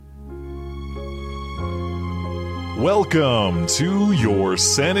Welcome to your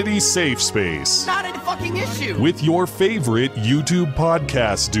sanity safe space. Not a fucking issue. With your favorite YouTube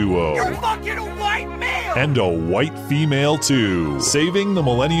podcast duo. You're fucking a white male. And a white female too. Saving the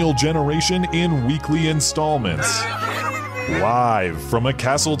millennial generation in weekly installments. Live from a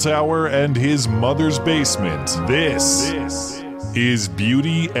castle tower and his mother's basement, this is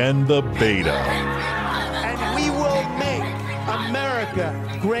Beauty and the Beta. And we will make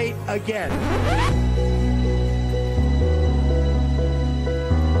America great again.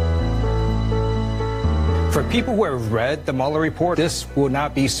 For people who have read the Mueller report, this will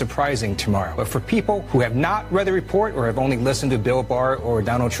not be surprising tomorrow. But for people who have not read the report or have only listened to Bill Barr or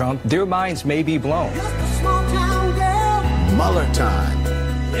Donald Trump, their minds may be blown. Mueller time.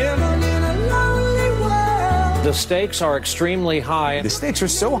 The stakes are extremely high. The stakes are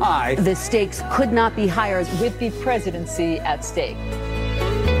so high. The stakes could not be higher with the presidency at stake.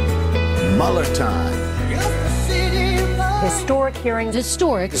 Mueller time. Historic hearings.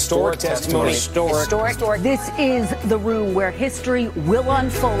 Historic Testimony. Historic. This is the room where history will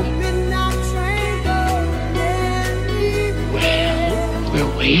unfold. Well,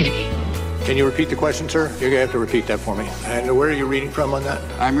 we're waiting. Can you repeat the question, sir? You're going to have to repeat that for me. And where are you reading from on that?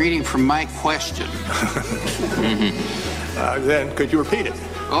 I'm reading from my question. Then could you repeat it?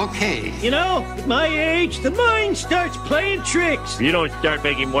 Okay. You know, at my age, the mind starts playing tricks. If you don't start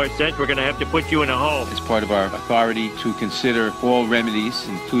making more sense, we're going to have to put you in a hole. It's part of our authority to consider all remedies,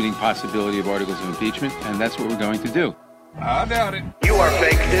 including possibility of articles of impeachment, and that's what we're going to do. I doubt it. You are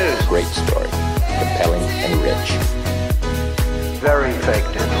fake news. Great story. Compelling and rich. Very fake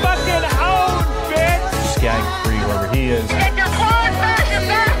news. Fucking hound, bitch! Skag free whoever he is. Get your clothes back and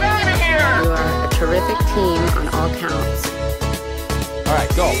back out of here! You are a terrific team on all counts. All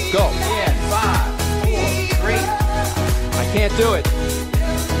right, go. And 5, 4, 3. I can't do it.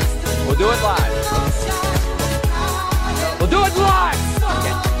 We'll do it live. We'll do it live. Fuck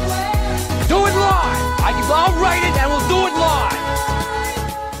it. Do it live. I'll write it and we'll do it live.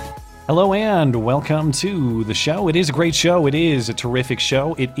 Hello and welcome to the show. It is a great show. It is a terrific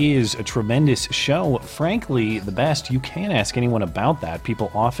show. It is a tremendous show. Frankly, the best. You can't ask anyone about that.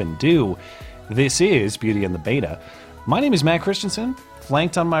 People often do. This is Beauty and the Beta. My name is Matt Christensen,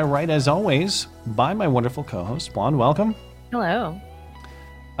 flanked on my right, as always, by my wonderful co-host, Blonde. Welcome. Hello.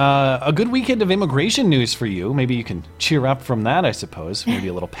 A good weekend of immigration news for you. Maybe you can cheer up from that, I suppose. Maybe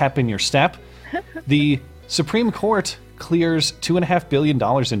a little pep in your step. The Supreme Court clears $2.5 billion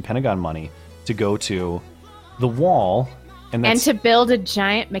in Pentagon money to go to the wall. And to build a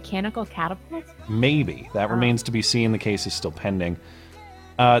giant mechanical catapult? Maybe. That remains to be seen. The case is still pending.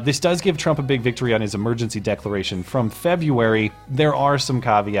 This does give Trump a big victory on his emergency declaration from February. There are some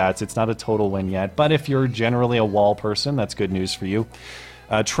caveats. It's not a total win yet. But if you're generally a wall person, that's good news for you.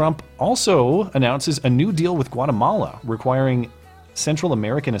 Trump also announces a new deal with Guatemala, requiring Central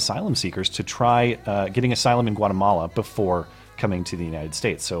American asylum seekers to try getting asylum in Guatemala before coming to the United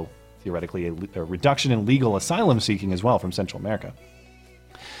States. So theoretically, a reduction in legal asylum seeking as well from Central America.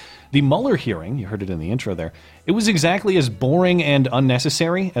 The Mueller hearing, you heard it in the intro there, it was exactly as boring and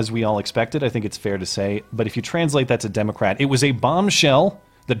unnecessary as we all expected, I think it's fair to say. But if you translate that to Democrat, it was a bombshell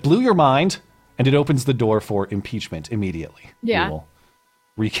that blew your mind, and it opens the door for impeachment immediately. Yeah. We will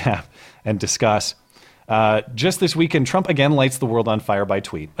recap and discuss. Just this weekend, Trump again lights the world on fire by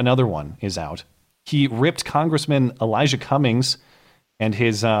tweet. Another one is out. He ripped Congressman Elijah Cummings and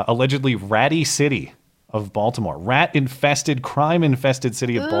his allegedly ratty city of Baltimore. Rat-infested, crime-infested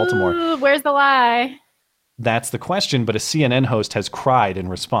city of Baltimore. Ooh, where's the lie? That's the question, but a CNN host has cried in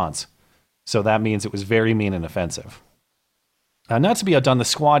response. So that means it was very mean and offensive. Not to be outdone, the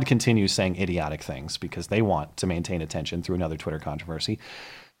squad continues saying idiotic things because they want to maintain attention through another Twitter controversy.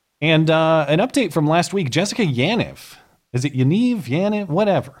 And an update from last week, Jessica Yaniv. Is it Yaniv? Yaniv?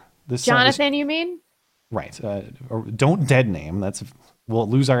 Whatever. Jonathan, you mean? Right. Or don't dead name. We'll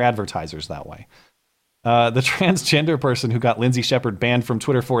lose our advertisers that way. The transgender person who got Lindsay Shepherd banned from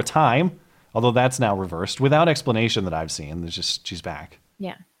Twitter for a time, although that's now reversed, without explanation that I've seen. There's just, she's back.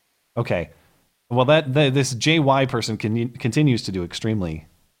 Yeah. Okay. Well, this JY person continues to do extremely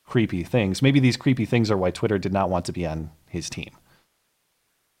creepy things. Maybe these creepy things are why Twitter did not want to be on his team.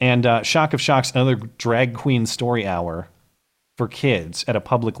 And shock of shocks, another drag queen story hour for kids at a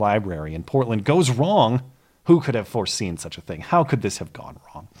public library in Portland goes wrong. Who could have foreseen such a thing? How could this have gone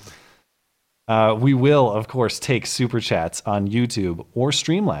wrong? We will, of course, take super chats on YouTube or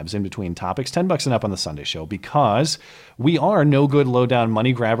Streamlabs in between topics. $10 and up on the Sunday show because we are no good lowdown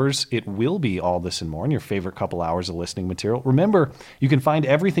money grabbers. It will be all this and more in your favorite couple hours of listening material. Remember, you can find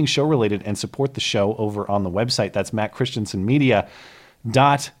everything show related and support the show over on the website. That's mattchristiansenmedia.com.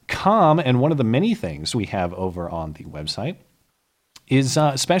 SonoranDefense.com, and one of the many things we have over on the website is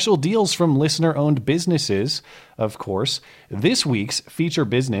special deals from listener-owned businesses, of course. This week's feature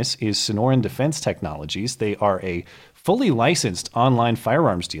business is Sonoran Defense Technologies. They are a fully licensed online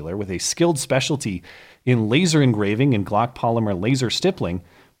firearms dealer with a skilled specialty in laser engraving and Glock polymer laser stippling.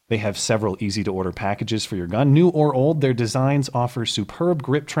 They have several easy-to-order packages for your gun, new or old. Their designs offer superb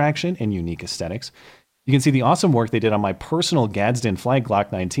grip traction and unique aesthetics. You can see the awesome work they did on my personal Gadsden Flag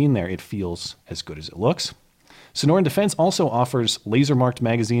Glock 19 there. It feels as good as it looks. Sonoran Defense also offers laser-marked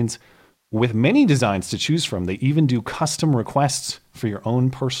magazines with many designs to choose from. They even do custom requests for your own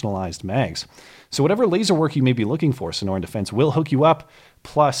personalized mags. So whatever laser work you may be looking for, Sonoran Defense will hook you up.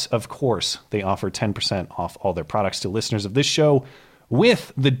 Plus, of course, they offer 10% off all their products to listeners of this show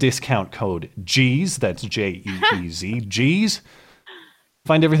with the discount code GEEZ. That's Jeez, GEEZ.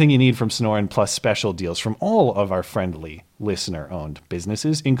 Find everything you need from Sonoran plus special deals from all of our friendly listener-owned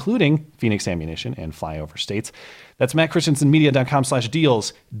businesses, including Phoenix Ammunition and Flyover States. That's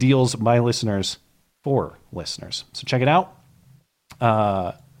mattchristiansenmedia.com/deals. Deals by listeners for listeners. So check it out.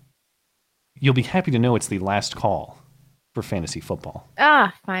 You'll be happy to know it's the last call for fantasy football.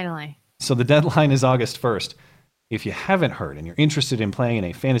 Finally. So the deadline is August 1st. If you haven't heard and you're interested in playing in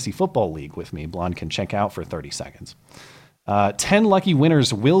a fantasy football league with me, Blonde can check out for 30 seconds. 10 lucky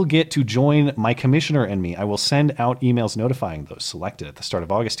winners will get to join my commissioner and me. I will send out emails notifying those selected at the start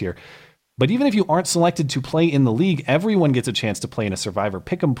of August here. But even if you aren't selected to play in the league, everyone gets a chance to play in a Survivor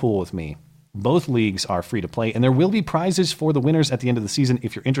Pick'em pool with me. Both leagues are free to play, and there will be prizes for the winners at the end of the season.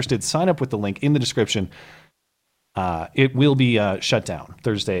 If you're interested, sign up with the link in the description. It will be shut down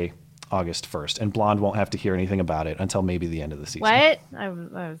Thursday, August 1st, and Blonde won't have to hear anything about it until maybe the end of the season. What? I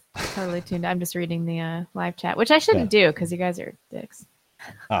was totally tuned. I'm just reading the live chat, which I shouldn't do because you guys are dicks.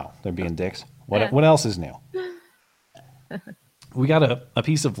 Oh, they're being dicks. What else is new? We got a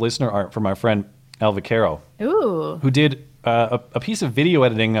piece of listener art from our friend El Vaquero, who did a piece of video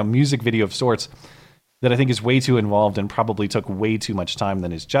editing, a music video of sorts, that I think is way too involved and probably took way too much time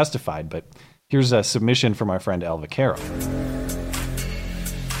than is justified. But here's a submission from our friend El Vaquero.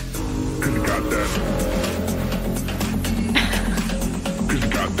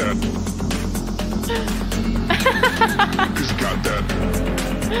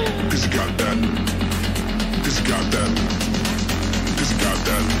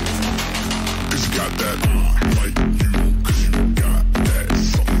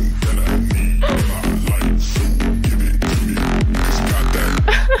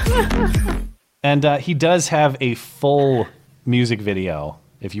 And he does have a full music video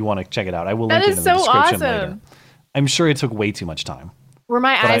if you want to check it out. I will link it in the description later. I'm sure it took way too much time. Were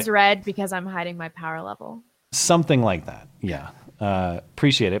my eyes red because I'm hiding my power level? Something like that, yeah.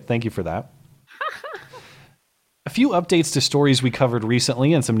 Appreciate it. Thank you for that. A few updates to stories we covered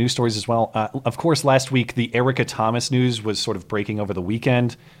recently and some news stories as well. Of course, last week, the Erica Thomas news was sort of breaking over the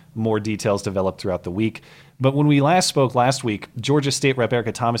weekend. More details developed throughout the week. But when we last spoke last week, Georgia State Rep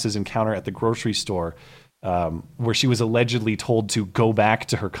Erica Thomas's encounter at the grocery store, where she was allegedly told to go back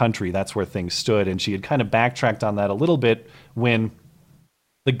to her country, that's where things stood. And she had kind of backtracked on that a little bit when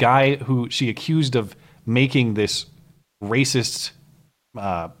the guy who she accused of making this racist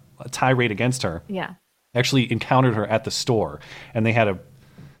tirade against her actually encountered her at the store, and they had an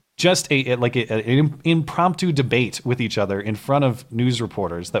impromptu debate with each other in front of news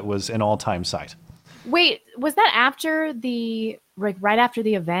reporters. That was an all-time sight. Wait, was that after right after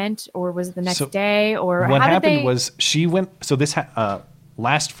the event, or was it the next day? Or what happened was she went. So this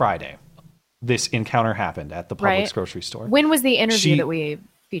last Friday, this encounter happened at the Publix grocery store. When was the interview that we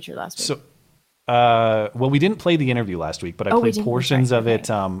featured last week? So, well, we didn't play the interview last week, but I played portions of it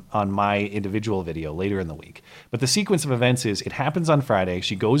on my individual video later in the week. But the sequence of events is it happens on Friday.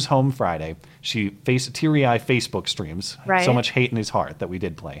 She goes home Friday. She teary-eye Facebook streams. So much hate in his heart that we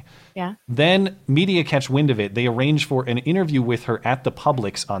did play. Yeah. Then media catch wind of it. They arrange for an interview with her at the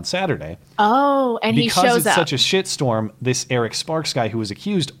Publix on Saturday. Oh, and he shows up. Because it's such a shitstorm, this Eric Sparks guy who was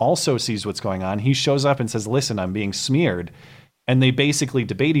accused also sees what's going on. He shows up and says, listen, I'm being smeared. And they basically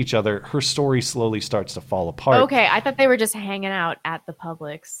debate each other. Her story slowly starts to fall apart. Okay, I thought they were just hanging out at the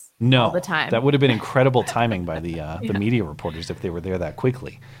Publix all the time. That would have been incredible timing by the media reporters if they were there that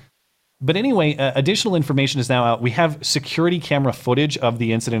quickly. But anyway, additional information is now out. We have security camera footage of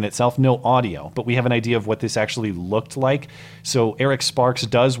the incident itself, no audio, but we have an idea of what this actually looked like. So Eric Sparks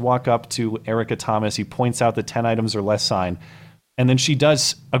does walk up to Erica Thomas. He points out the 10 items or less sign, and then she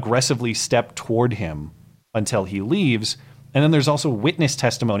does aggressively step toward him until he leaves. And then there's also witness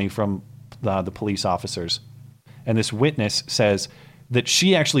testimony from the police officers. And this witness says that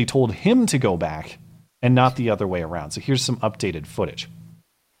she actually told him to go back and not the other way around. So here's some updated footage.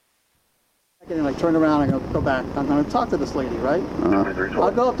 And I turn around and go back. I'm going to talk to this lady, right?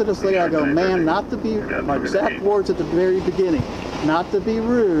 I'll go up to this lady. I go, ma'am, not to be, my exact words at the very beginning, not to be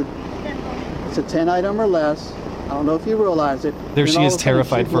rude. It's a 10 item or less. I don't know if you realize it. There she is,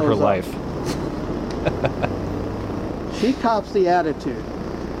 terrified for her life. She cops the attitude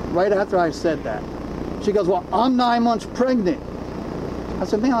right after I said that. She goes, well, I'm 9 months pregnant. I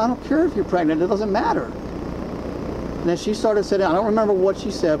said, man, I don't care if you're pregnant. It doesn't matter. And then she started saying, I don't remember what she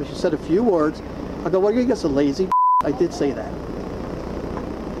said, but she said a few words. I go, well, you're just a lazy I did say that.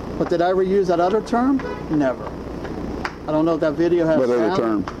 But did I ever use that other term? Never. I don't know if that video has what other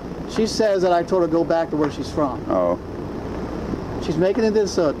term? She says that I told her to go back to where she's from. Oh. She's making it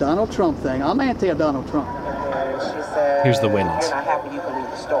this Donald Trump thing. I'm anti-Donald Trump. She said, here's the witness. You're not happy you can leave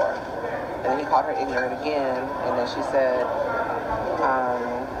the store. And then he called her ignorant again, and then she said,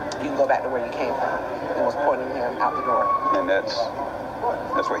 you can go back to where you came from, and was pointing him out the door. And that's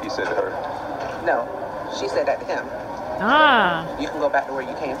what he said to her? No, she said that to him. You can go back to where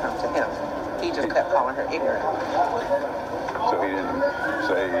you came from to him. He just kept calling her ignorant. So he didn't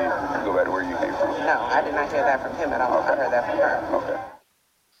say, go back to where you came from? No, I did not hear that from him at all. Okay. I heard that from her. Okay.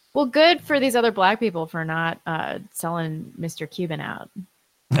 Well, good for these other black people for not selling Mr. Cuban out.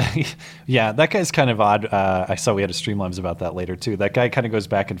 Yeah, that guy's kind of odd. I saw we had a Streamlabs about that later too. That guy kind of goes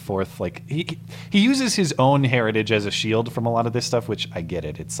back and forth. Like he uses his own heritage as a shield from a lot of this stuff, which I get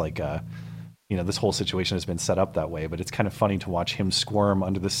it. It's like this whole situation has been set up that way, but it's kind of funny to watch him squirm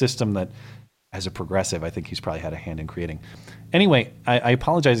under the system that, as a progressive, I think he's probably had a hand in creating. Anyway, I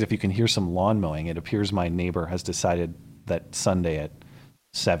apologize if you can hear some lawn mowing. It appears my neighbor has decided that Sunday at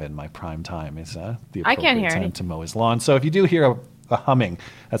 7, my prime time, is the appropriate time to mow his lawn. So if you do hear a humming,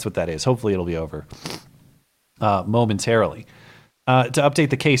 that's what that is. Hopefully it'll be over momentarily. To update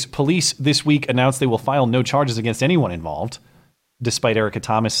the case, police this week announced they will file no charges against anyone involved, despite Erica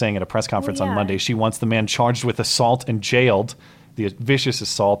Thomas saying at a press conference on Monday she wants the man charged with assault and jailed, the vicious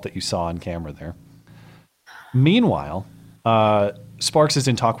assault that you saw on camera there. Meanwhile, Sparks is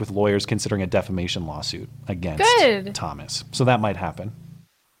in talk with lawyers considering a defamation lawsuit against Thomas. So that might happen.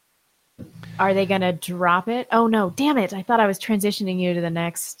 Are they going to drop it? Oh, no. Damn it. I thought I was transitioning you to the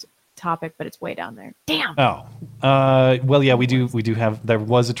next topic, but it's way down there. Damn. Oh. Well, yeah, we do have... There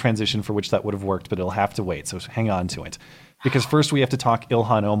was a transition for which that would have worked, but it'll have to wait. So hang on to it. Because first we have to talk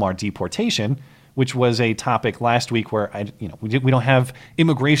Ilhan Omar deportation, which was a topic last week where we don't have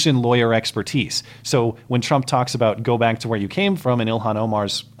immigration lawyer expertise. So when Trump talks about go back to where you came from and Ilhan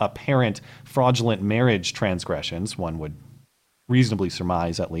Omar's apparent fraudulent marriage transgressions, one would reasonably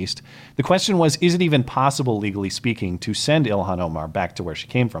surmise at least, the question was, is it even possible, legally speaking, to send Ilhan Omar back to where she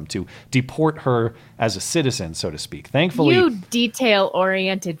came from, to deport her as a citizen, so to speak? Thankfully, you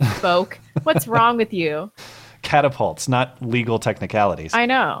detail-oriented folk. What's wrong with you? Catapults, not legal technicalities. I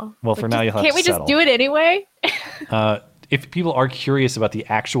know. Well, for now you'll have to settle. Can't we just do it anyway? If people are curious about the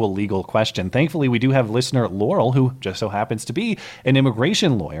actual legal question, thankfully we do have listener Laurel, who just so happens to be an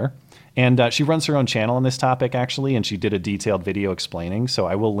immigration lawyer. And she runs her own channel on this topic, actually, and she did a detailed video explaining. So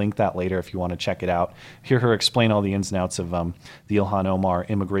I will link that later if you want to check it out. Hear her explain all the ins and outs of the Ilhan Omar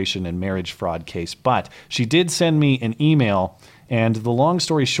immigration and marriage fraud case. But she did send me an email, and the long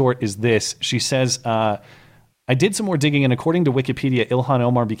story short is this. She says, I did some more digging, and according to Wikipedia, Ilhan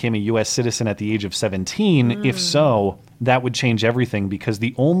Omar became a U.S. citizen at the age of 17. If so, that would change everything, because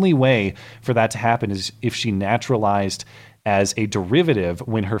the only way for that to happen is if she naturalized as a derivative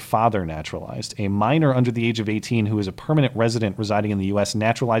when her father naturalized. A minor under the age of 18 who is a permanent resident residing in the U.S.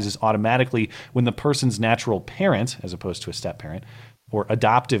 naturalizes automatically when the person's natural parent, as opposed to a step-parent, or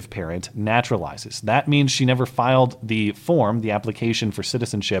adoptive parent, naturalizes. That means she never filed the form, the application for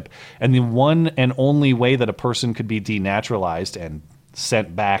citizenship, and the one and only way that a person could be denaturalized and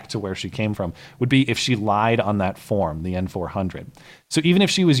sent back to where she came from would be if she lied on that form, the N-400. So even if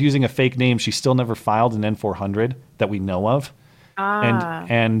she was using a fake name, she still never filed an N-400 that we know of,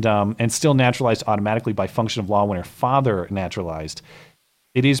 and still naturalized automatically by function of law when her father naturalized.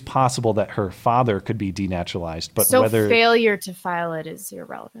 It is possible that her father could be denaturalized, but so whether failure to file it is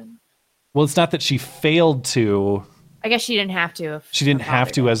irrelevant. Well, it's not that she failed to. I guess she didn't have to. She didn't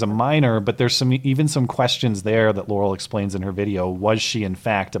have to as a minor, but there's some questions there that Laurel explains in her video. Was she in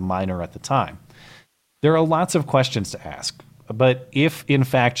fact a minor at the time? There are lots of questions to ask. But if, in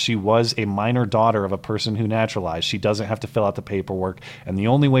fact, she was a minor daughter of a person who naturalized, she doesn't have to fill out the paperwork. And the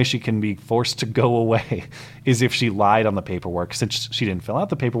only way she can be forced to go away is if she lied on the paperwork. Since she didn't fill out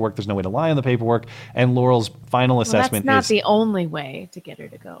the paperwork, there's no way to lie on the paperwork. And Laurel's final assessment is... That's not the only way to get her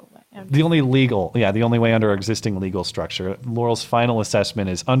to go away. The only way under our existing legal structure. Laurel's final assessment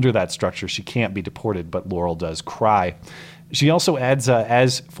is under that structure, she can't be deported, but Laurel does cry She also adds,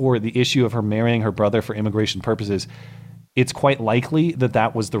 as for the issue of her marrying her brother for immigration purposes, it's quite likely that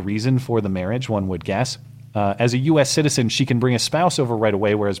that was the reason for the marriage, one would guess. As a U.S. citizen, she can bring a spouse over right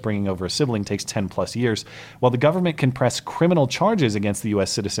away, whereas bringing over a sibling takes 10 plus years, while the government can press criminal charges against the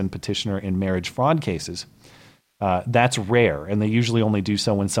U.S. citizen petitioner in marriage fraud cases. That's rare, and they usually only do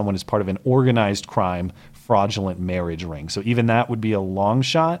so when someone is part of an organized crime, fraudulent marriage ring. So even that would be a long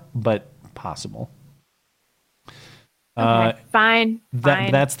shot, but possible. Okay, fine.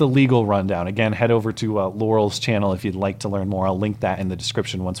 That's the legal rundown. Again, head over to Laurel's channel if you'd like to learn more. I'll link that in the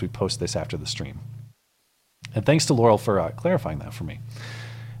description once we post this after the stream. And thanks to Laurel for clarifying that for me.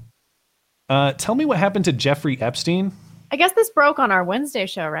 Tell me what happened to Jeffrey Epstein. I guess this broke on our Wednesday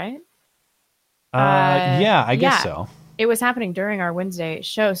show, right? Yeah, I guess so. It was happening during our Wednesday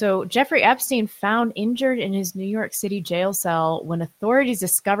show. So Jeffrey Epstein found injured in his New York City jail cell when authorities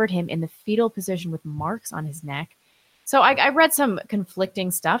discovered him in the fetal position with marks on his neck. So I read some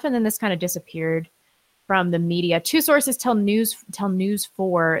conflicting stuff, and then this kind of disappeared from the media. Two sources tell News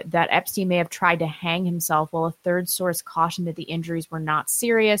 4 that Epstein may have tried to hang himself, while a third source cautioned that the injuries were not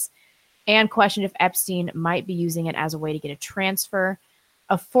serious and questioned if Epstein might be using it as a way to get a transfer.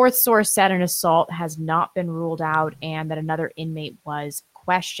 A fourth source said an assault has not been ruled out and that another inmate was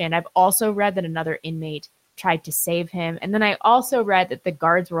questioned. I've also read that another inmate tried to save him. And then I also read that the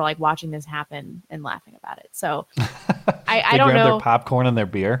guards were like watching this happen and laughing about it. So I don't know. Their popcorn and their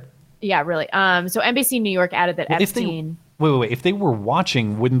beer. Yeah, really. So NBC New York added that Epstein. Wait. If they were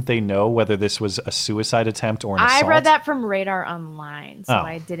watching, wouldn't they know whether this was a suicide attempt or an assault? I read that from Radar Online, so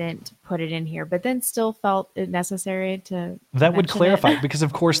I didn't put it in here, but then still felt it necessary to. That would clarify, because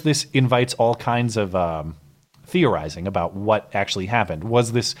of course this invites all kinds of theorizing about what actually happened.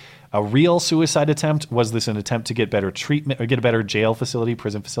 Was this a real suicide attempt? Was this an attempt to get better treatment or get a better jail facility,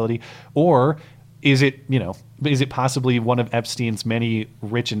 prison facility? Or is it possibly one of Epstein's many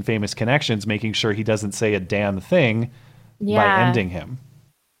rich and famous connections making sure he doesn't say a damn thing by ending him?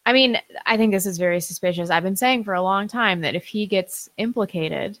 I mean, I think this is very suspicious. I've been saying for a long time that if he gets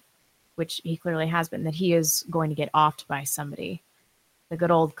implicated, which he clearly has been, that he is going to get offed by somebody. The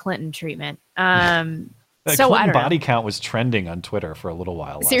good old Clinton treatment. So Clinton body count was trending on Twitter for a little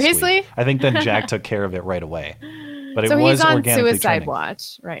while last Seriously? week. I think then Jack took care of it right away. But so it was he's on organically suicide trending.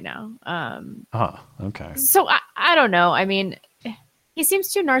 watch right now. Okay. So I don't know. I mean, he seems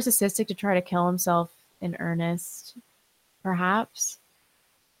too narcissistic to try to kill himself in earnest, perhaps.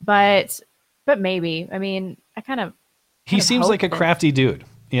 But maybe. I mean, He seems like a crafty dude.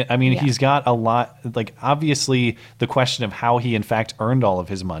 I mean, he's got a lot. Like, obviously, the question of how he in fact earned all of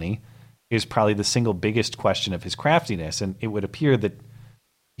his money is probably the single biggest question of his craftiness, and it would appear that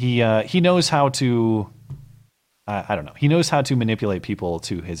he knows how to. I don't know. He knows how to manipulate people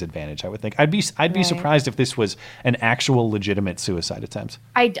to his advantage, I would think. I'd be surprised if this was an actual legitimate suicide attempt.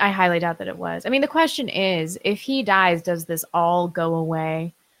 I highly doubt that it was. I mean, the question is, if he dies, does this all go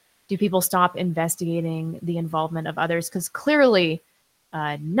away? Do people stop investigating the involvement of others? Because clearly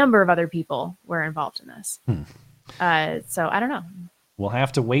a number of other people were involved in this. So I don't know. We'll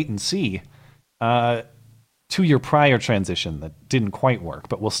have to wait and see. To your prior transition that didn't quite work,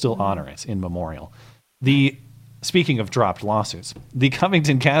 but we'll still honor it in memorial. Speaking of dropped lawsuits, the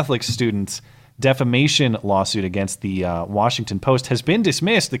Covington Catholic students' defamation lawsuit against the Washington Post has been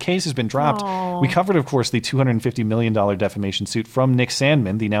dismissed. The case has been dropped. We covered, of course, the $250 million defamation suit from Nick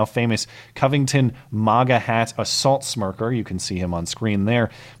Sandmann, the now famous Covington MAGA hat assault smirker. You can see him on screen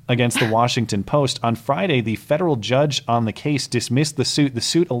there, against the Washington Post. On Friday, the federal judge on the case dismissed the suit. The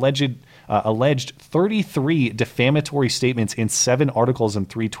suit alleged 33 defamatory statements in 7 articles and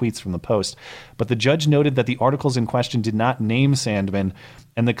 3 tweets from the Post. But the judge noted that the articles in question did not name Sandmann,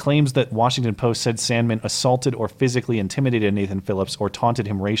 and the claims that Washington Post said Sandmann assaulted or physically intimidated Nathan Phillips or taunted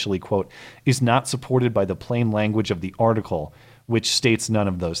him racially, quote, is not supported by the plain language of the article, which states none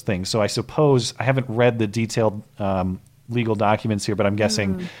of those things. So I suppose, I haven't read the detailed legal documents here, but I'm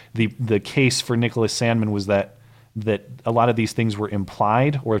guessing the case for Nicholas Sandmann was that a lot of these things were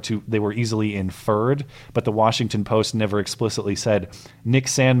implied or they were easily inferred, but the Washington Post never explicitly said Nick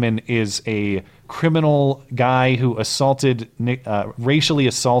Sandmann is a criminal guy who racially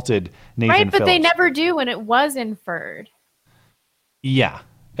assaulted Nathan Phillips. Right, but they never do when it was inferred. Yeah.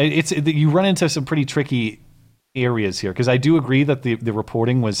 You run into some pretty tricky areas here, because I do agree that the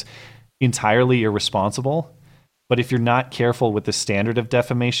reporting was entirely irresponsible. But if you're not careful with the standard of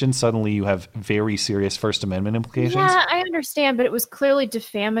defamation, suddenly you have very serious First Amendment implications. Yeah, I understand, but it was clearly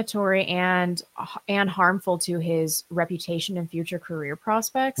defamatory and harmful to his reputation and future career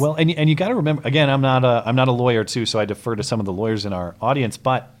prospects. Well, and you got to remember, again, I'm not a lawyer too, so I defer to some of the lawyers in our audience.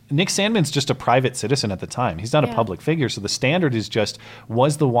 But Nick Sandman's just a private citizen at the time. He's not a public figure. So the standard is just,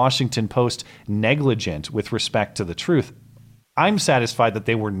 was the Washington Post negligent with respect to the truth? I'm satisfied that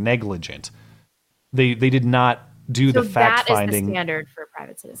they were negligent. They did not do the fact finding. That is the standard for a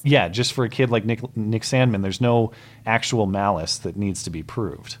private citizen. Yeah, just for a kid like Nick Sandman, there's no actual malice that needs to be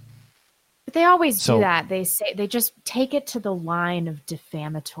proved. But they always do that. They just take it to the line of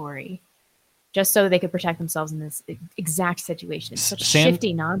defamatory, just so they could protect themselves in this exact situation. It's such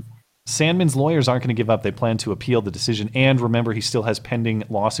shifty nonsense. Sandman's lawyers aren't going to give up. They plan to appeal the decision. And remember, he still has pending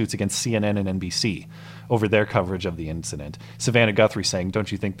lawsuits against CNN and NBC over their coverage of the incident. Savannah Guthrie saying,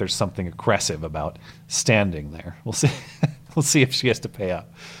 don't you think there's something aggressive about standing there? We'll see. We'll see if she has to pay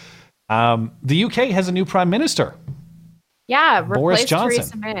up. The UK has a new prime minister. Yeah, Boris replaced Johnson.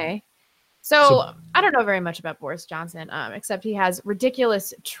 Theresa May. So I don't know very much about Boris Johnson, except he has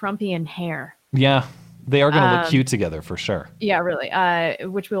ridiculous Trumpian hair. Yeah, they are going to look cute together for sure. Yeah, really,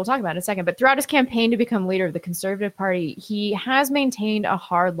 which we will talk about in a second. But throughout his campaign to become leader of the Conservative Party, he has maintained a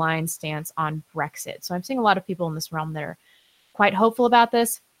hardline stance on Brexit. So I'm seeing a lot of people in this realm that are quite hopeful about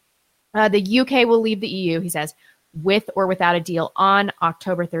this. The UK will leave the EU, he says, with or without a deal on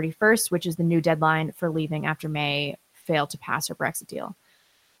October 31st, which is the new deadline for leaving after May failed to pass her Brexit deal.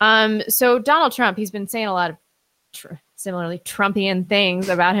 So Donald Trump, he's been saying a lot of similarly Trumpian things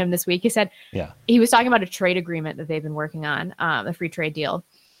about him this week. He said he was talking about a trade agreement that they've been working on, a free trade deal.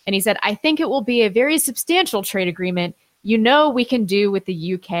 And he said, I think it will be a very substantial trade agreement. You know, we can do with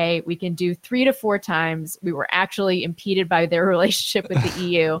the UK, we can do 3 to 4 times. We were actually impeded by their relationship with the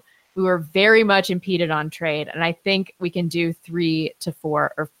EU. We were very much impeded on trade. And I think we can do 3 to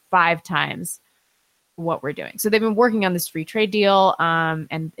 4 or 5 times what we're doing. So they've been working on this free trade deal,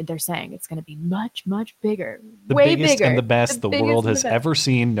 and they're saying it's going to be much, much bigger, way biggest bigger, and the best the world has ever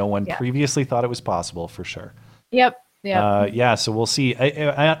seen. No one previously thought it was possible, for sure. Yep. So we'll see.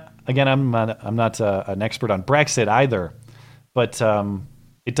 Again, I'm not an expert on Brexit either, but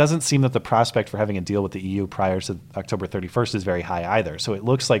it doesn't seem that the prospect for having a deal with the EU prior to October 31st is very high either. So it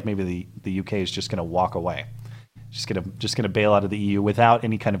looks like maybe the UK is just going to walk away, just going to bail out of the EU without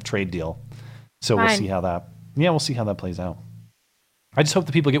any kind of trade deal. So we'll see how that plays out. I just hope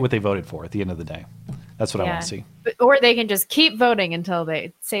the people get what they voted for at the end of the day. That's what I want to see. Or they can just keep voting until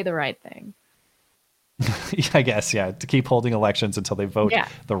they say the right thing. I guess, to keep holding elections until they vote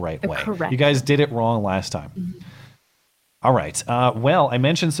the right way. Correct. You guys did it wrong last time. Mm-hmm. All right. Well, I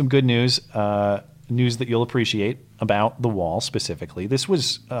mentioned some good news that you'll appreciate about the wall specifically. This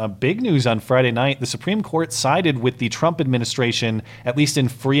was big news on Friday night. The Supreme Court sided with the Trump administration, at least in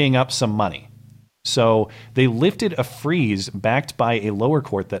freeing up some money. So they lifted a freeze backed by a lower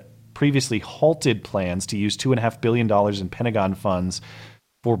court that previously halted plans to use $2.5 billion in Pentagon funds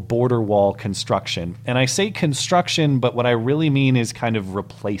for border wall construction. And I say construction, but what I really mean is kind of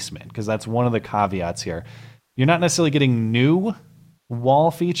replacement, because that's one of the caveats here. You're not necessarily getting new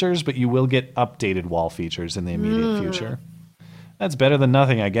wall features, but you will get updated wall features in the immediate future. That's better than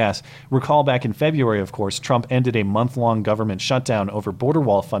nothing, I guess. Recall back in February, of course, Trump ended a month-long government shutdown over border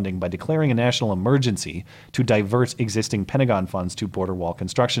wall funding by declaring a national emergency to divert existing Pentagon funds to border wall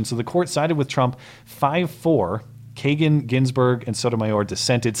construction. So the court sided with Trump 5-4. Kagan, Ginsburg, and Sotomayor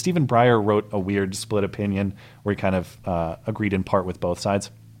dissented. Stephen Breyer wrote a weird split opinion where he kind of agreed in part with both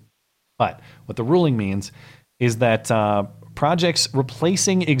sides. But what the ruling means is that projects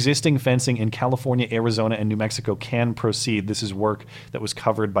replacing existing fencing in California, Arizona, and New Mexico can proceed. This is work that was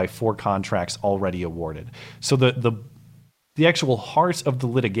covered by 4 contracts already awarded. So the actual heart of the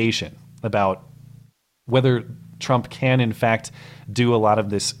litigation about whether Trump can, in fact, do a lot of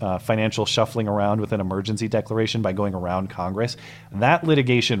this financial shuffling around with an emergency declaration by going around Congress, that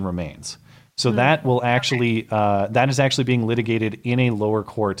litigation remains. So that will actually that is actually being litigated in a lower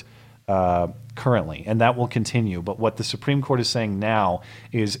court currently, and that will continue. But what the Supreme Court is saying now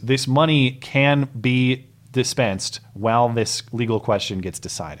is this money can be dispensed while this legal question gets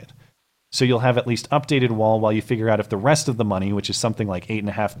decided. So you'll have at least updated wall while you figure out if the rest of the money, which is something like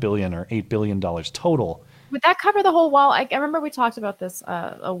 $8.5 billion or $8 billion total. Would that cover the whole wall? I remember we talked about this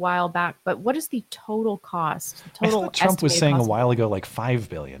a while back, but what is the total cost? I thought Trump was saying a while ago like $5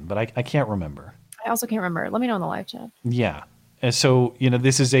 billion, but I can't remember. I also can't remember. Let me know in the live chat. Yeah. And so,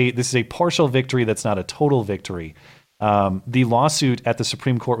 this is a partial victory that's not a total victory. The lawsuit at the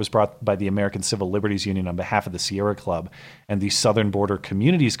Supreme Court was brought by the American Civil Liberties Union on behalf of the Sierra Club and the Southern Border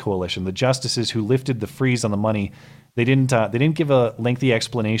Communities Coalition. The justices who lifted the freeze on the money, they didn't give a lengthy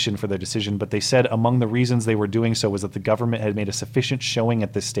explanation for their decision, but they said among the reasons they were doing so was that the government had made a sufficient showing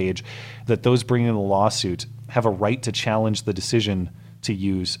at this stage that those bringing the lawsuit have a right to challenge the decision to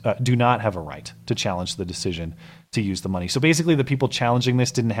use, do not have a right to challenge the decision to use the money. So basically, the people challenging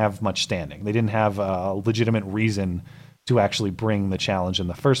this didn't have much standing. They didn't have a legitimate reason to actually bring the challenge in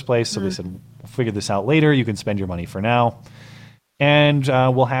the first place. So they said, we'll figure this out later. You can spend your money for now. And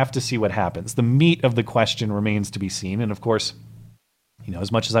we'll have to see what happens. The meat of the question remains to be seen. And of course,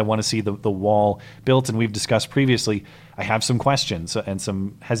 as much as I want to see the wall built, and we've discussed previously, I have some questions and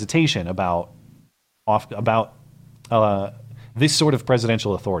some hesitation about this sort of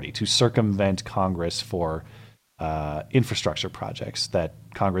presidential authority to circumvent Congress for infrastructure projects that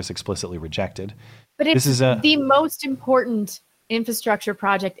Congress explicitly rejected. But it's the most important infrastructure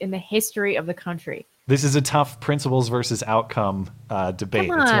project in the history of the country. This is a tough principles versus outcome debate.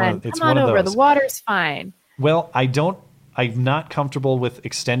 Come on, it's come one on of over. those. The water's fine. Well, I'm not comfortable with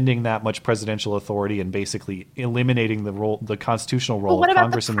extending that much presidential authority and basically eliminating the constitutional role of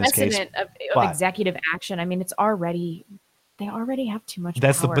Congress in this case. What about the precedent of executive action? I mean, they already have too much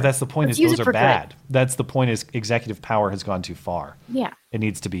power. But that's the point. Those are bad. Good. That's the point. Is executive power has gone too far. Yeah, it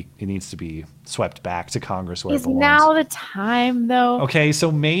needs to be swept back to Congress where it belongs. Is now the time, though? Okay,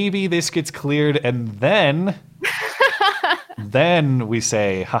 so maybe this gets cleared, and then then we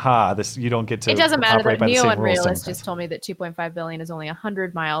say, haha, this you don't get to. It doesn't matter that Neo Unrealist just told me that 2.5 billion is only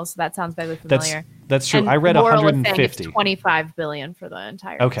 100 miles. So that sounds vaguely familiar. That's true. And I read 150. 25 billion for the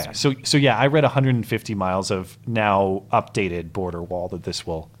entire. Okay, so yeah, I read 150 miles of now updated border wall that this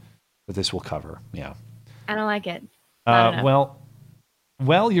will cover. Yeah. I don't like it.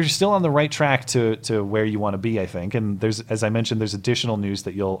 Well, you're still on the right track to where you want to be, I think. And as I mentioned, there's additional news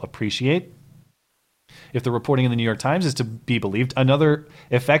that you'll appreciate. If the reporting in the New York Times is to be believed, another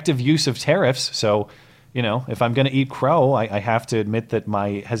effective use of tariffs. So, if I'm going to eat crow, I have to admit that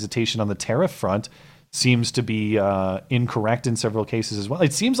my hesitation on the tariff front seems to be incorrect in several cases as well.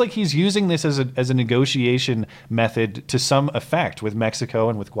 It seems like he's using this as a negotiation method to some effect with Mexico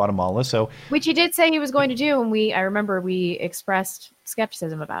and with Guatemala. So, which he did say he was going to do, and I remember we expressed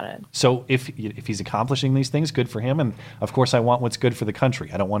skepticism about it. So if he's accomplishing these things, good for him. And of course, I want what's good for the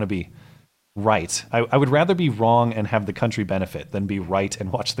country. I don't want to be right. I would rather be wrong and have the country benefit than be right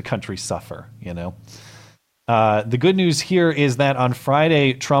and watch the country suffer, The good news here is that on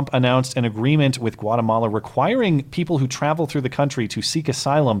Friday, Trump announced an agreement with Guatemala requiring people who travel through the country to seek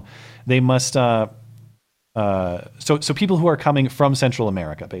asylum. They must, so people who are coming from Central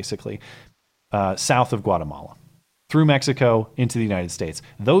America, basically, south of Guatemala, through Mexico into the United States,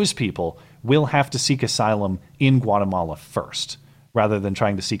 those people will have to seek asylum in Guatemala first, rather than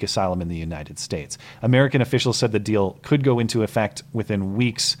trying to seek asylum in the United States. American officials said the deal could go into effect within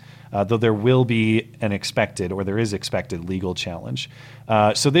weeks, though there is expected legal challenge.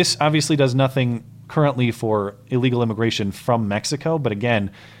 So this obviously does nothing currently for illegal immigration from Mexico, but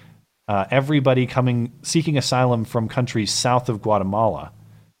again, everybody seeking asylum from countries south of Guatemala,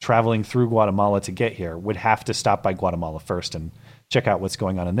 traveling through Guatemala to get here, would have to stop by Guatemala first and check out what's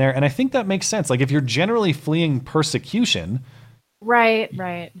going on in there. And I think that makes sense. Like if you're generally fleeing persecution,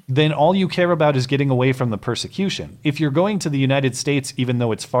 right, then all you care about is getting away from the persecution. If you're going to the United States, even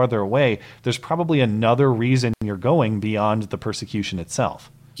though it's farther away, there's probably another reason you're going beyond the persecution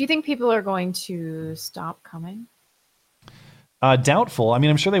itself. Do you think people are going to stop coming? Doubtful. I mean,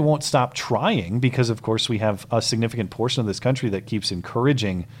 I'm sure they won't stop trying because, of course, we have a significant portion of this country that keeps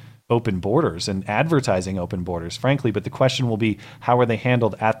encouraging open borders and advertising open borders, frankly. But the question will be, how are they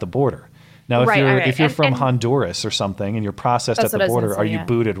handled at the border? Now, if you're from Honduras or something and you're processed at the border, are you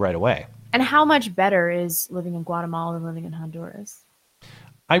booted right away? And how much better is living in Guatemala than living in Honduras?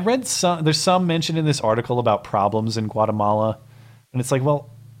 I read there's some mention in this article about problems in Guatemala. And it's like,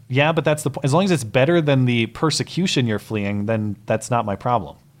 well, yeah, but that's the point. As long as it's better than the persecution you're fleeing, then that's not my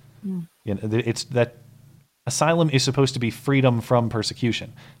problem. It's that asylum is supposed to be freedom from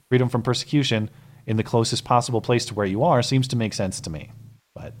persecution. Freedom from persecution in the closest possible place to where you are seems to make sense to me.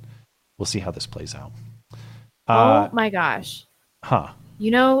 But we'll see how this plays out. Oh my gosh. Huh.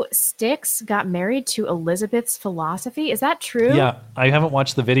 Styx got married to Elizabeth's philosophy. Is that true? Yeah, I haven't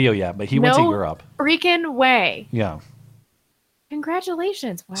watched the video yet, but he went to Europe. Freaking way. Yeah.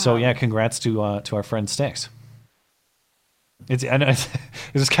 Congratulations. Wow. So yeah, congrats to our friend Styx. I know it's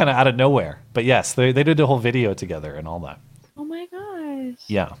just kind of out of nowhere. But yes, they did a whole video together and all that. Oh my gosh.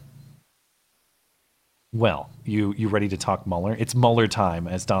 Yeah. Well, you ready to talk Mueller? It's Mueller time,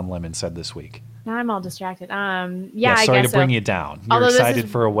 as Don Lemon said this week. Now I'm all distracted. Yeah, sorry to bring you down. You're excited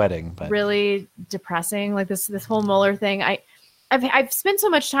for a wedding, but really depressing. Like this whole Mueller thing. I've spent so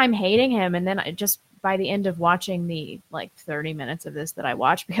much time hating him, and then I just by the end of watching the 30 minutes of this that I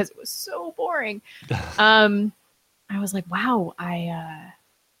watched because it was so boring, I was like, wow, I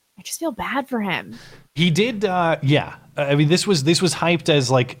I just feel bad for him. He did, yeah. I mean, this was hyped as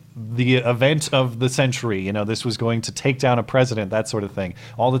like the event of the century. You know, this was going to take down a president, that sort of thing.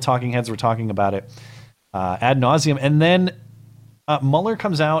 All the talking heads were talking about it ad nauseum. And then Mueller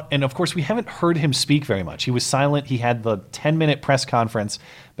comes out, and of course, we haven't heard him speak very much. He was silent. He had the 10-minute press conference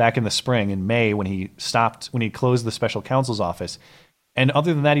back in the spring, in May, when he closed the special counsel's office. And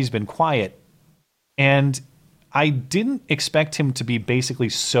other than that, he's been quiet. And I didn't expect him to be basically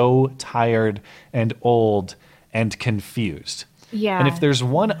so tired and old and confused. Yeah. And if there's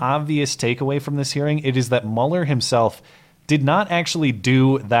one obvious takeaway from this hearing, it is that Mueller himself did not actually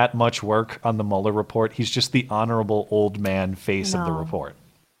do that much work on the Mueller report. He's just the honorable old man face of the report.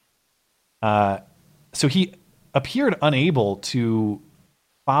 So he appeared unable to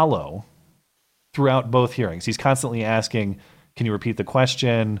follow throughout both hearings. He's constantly asking, can you repeat the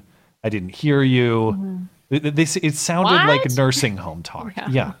question? I didn't hear you. Mm-hmm. It sounded like nursing home talk.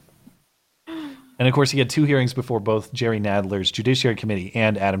 Yeah. And of course, he had 2 hearings before both Jerry Nadler's Judiciary Committee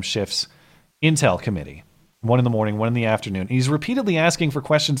and Adam Schiff's Intel Committee. One in the morning, one in the afternoon. He's repeatedly asking for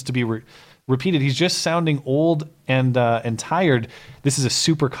questions to be repeated. He's just sounding old and tired. This is a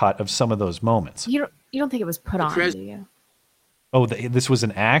supercut of some of those moments. You don't think it was put on, do you? Oh, this was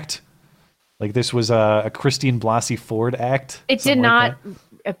an act? Like this was a Christine Blasey Ford act? It did not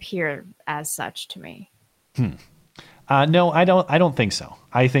appear as such to me. No, I don't think so.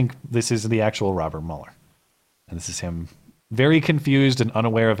 I think this is the actual Robert Mueller. And this is him very confused and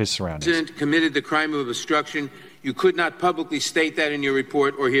unaware of his surroundings. The president committed the crime of obstruction. You could not publicly state that in your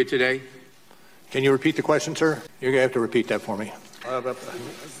report or here today. Can you repeat the question, sir? You're going to have to repeat that for me.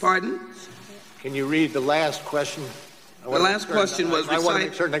 Pardon? Can you read the last question? The last question was... I want to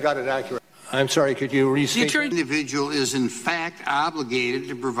make certain I got it accurate. I'm sorry, could you restate? The individual is in fact obligated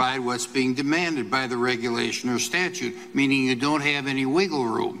to provide what's being demanded by the regulation or statute, meaning you don't have any wiggle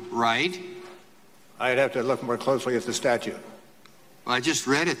room, right? I'd have to look more closely at the statute. Well, I just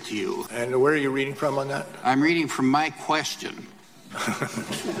read it to you. And where are you reading from on that? I'm reading from my question.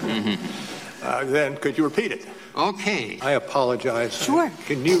 Then could you repeat it? Okay. I apologize. Sure.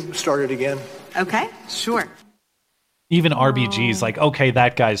 Can you start it again? Okay, sure. Even RBG's like, okay,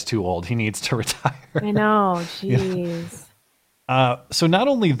 that guy's too old. He needs to retire. I know, jeez. So not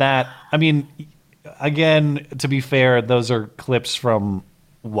only that, I mean, again, to be fair, those are clips from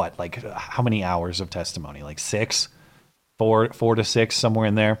what, like how many hours of testimony? Like 6? 4 to 6, somewhere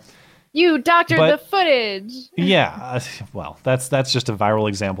in there. You doctored the footage. Yeah, well, that's just a viral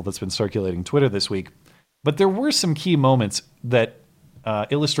example that's been circulating Twitter this week. But there were some key moments that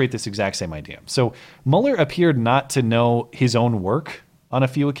illustrate this exact same idea. So Mueller appeared not to know his own work on a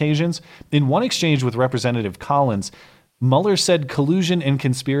few occasions. In one exchange with Representative Collins, Mueller said collusion and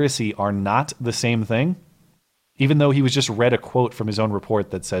conspiracy are not the same thing, even though he was just read a quote from his own report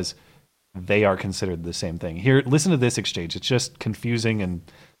that says they are considered the same thing. Here, listen to this exchange. It's just confusing and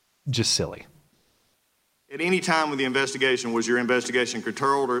just silly. At any time with the investigation, was your investigation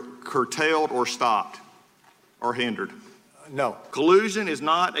curtailed or stopped or hindered? No. Collusion is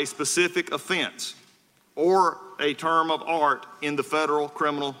not a specific offense or a term of art in the federal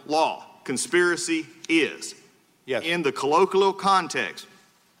criminal law. Conspiracy is. Yes. In the colloquial context,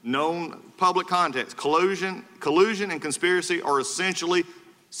 known public context, collusion and conspiracy are essentially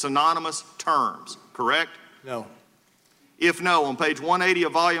synonymous terms, correct? No. If no, on page 180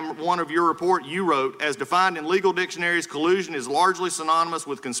 of volume 1 of your report, you wrote, as defined in legal dictionaries, collusion is largely synonymous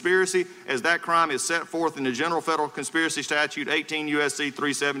with conspiracy, as that crime is set forth in the General Federal Conspiracy Statute 18 U.S.C.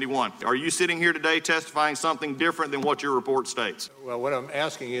 371. Are you sitting here today testifying something different than what your report states? Well, what I'm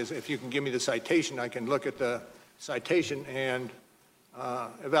asking is if you can give me the citation, I can look at the citation and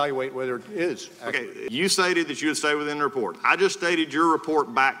evaluate whether it is accurate. Okay, you stated that you would stay within the report. I just stated your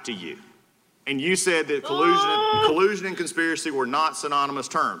report back to you. And you said that collusion and conspiracy were not synonymous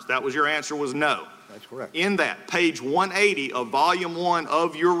terms. That was your answer, was no. That's correct. In that, page 180 of volume 1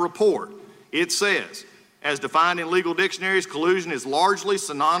 of your report, it says, as defined in legal dictionaries, collusion is largely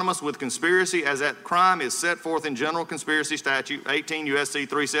synonymous with conspiracy, as that crime is set forth in General Conspiracy Statute 18 U.S.C.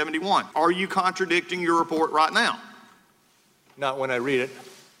 371. Are you contradicting your report right now? Not when I read it.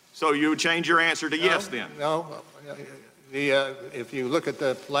 So you would change your answer to yes then? No. If you look at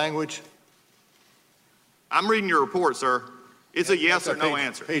the language. I'm reading your report, sir. It's a yes or no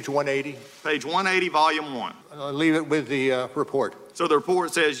answer. Page 180. Page 180, volume 1. I'll leave it with the report. So the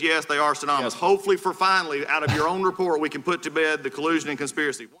report says, yes, they are synonymous. Yes. Hopefully, for finally, out of your own report, we can put to bed the collusion and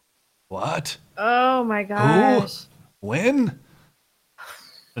conspiracy. What? Oh, my gosh. Who? When?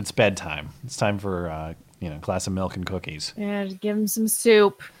 It's bedtime. It's time for, a glass of milk and cookies. Yeah, just give him some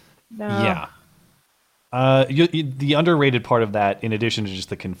soup. No. Yeah. The underrated part of that, in addition to just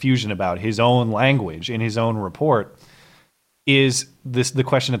the confusion about his own language in his own report, is the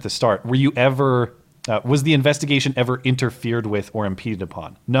question at the start. Were you ever, was the investigation ever interfered with or impeded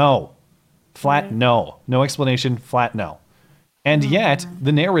upon? No. Flat no. No explanation, flat no. And yet,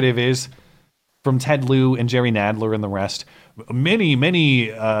 the narrative is, from Ted Lieu and Jerry Nadler and the rest,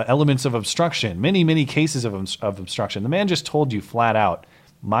 many elements of obstruction, many cases of obstruction. The man just told you flat out,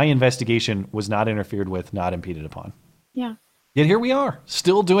 my investigation was not interfered with, not impeded upon. Yeah. Yet here we are,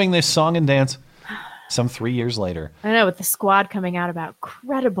 still doing this song and dance some 3 years later. I know, with the squad coming out about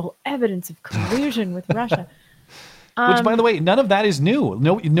credible evidence of collusion with Russia. Which, by the way, none of that is new.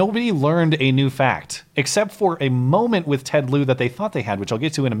 Nobody learned a new fact, except for a moment with Ted Lieu that they thought they had, which I'll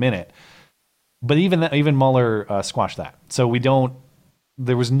get to in a minute. But even Mueller squashed that. So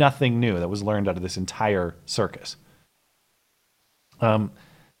there was nothing new that was learned out of this entire circus.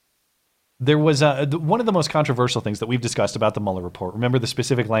 There was one of the most controversial things that we've discussed about the Mueller report. Remember the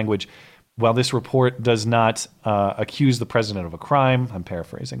specific language. While this report does not accuse the president of a crime, I'm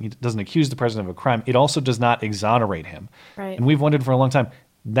paraphrasing, he doesn't accuse the president of a crime, it also does not exonerate him. Right. And we've wondered for a long time,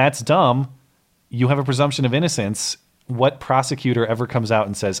 that's dumb. You have a presumption of innocence. What prosecutor ever comes out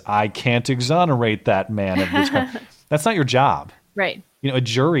and says, I can't exonerate that man of this crime? That's not your job. Right. A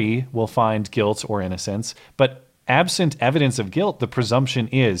jury will find guilt or innocence, but absent evidence of guilt, the presumption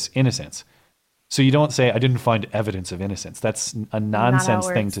is innocence. So you don't say, I didn't find evidence of innocence. That's a nonsense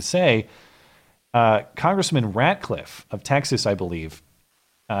thing to say. Congressman Ratcliffe of Texas, I believe,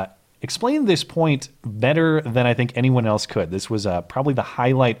 explained this point better than I think anyone else could. This was probably the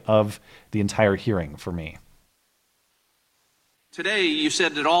highlight of the entire hearing for me. Today, you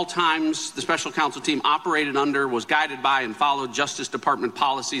said at all times the special counsel team operated under, was guided by, and followed Justice Department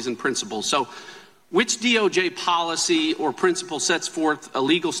policies and principles. So which DOJ policy or principle sets forth a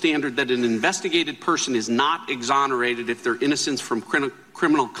legal standard that an investigated person is not exonerated if their innocence from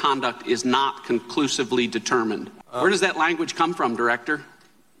criminal conduct is not conclusively determined? Where does that language come from, Director?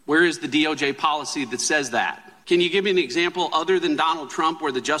 Where is the DOJ policy that says that? Can you give me an example other than Donald Trump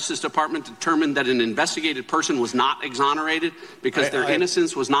where the Justice Department determined that an investigated person was not exonerated because their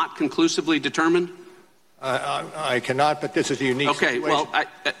innocence was not conclusively determined? I cannot, but this is a unique situation. Okay, well,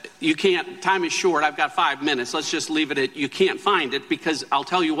 you can't. Time is short. I've got 5 minutes. Let's just leave it at you can't find it because I'll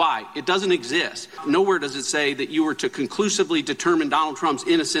tell you why. It doesn't exist. Nowhere does it say that you were to conclusively determine Donald Trump's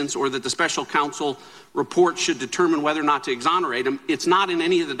innocence or that the special counsel report should determine whether or not to exonerate him. It's not in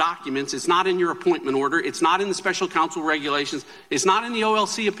any of the documents. It's not in your appointment order. It's not in the special counsel regulations. It's not in the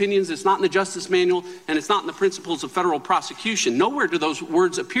OLC opinions. It's not in the Justice Manual. And it's not in the principles of federal prosecution. Nowhere do those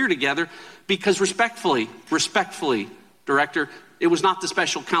words appear together because respectfully, Director, it was not the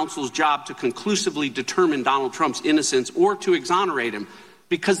special counsel's job to conclusively determine Donald Trump's innocence or to exonerate him,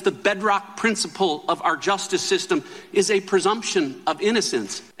 because the bedrock principle of our justice system is a presumption of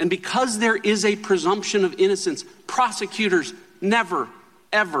innocence. And because there is a presumption of innocence, prosecutors never,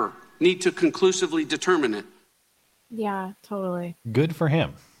 ever need to conclusively determine it. Yeah, totally. Good for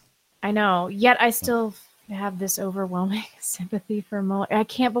him. I know. Yet I still have this overwhelming sympathy for Mueller. I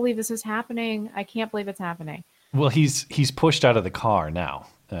can't believe this is happening. I can't believe it's happening. Well, he's pushed out of the car now.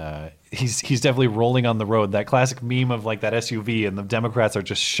 He's definitely rolling on the road. That classic meme of like that SUV, and the Democrats are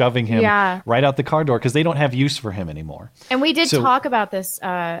just shoving him right out the car door because they don't have use for him anymore. And we did talk about this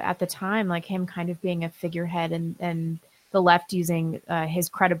at the time, like him kind of being a figurehead and the left using his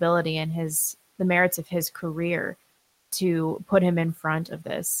credibility and the merits of his career to put him in front of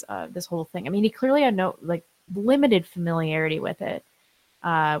this whole thing. I mean, he clearly had no limited familiarity with it.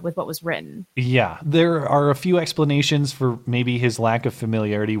 With what was written. Yeah, there are a few explanations for maybe his lack of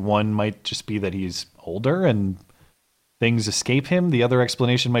familiarity. One might just be that he's older and things escape him. The other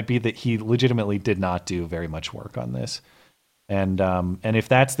explanation might be that he legitimately did not do very much work on this. And if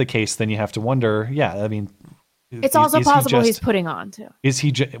that's the case, then you have to wonder, I mean... It's also possible he's putting on, too. Is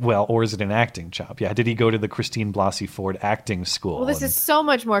he, or is it an acting job? Yeah, did he go to the Christine Blasey Ford acting school? Well, this is so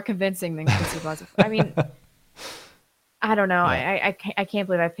much more convincing than Christine Blasey Ford. I mean... I don't know. Yeah. I can't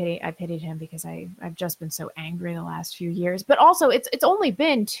believe I pitied him because I've just been so angry the last few years. But also, it's only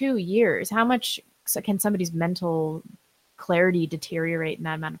been 2 years. How much can somebody's mental clarity deteriorate in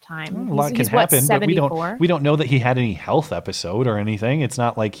that amount of time? A lot can happen, but we don't know that he had any health episode or anything. It's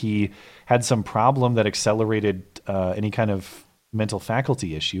not like he had some problem that accelerated any kind of mental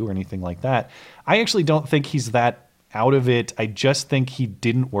faculty issue or anything like that. I actually don't think he's that out of it. I just think he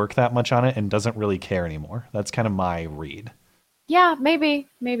didn't work that much on it and doesn't really care anymore. That's kind of my read. Yeah, maybe.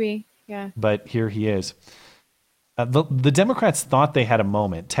 Yeah. But here he is. The Democrats thought they had a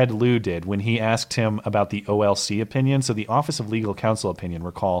moment. Ted Lieu did when he asked him about the OLC opinion. So the Office of Legal Counsel opinion,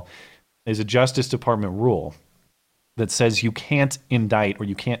 recall, is a Justice Department rule that says you can't indict or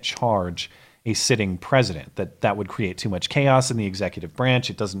you can't charge a sitting president, that would create too much chaos in the executive branch.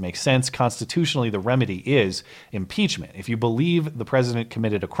 It doesn't make sense. Constitutionally, the remedy is impeachment. If you believe the president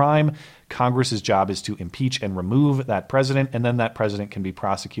committed a crime, Congress's job is to impeach and remove that president, and then that president can be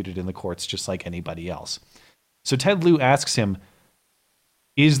prosecuted in the courts just like anybody else. So Ted Lieu asks him,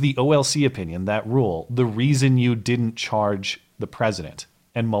 is the OLC opinion, that rule, the reason you didn't charge the president?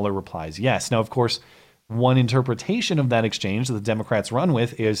 And Mueller replies, yes. Now, of course, one interpretation of that exchange that the Democrats run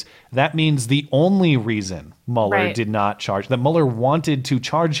with is that means the only reason Mueller did not charge, that Mueller wanted to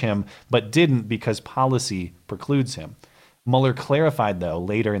charge him but didn't because policy precludes him. Mueller clarified, though,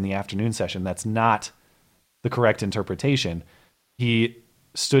 later in the afternoon session, that's not the correct interpretation. He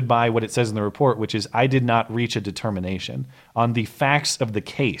stood by what it says in the report, which is, I did not reach a determination. On the facts of the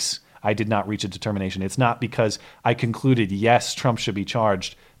case, I did not reach a determination. It's not because I concluded, yes, Trump should be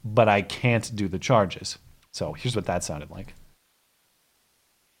charged, but I can't do the charges. So here's what that sounded like.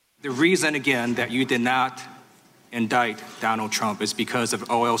 The reason, again, that you did not indict Donald Trump is because of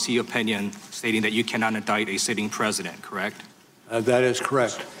OLC opinion stating that you cannot indict a sitting president, correct? That is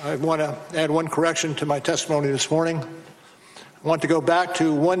correct. I want to add one correction to my testimony this morning. I want to go back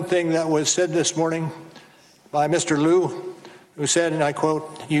to one thing that was said this morning by Mr. Lieu, who said, and I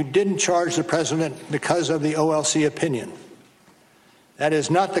quote, "You didn't charge the president because of the OLC opinion." That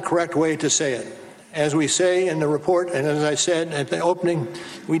is not the correct way to say it. As we say in the report, and as I said at the opening,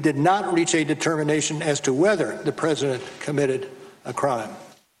 we did not reach a determination as to whether the president committed a crime.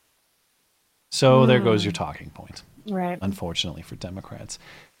 So there goes your talking point. Right. Unfortunately for Democrats.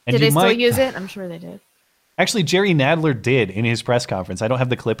 And did they still use it? I'm sure they did. Actually, Jerry Nadler did in his press conference. I don't have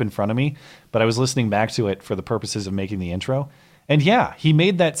the clip in front of me, but I was listening back to it for the purposes of making the intro. And yeah, he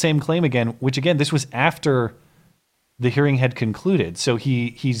made that same claim again, which again, this was after the hearing had concluded. So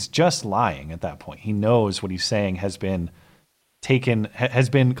he's just lying at that point. He knows what he's saying has been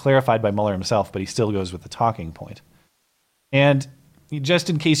clarified by Mueller himself, but he still goes with the talking point. And just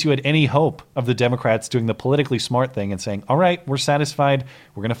in case you had any hope of the Democrats doing the politically smart thing and saying, all right, we're satisfied.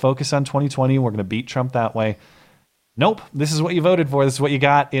 We're going to focus on 2020. We're going to beat Trump that way. Nope. This is what you voted for. This is what you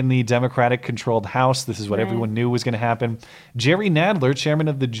got in the Democratic-controlled House. This is what everyone knew was going to happen. Jerry Nadler, chairman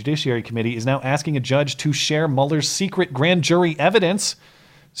of the Judiciary Committee, is now asking a judge to share Mueller's secret grand jury evidence.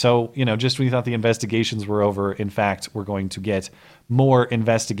 So, just when you thought the investigations were over, in fact, we're going to get more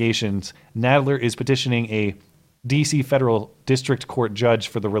investigations. Nadler is petitioning a D.C. federal district court judge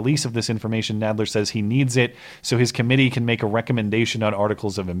for the release of this information. Nadler says he needs it so his committee can make a recommendation on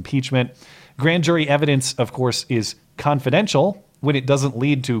articles of impeachment. Grand jury evidence, of course, is confidential when it doesn't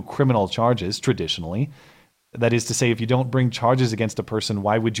lead to criminal charges, traditionally. That is to say, if you don't bring charges against a person,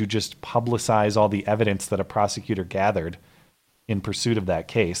 why would you just publicize all the evidence that a prosecutor gathered in pursuit of that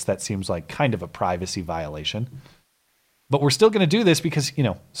case? That seems like kind of a privacy violation. But we're still going to do this because,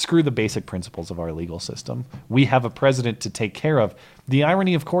 screw the basic principles of our legal system. We have a president to take care of. The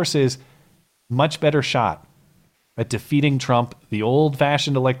irony, of course, is much better shot at defeating Trump the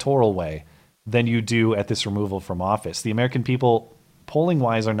old-fashioned electoral way than you do at this removal from office. The American people,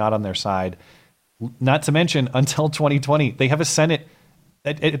 polling-wise, are not on their side. Not to mention, until 2020, they have a Senate.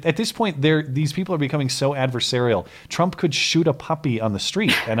 At this point, these people are becoming so adversarial. Trump could shoot a puppy on the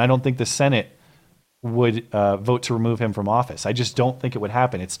street, and I don't think the Senate would vote to remove him from office. I just don't think it would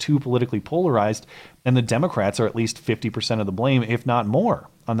happen. It's too politically polarized, and the Democrats are at least 50% of the blame, if not more,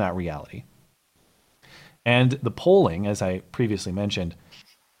 on that reality. And the polling, as I previously mentioned,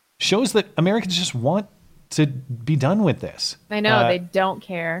 shows that Americans just want to be done with this. I know, they don't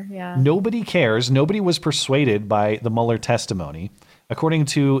care. Yeah. Nobody cares. Nobody was persuaded by the Mueller testimony. According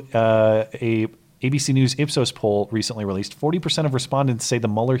to a ABC News Ipsos poll recently released, 40% of respondents say the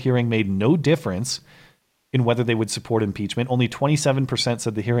Mueller hearing made no difference in whether they would support impeachment. Only 27%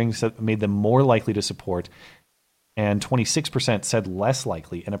 said the hearing made them more likely to support, and 26% said less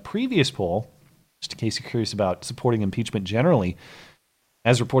likely. In a previous poll, just in case you're curious about supporting impeachment generally,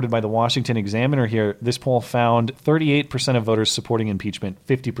 as reported by the Washington Examiner here, this poll found 38% of voters supporting impeachment,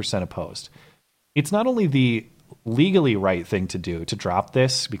 50% opposed. It's not only the legally right thing to do to drop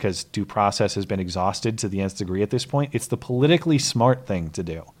this because due process has been exhausted to the nth degree at this point. It's the politically smart thing to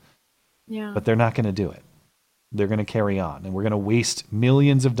do. Yeah. But they're not going to do it. They're going to carry on, and we're going to waste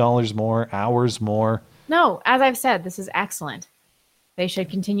millions of dollars more, hours more. No, as I've said, this is excellent. They should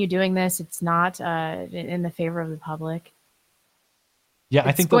continue doing this. It's not in the favor of the public. Yeah,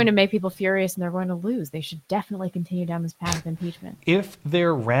 I think it's going to make people furious, and they're going to lose. They should definitely continue down this path of impeachment. If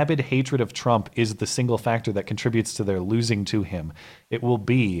their rabid hatred of Trump is the single factor that contributes to their losing to him, it will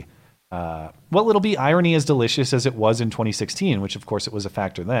be Well, it'll be irony as delicious as it was in 2016, which of course it was a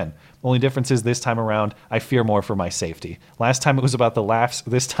factor then. The only difference is this time around, I fear more for my safety. Last time it was about the laughs.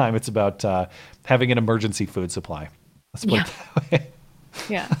 This time it's about having an emergency food supply. Let's put it that way.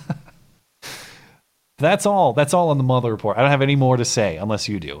 Yeah. That's all on the Mueller report. I don't have any more to say unless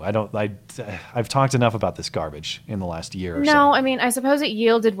you do. I've talked enough about this garbage in the last year or so. No, I mean, I suppose it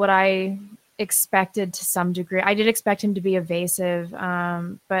yielded what I expected to some degree. I did expect him to be evasive,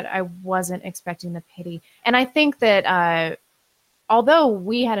 but I wasn't expecting the pity. And I think that although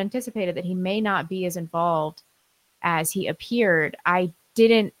we had anticipated that he may not be as involved as he appeared, I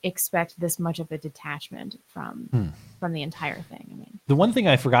didn't expect this much of a detachment from the entire thing. I mean, the one thing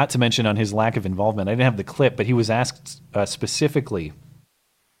I forgot to mention on his lack of involvement, I didn't have the clip, but he was asked specifically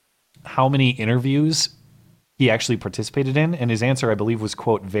how many interviews he actually participated in, and his answer, I believe, was,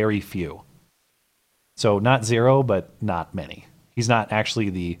 quote, very few. So not zero, but not many. He's not actually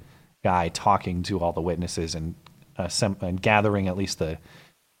the guy talking to all the witnesses and gathering at least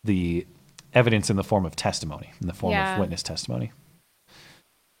the evidence in the form of testimony, in the form of witness testimony.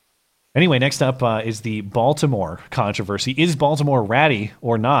 Anyway, next up is the Baltimore controversy. Is Baltimore ratty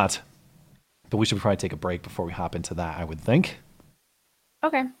or not? But we should probably take a break before we hop into that, I would think.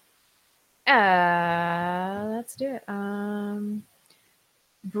 okay. Let's do it.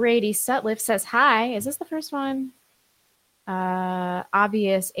 Brady Sutliff says, hi. Is this the first one?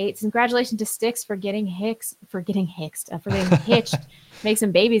 Obvious 8. Congratulations to Styx for getting hitched. Make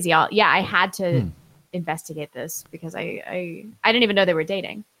some babies, y'all. Yeah, I had to investigate this because I didn't even know they were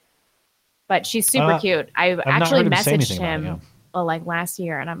dating. But she's super cute. I actually messaged him like last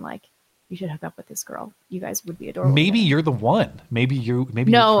year, and I'm like, you should hook up with this girl. You guys would be adorable. Maybe you're the one. Maybe you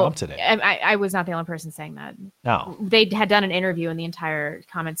prompted it. I was not the only person saying that. No. They had done an interview, and the entire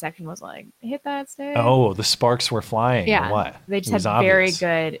comment section was like, hit that stick. Oh, the sparks were flying. Yeah. Or what? They just had very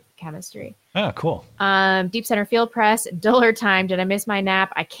good chemistry. Oh, cool. Deep Center Field Press, duller time. Did I miss my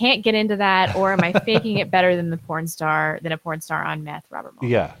nap? I can't get into that. Or am I faking it better than a porn star on meth, Robert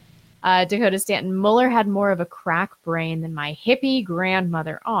Mueller? Yeah. Dakota Stanton, Mueller had more of a crack brain than my hippie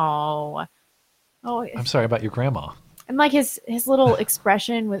grandmother. Oh, I'm sorry about your grandma. And like his little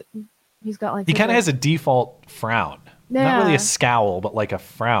expression he's got like he kind of has a default frown. Yeah. Not really a scowl, but like a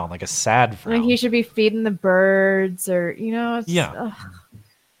frown, like a sad frown. Like he should be feeding the birds, or It's, yeah.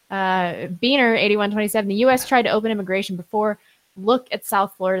 Beaner 8127. The U.S. tried to open immigration before. Look at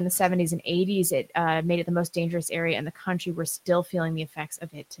South Florida in the 70s and 80s. It made it the most dangerous area in the country. We're still feeling the effects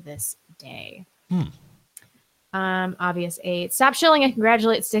of it to this day. Obvious 8. Stop shilling and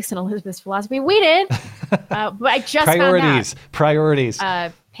congratulate Styx and Elizabeth's philosophy. We did. But I just Priorities.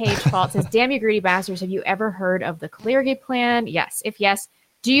 Paige Fault says, damn you greedy bastards. Have you ever heard of the Cleargate Plan? Yes. If yes,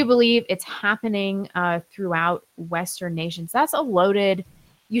 do you believe it's happening throughout Western nations? That's a loaded.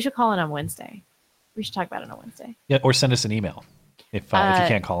 You should call in on Wednesday. We should talk about it on Wednesday. Yeah, or send us an email if you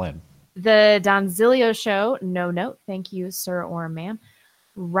can't call in. The Donzilio Show, no note. Thank you, sir or ma'am.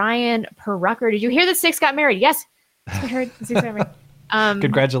 Ryan Perucker, did you hear that Styx got married? Yes. I heard Styx got married.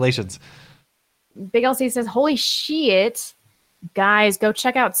 Congratulations. Big LC says, holy shit. Guys, go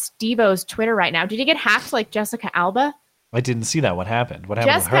check out Steve-O's Twitter right now. Did he get hacked like Jessica Alba? I didn't see that. What happened? What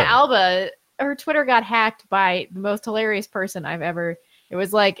happened Jessica with her? Alba, her Twitter got hacked by the most hilarious person I've ever. It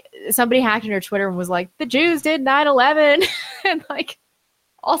was like somebody hacked in her Twitter and was like, the Jews did 9/11 and like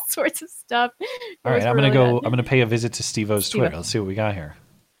all sorts of stuff. All right, I'm going to pay a visit to Steve-O's Twitter. Let's see what we got here.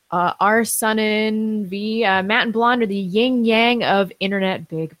 Our son and Matt and Blonde are the yin yang of internet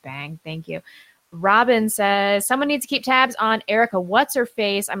Big Bang. Thank you. Robin says, someone needs to keep tabs on Erica. What's her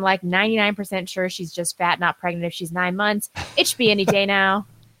face? I'm like 99% sure she's just fat, not pregnant if she's 9 months. It should be any day now.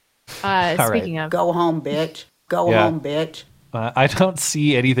 Speaking of. Go home, bitch. Go home, bitch. I don't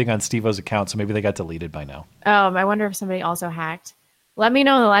see anything on Steve-O's account, so maybe they got deleted by now. I wonder if somebody also hacked. Let me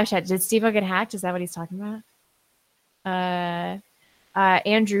know in the live chat. Did Steve-O get hacked? Is that what he's talking about?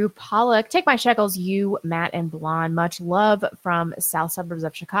 Andrew Pollock, take my shekels, you, Matt, and Blonde. Much love from south suburbs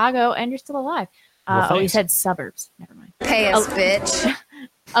of Chicago, and you're still alive. He said suburbs. Never mind. Pay us, bitch.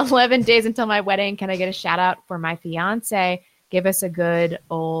 11 days until my wedding. Can I get a shout out for my fiance? Give us a good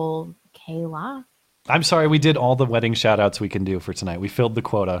old Kayla. I'm sorry, we did all the wedding shout outs we can do for tonight. We filled the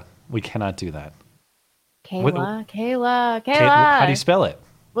quota. We cannot do that. Kayla. How do you spell it?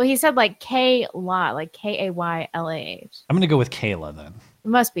 Well, he said like Kayla, like Kaylah. I'm going to go with Kayla then. It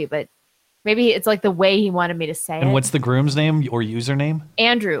must be, but maybe it's like the way he wanted me to say it. And what's the groom's name or username?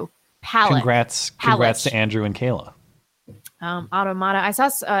 Andrew Pallet. Congrats to Andrew and Kayla. Automata. I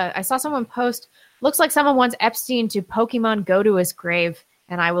saw someone post. Looks like someone wants Epstein to Pokemon go to his grave,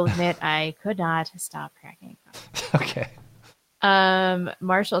 and I will admit I could not stop cracking up. Okay.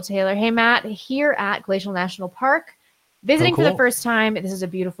 Marshall Taylor. Hey, Matt, here at Glacial National Park. Visiting for the first time. This is a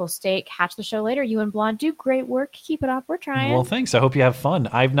beautiful state. Catch the show later. You and Blonde do great work. Keep it up. We're trying. Well, thanks. I hope you have fun.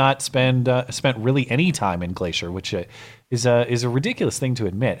 I've not spent really any time in Glacier, which is a ridiculous thing to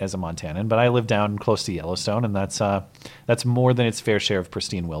admit as a Montanan. But I live down close to Yellowstone, and that's more than its fair share of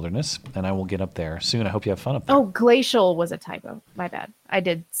pristine wilderness. And I will get up there soon. I hope you have fun up there. Oh, glacial was a typo. My bad. I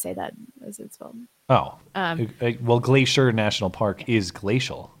did say that as it's spelled. Oh, well, Glacier National Park is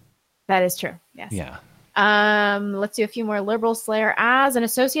glacial. That is true. Yes. Yeah. Let's do a few more. Liberal Slayer. As an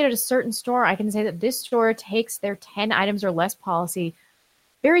associate at a certain store, I can say that this store takes their 10 items or less policy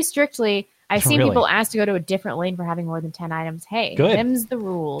very strictly. I've seen people asked to go to a different lane for having more than 10 items. Hey, them's the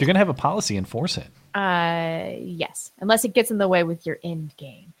rules. If you're going to have a policy, enforce it. Yes. Unless it gets in the way with your end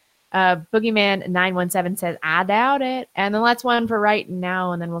game. Boogeyman917 says, I doubt it. And the last one for right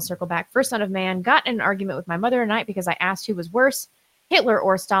now, and then we'll circle back. First Son of Man. Got in an argument with my mother tonight because I asked who was worse, Hitler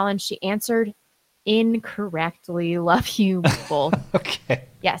or Stalin. She answered incorrectly. Love you both. Okay.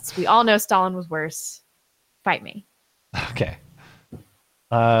 Yes, we all know Stalin was worse. Fight me. Okay.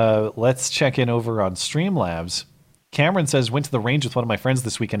 Let's check in over on Streamlabs. Cameron says, went to the range with one of my friends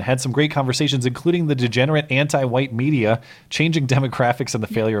this weekend, had some great conversations, including the degenerate anti-white media, changing demographics, and the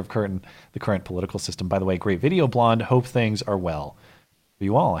failure of the current political system. By the way, great video, Blonde. Hope things are well for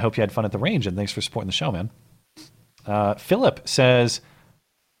you all. I hope you had fun at the range, and thanks for supporting the show, man. Philip says,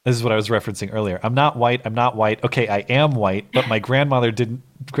 this is what I was referencing earlier. I'm not white. Okay, I am white, but my grandmother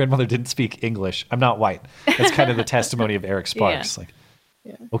didn't speak English. I'm not white. That's kind of the testimony of Eric Sparks.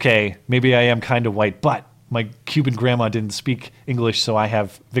 Okay, maybe I am kind of white, but my Cuban grandma didn't speak English, so I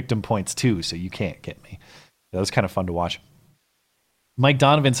have victim points too, so you can't get me. That was kind of fun to watch. Mike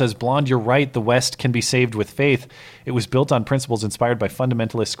Donovan says, Blonde, you're right. The West can be saved with faith. It was built on principles inspired by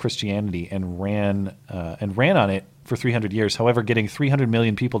fundamentalist Christianity and ran on it for 300 years. However, getting 300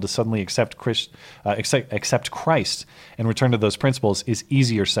 million people to suddenly accept Christ and return to those principles is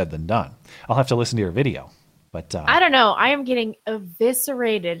easier said than done. I'll have to listen to your video. But I don't know. I am getting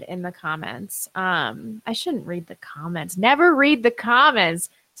eviscerated in the comments. I shouldn't read the comments. Never read the comments.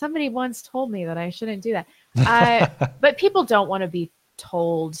 Somebody once told me that I shouldn't do that. But people don't want to be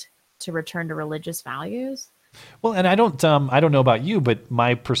told to return to religious values. Well, and I don't know about you, but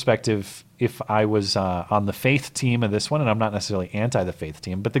my perspective, if I was on the faith team of this one, and I'm not necessarily anti the faith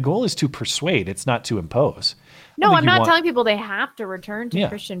team, but the goal is to persuade. It's not to impose. No, I'm not telling people they have to return to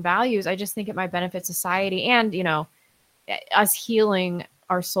Christian values. I just think it might benefit society and, us healing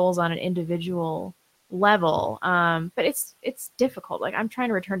our souls on an individual level. But it's difficult. Like, I'm trying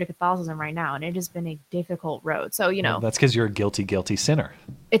to return to Catholicism right now, and it has been a difficult road. So, Well, that's because you're a guilty sinner.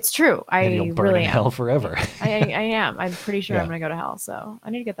 It's true. And you'll burn in hell forever. I am. I'm pretty sure I'm going to go to hell. So I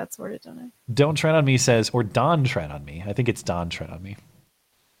need to get that sorted, don't I? Don't Tread on Me says, or Don Tread on Me. I think it's Don Tread on Me.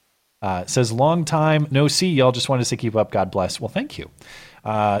 Says, long time no see. Y'all just wanted to say keep up. God bless. Well, thank you.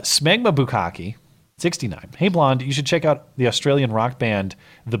 Smegma Bukaki, 69. Hey, Blonde, you should check out the Australian rock band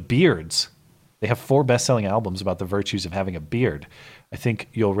The Beards. They have 4 best-selling albums about the virtues of having a beard. I think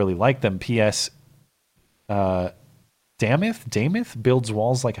you'll really like them. P.S. Damith builds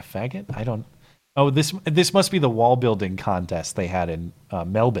walls like a faggot? I don't... Oh, this must be the wall building contest they had in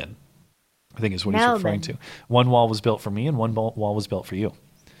Melbourne, I think is what he's referring to. One wall was built for me and one wall was built for you.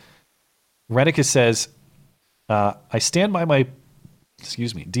 Redicus says, I stand by my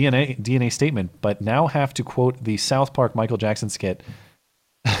DNA statement, but now have to quote the South Park Michael Jackson skit.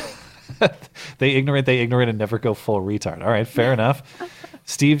 They ignorant, and never go full retard. All right, fair enough.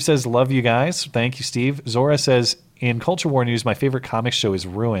 Steve says, love you guys. Thank you, Steve. Zora says, in Culture War News, my favorite comic show is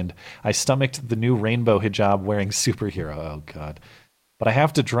ruined. I stomached the new rainbow hijab wearing superhero. Oh, God. But I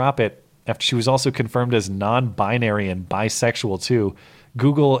have to drop it after she was also confirmed as non-binary and bisexual, too.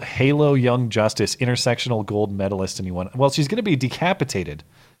 Google Halo Young Justice, intersectional gold medalist, anyone. Well, she's going to be decapitated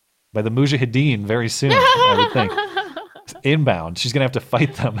by the Mujahideen very soon, I would think. Inbound. She's going to have to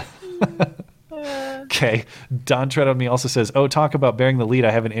fight them. Okay. Don Tread on Me also says, talk about bearing the lead.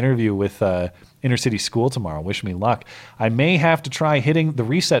 I have an interview with Inner City School tomorrow. Wish me luck. I may have to try hitting the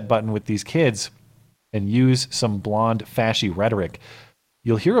reset button with these kids and use some blonde, fashy rhetoric.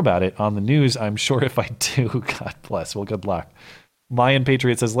 You'll hear about it on the news, I'm sure, if I do. God bless. Well, good luck. Lion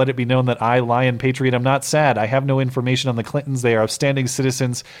Patriot says, let it be known that I, Lion Patriot, am not sad. I have no information on the Clintons. They are upstanding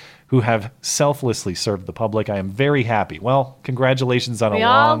citizens who have selflessly served the public. I am very happy. Well, congratulations on a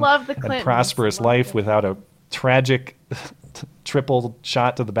long and prosperous life without a tragic triple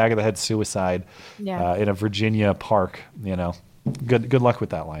shot to the back of the head suicide in a Virginia park. Good luck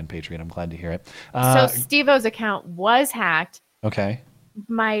with that, Lion Patriot. I'm glad to hear it. So Steve-O's account was hacked. Okay.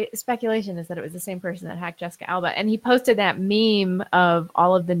 my speculation is that it was the same person that hacked Jessica Alba, and he posted that meme of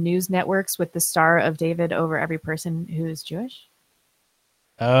all of the news networks with the Star of David over every person who's Jewish.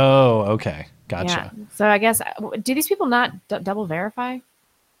 Oh, okay. Gotcha. Yeah. So I guess, do these people not double verify?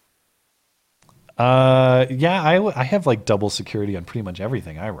 Yeah, I have like double security on pretty much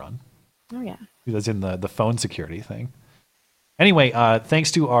everything I run. Oh, yeah. That's in the phone security thing. Anyway,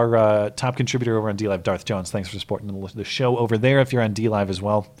 thanks to our top contributor over on DLive, Darth Jones. Thanks for supporting the show over there. If you're on DLive as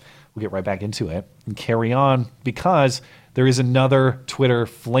well, we'll get right back into it and carry on because there is another Twitter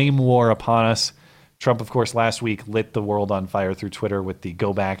flame war upon us. Trump, of course, last week lit the world on fire through Twitter with the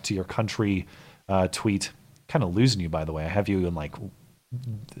 "Go back to your country" tweet. Kind of losing you, by the way. I have you in like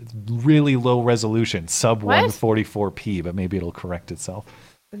really low resolution, sub 144p, but maybe it'll correct itself.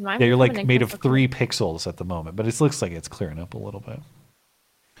 Yeah, you're like made of 3 pixels at the moment, but it looks like it's clearing up a little bit.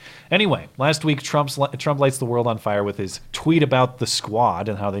 Anyway, last week, Trump lights the world on fire with his tweet about the squad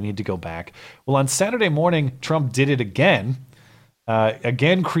and how they need to go back. Well, on Saturday morning, Trump did it again,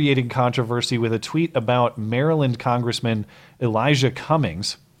 creating controversy with a tweet about Maryland Congressman Elijah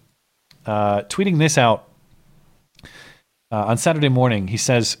Cummings. Tweeting this out on Saturday morning, he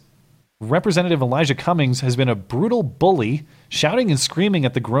says, Representative Elijah Cummings has been a brutal bully, shouting and screaming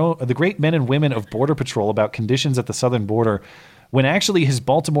at the great men and women of Border Patrol about conditions at the southern border, when actually his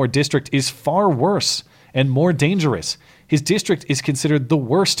Baltimore district is far worse and more dangerous. His district is considered the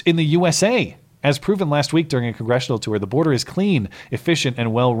worst in the USA. As proven last week during a congressional tour, the border is clean, efficient,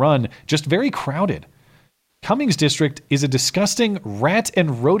 and well-run, just very crowded. Cummings' district is a disgusting rat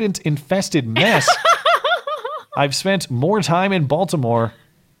and rodent-infested mess. I've spent more time in Baltimore...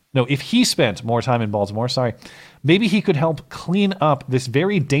 No, if he spent more time in Baltimore, maybe he could help clean up this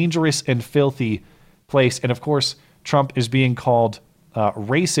very dangerous and filthy place. And of course, Trump is being called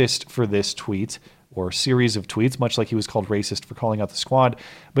racist for this tweet or series of tweets, much like he was called racist for calling out the squad.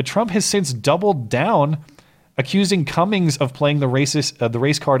 But Trump has since doubled down, accusing Cummings of playing the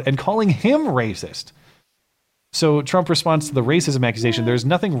race card and calling him racist. So Trump responds to the racism accusation. There's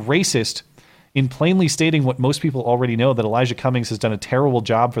nothing racist in plainly stating what most people already know, that Elijah Cummings has done a terrible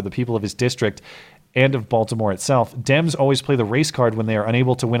job for the people of his district and of Baltimore itself. Dems always play the race card when they are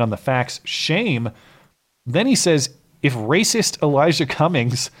unable to win on the facts. Shame. Then he says, if racist Elijah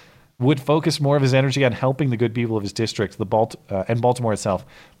Cummings would focus more of his energy on helping the good people of his district and Baltimore itself,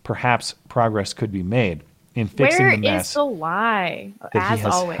 perhaps progress could be made in fixing the mess. Where is the lie? That he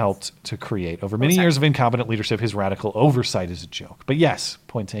has helped to create. Over many years of incompetent leadership, his radical oversight is a joke. But yes,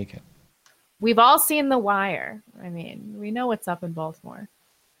 point taken. We've all seen The Wire. I mean, we know what's up in Baltimore.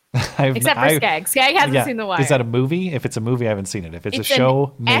 Except for Skag. Skag hasn't seen The Wire. Is that a movie? If it's a movie, I haven't seen it. If it's a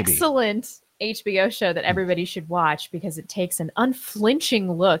show, maybe. Excellent HBO show that everybody should watch because it takes an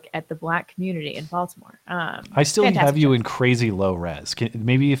unflinching look at the Black community in Baltimore. I still have you in crazy low res.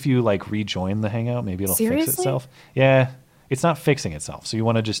 Maybe if you like rejoin the Hangout, maybe it'll fix itself. Yeah, it's not fixing itself. So you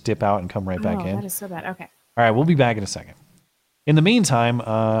want to just dip out and come right back in? That is so bad. Okay. All right, we'll be back in a second. In the meantime,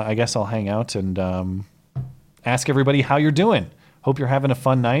 I guess I'll hang out and ask everybody how you're doing. Hope you're having a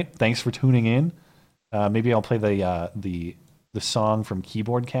fun night. Thanks for tuning in. Maybe I'll play the song from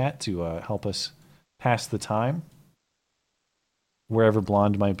Keyboard Cat to help us pass the time, wherever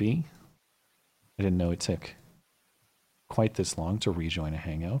Blonde might be. I didn't know it took quite this long to rejoin a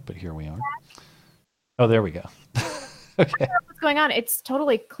Hangout, but here we are. Oh, there we go. Okay. What's going on? It's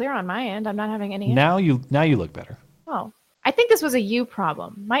totally clear on my end. I'm not having any. Now you look better. Oh. I think this was a you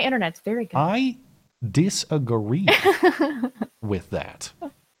problem. My internet's very good. I disagree with that.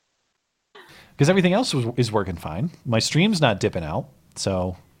 Because everything else is working fine. My stream's not dipping out.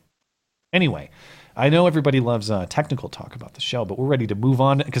 So anyway, I know everybody loves technical talk about the show, but we're ready to move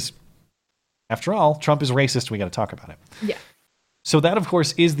on because after all, Trump is racist. We got to talk about it. Yeah. So that, of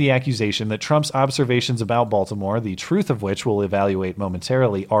course, is the accusation that Trump's observations about Baltimore, the truth of which we'll evaluate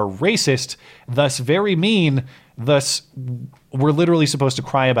momentarily, are racist, thus very mean, thus we're literally supposed to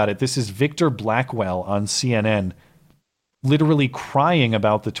cry about it. This is Victor Blackwell on CNN literally crying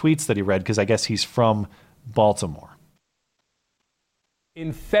about the tweets that he read because I guess he's from Baltimore.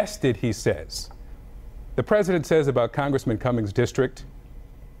 Infested, he says. The president says about Congressman Cummings' district,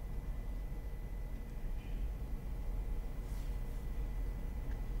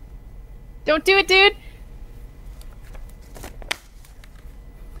 don't do it, dude.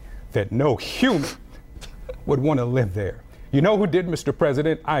 That no human would want to live there. You know who did, Mr.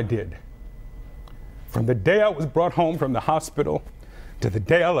 President? I did. From the day I was brought home from the hospital to the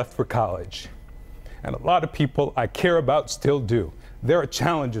day I left for college. And a lot of people I care about still do. There are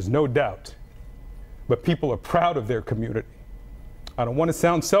challenges, no doubt. But people are proud of their community. I don't want to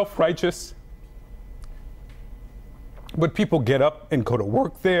sound self-righteous, But people get up and go to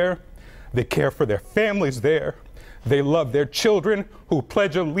work there. They care for their families there. They love their children who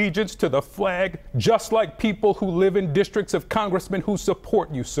pledge allegiance to the flag, just like people who live in districts of congressmen who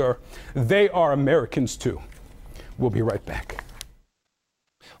support you, sir. They are Americans, too. We'll be right back.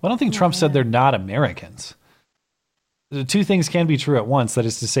 Well, I don't think Trump said they're not Americans. The two things can be true at once. That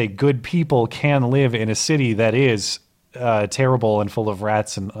is to say, good people can live in a city that is terrible and full of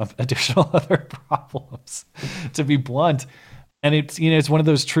rats and additional other problems, to be blunt. And it's, you know, it's one of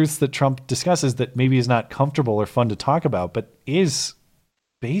those truths that Trump discusses that maybe is not comfortable or fun to talk about, but is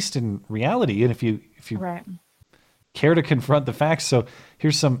based in reality. And if you right. care to confront the facts. So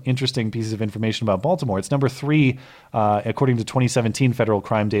here's some interesting pieces of information about Baltimore. It's number 3, according to 2017 federal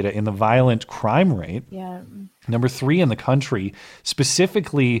crime data, in the violent crime rate. Yeah. Number 3 in the country,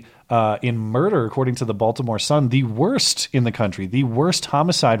 specifically in murder, according to the Baltimore Sun, the worst in the country, the worst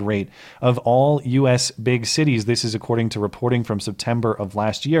homicide rate of all U.S. big cities. This is according to reporting from September of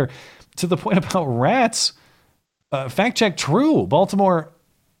last year. To the point about rats, fact check true. Baltimore,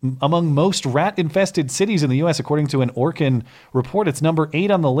 among most rat-infested cities in the U.S., according to an Orkin report, it's number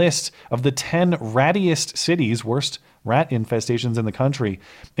 8 on the list of the 10 rattiest cities, worst rat infestations in the country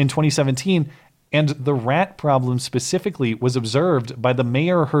in 2017. And the rat problem specifically was observed by the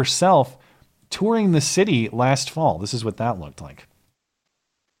mayor herself touring the city last fall. This is what that looked like.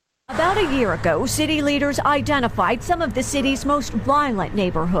 About a year ago, city leaders identified some of the city's most violent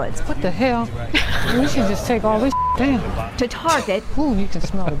neighborhoods. What the hell? We should just take all this down. To target. Ooh, you can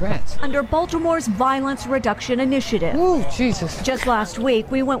smell the rats. Under Baltimore's Violence Reduction Initiative. Ooh, Jesus. Just last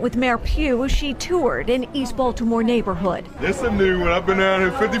week, we went with Mayor Pugh as she toured an East Baltimore neighborhood. It's a new one. I've been out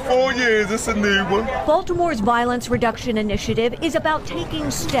here 54 years. It's a new one. Baltimore's Violence Reduction Initiative is about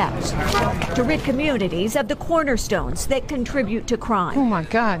taking steps to rid communities of the cornerstones that contribute to crime. Oh my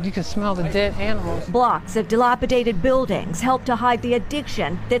God, you can smell the dead animals. Blocks of dilapidated buildings help to hide the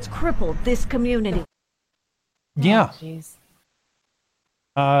addiction that's crippled this community. Yeah.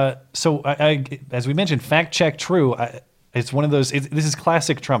 Oh, so as we mentioned, fact check true. It's one of those, this is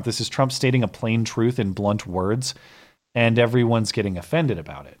classic Trump. This is Trump stating a plain truth in blunt words, and everyone's getting offended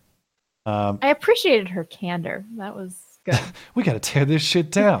about it. I appreciated her candor. That was good. We got to tear this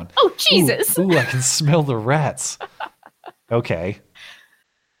shit down. Oh, Jesus. Ooh, I can smell the rats. Okay.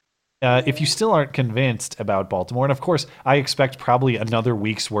 If you still aren't convinced about Baltimore, and of course, I expect probably another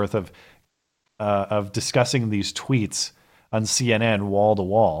week's worth of discussing these tweets on CNN wall to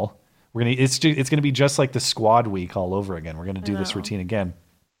wall. It's gonna be just like the Squad week all over again. We're gonna do this routine again.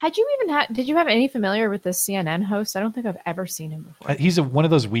 Did you have any familiar with the CNN host? I don't think I've ever seen him before. He's one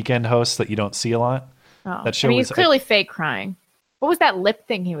of those weekend hosts that you don't see a lot. Oh. That show he's clearly fake crying. What was that lip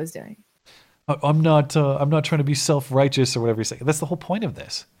thing he was doing? I'm not trying to be self-righteous or whatever you say. That's the whole point of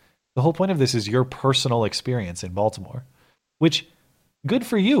this. The whole point of this is your personal experience in Baltimore, which good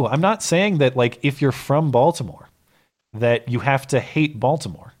for you. I'm not saying that, like, if you're from Baltimore, that you have to hate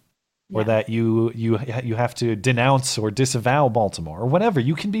Baltimore, or that you have to denounce or disavow Baltimore or whatever.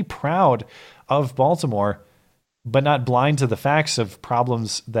 You can be proud of Baltimore, but not blind to the facts of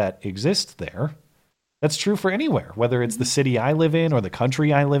problems that exist there. That's true for anywhere, whether it's the city I live in or the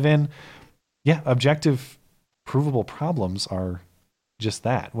country I live in. Yeah, objective, provable problems are just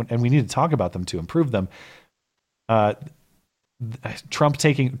that, and we need to talk about them to improve them. Trump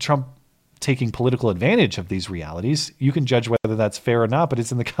taking political advantage of these realities. You can judge whether that's fair or not, but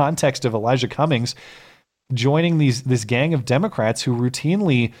it's in the context of Elijah Cummings joining this gang of Democrats who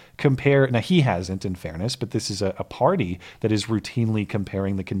routinely compare. Now, he hasn't, in fairness, but this is a party that is routinely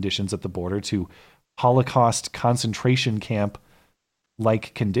comparing the conditions at the border to Holocaust concentration camp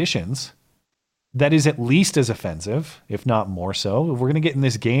like conditions. That is at least as offensive, if not more so. We're going to get in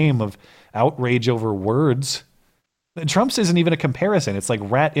this game of outrage over words. Trump's isn't even a comparison. It's like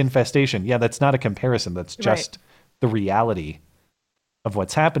rat infestation. Yeah, that's not a comparison. That's just the reality of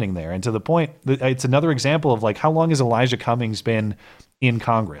what's happening there. And to the point, it's another example of, like, how long has Elijah Cummings been in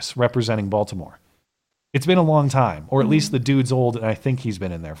Congress representing Baltimore? It's been a long time, or at least the dude's old, and I think he's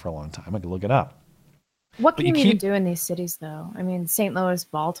been in there for a long time. I could look it up. What can you even do in these cities, though? I mean, St. Louis,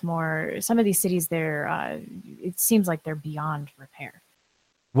 Baltimore, some of these cities, it seems like they're beyond repair.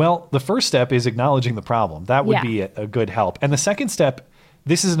 Well, the first step is acknowledging the problem. That would be a good help. And the second step,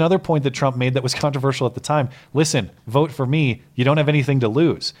 this is another point that Trump made that was controversial at the time. Listen, vote for me. You don't have anything to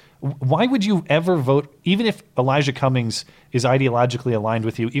lose. Why would you ever vote, even if Elijah Cummings is ideologically aligned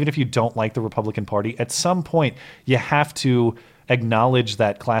with you, even if you don't like the Republican Party, at some point you have to acknowledge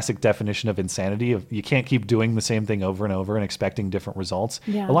that classic definition of insanity of you can't keep doing the same thing over and over and expecting different results.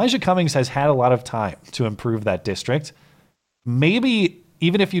 Yeah. Elijah Cummings has had a lot of time to improve that district. Maybe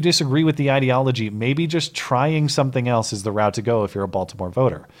even if you disagree with the ideology, maybe just trying something else is the route to go if you're a Baltimore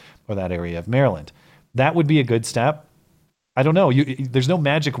voter or that area of Maryland. That would be a good step. I don't know. There's no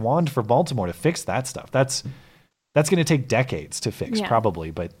magic wand for Baltimore to fix that stuff. That's going to take decades to fix,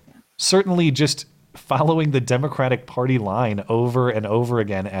 probably. But certainly just following the Democratic Party line over and over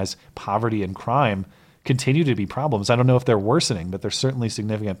again as poverty and crime continue to be problems. I don't know if they're worsening, but they're certainly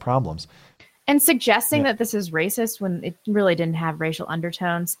significant problems. And suggesting that this is racist when it really didn't have racial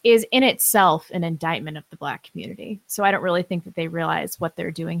undertones is in itself an indictment of the Black community. So I don't really think that they realize what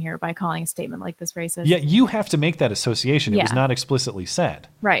they're doing here by calling a statement like this racist. Yeah, you have to make that association. It was not explicitly said.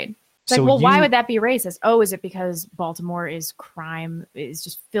 Right. It's like, well, why would that be racist? Oh, is it because Baltimore is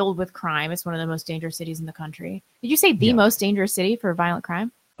just filled with crime? It's one of the most dangerous cities in the country. Did you say the most dangerous city for violent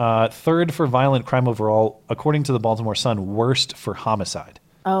crime? Third for violent crime overall, according to the Baltimore Sun, worst for homicide.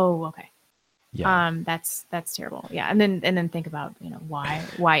 Oh, okay. Yeah. That's terrible. Yeah. And then think about,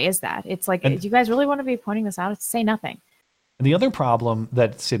 why is that? It's like, do you guys really want to be pointing this out? It's say nothing. And the other problem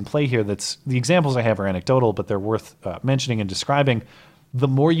that's in play here, the examples I have are anecdotal, but they're worth mentioning and describing. The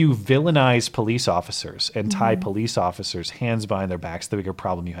more you villainize police officers and tie police officers' hands behind their backs, the bigger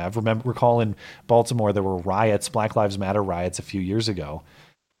problem you have. Recall in Baltimore, there were riots, Black Lives Matter riots a few years ago.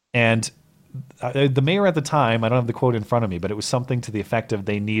 And the mayor at the time, I don't have the quote in front of me, but it was something to the effect of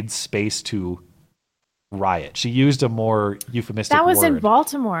they need space to riot. She used a more euphemistic word. That was in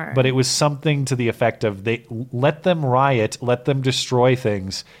Baltimore. But it was something to the effect of they let them riot, let them destroy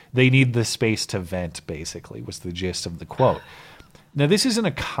things. They need the space to vent, basically, was the gist of the quote. Now, this isn't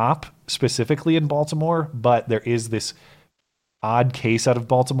a cop specifically in Baltimore, but there is this odd case out of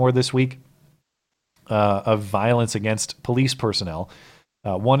Baltimore this week of violence against police personnel.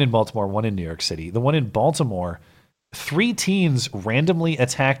 One in Baltimore, one in New York City. The one in Baltimore, 3 teens randomly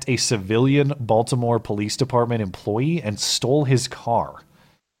attacked a civilian Baltimore Police Department employee and stole his car.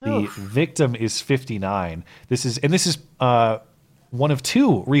 The victim is 59. This is one of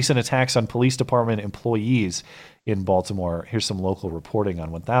 2 recent attacks on police department employees in Baltimore. Here's some local reporting on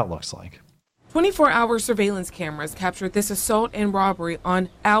what that looks like. 24-hour surveillance cameras captured this assault and robbery on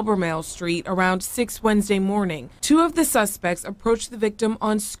Albemarle Street around 6 Wednesday morning. 2 of the suspects approached the victim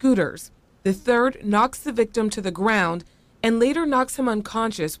on scooters. The third knocks the victim to the ground and later knocks him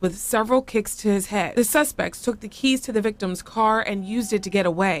unconscious with several kicks to his head. The suspects took the keys to the victim's car and used it to get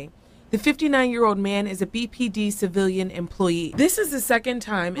away. The 59-year-old man is a BPD civilian employee. This is the second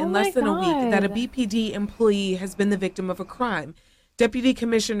time in less than a week that a BPD employee has been the victim of a crime. Deputy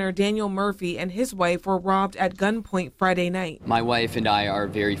Commissioner Daniel Murphy and his wife were robbed at gunpoint Friday night. My wife and I are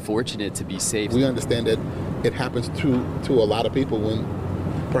very fortunate to be safe. We understand that it happens to a lot of people when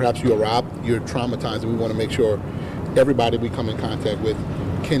perhaps you're robbed, you're traumatized, and we want to make sure everybody we come in contact with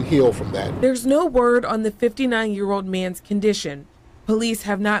can heal from that. There's no word on the 59-year-old man's condition. Police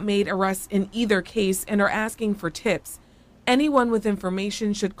have not made arrests in either case and are asking for tips. Anyone with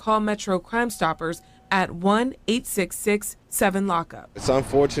information should call Metro Crime Stoppers at 1-866-7-LOCKUP. It's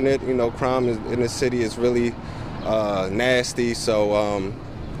unfortunate, crime in the city is really nasty, so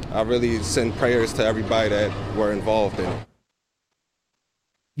I really send prayers to everybody that were involved in it.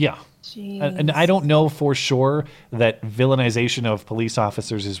 Yeah. And I don't know for sure that villainization of police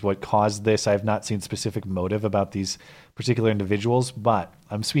officers is what caused this. I have not seen specific motive about these particular individuals, but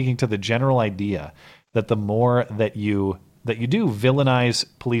I'm speaking to the general idea that the more that you do villainize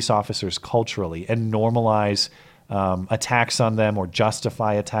police officers culturally and normalize attacks on them or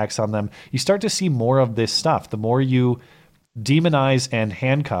justify attacks on them, you start to see more of this stuff. The more you demonize and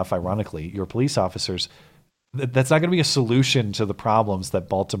handcuff, ironically, your police officers, that's not going to be a solution to the problems that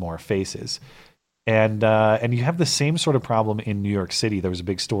Baltimore faces. And you have the same sort of problem in New York City. There was a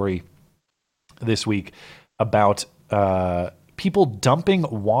big story this week about people dumping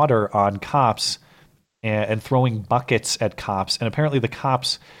water on cops and throwing buckets at cops. And apparently the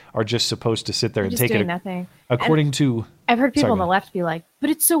cops are just supposed to sit there and take it. Nothing. According to... I've heard people on the left be like, but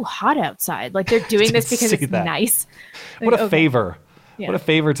it's so hot outside. Like they're doing this because it's nice. What a favor. Yeah. What a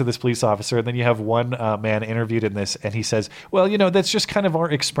favor to this police officer. And then you have one man interviewed in this, and he says, well, that's just kind of our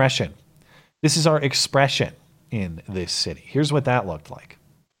expression. This is our expression in this city. Here's what that looked like.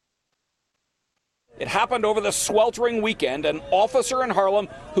 It happened over the sweltering weekend. An officer in Harlem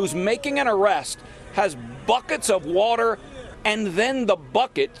who's making an arrest has buckets of water and then the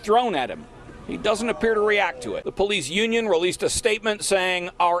bucket thrown at him. He doesn't appear to react to it. The police union released a statement saying,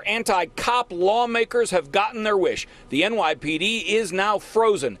 our anti-cop lawmakers have gotten their wish. The NYPD is now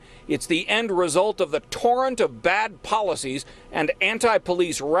frozen. It's the end result of the torrent of bad policies and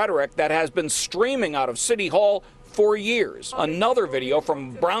anti-police rhetoric that has been streaming out of City Hall for years. Another video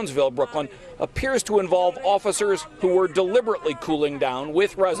from Brownsville, Brooklyn, appears to involve officers who were deliberately cooling down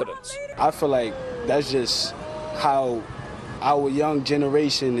with residents. I feel like that's just how our young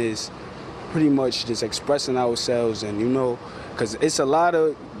generation is pretty much just expressing ourselves, and because it's a lot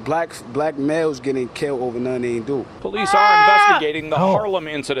of black males getting killed over nothing they do. Police are investigating the Harlem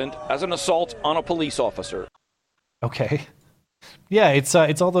incident as an assault on a police officer. Okay. Yeah, it's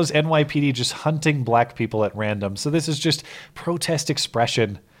all those NYPD just hunting black people at random. So this is just protest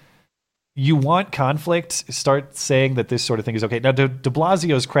expression. You want conflict, start saying that this sort of thing is okay. Now, to de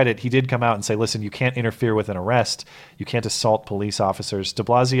Blasio's credit, he did come out and say, listen, you can't interfere with an arrest. You can't assault police officers. De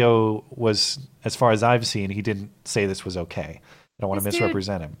Blasio was, as far as I've seen, he didn't say this was okay. I don't want to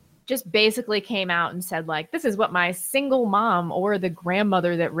misrepresent him. Just basically came out and said, like, this is what my single mom or the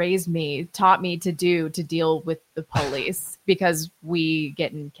grandmother that raised me taught me to do to deal with the police because we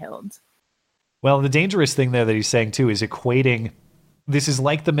getting killed. Well, the dangerous thing there that he's saying, too, is equating this is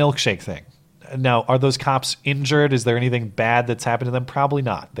like the milkshake thing. Now, are those cops injured? Is there anything bad that's happened to them? Probably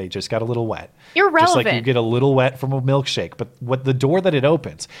not. They just got a little wet. Irrelevant. Just like you get a little wet from a milkshake. But what the door that it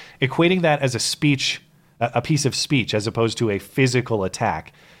opens, equating that as a speech, a piece of speech, as opposed to a physical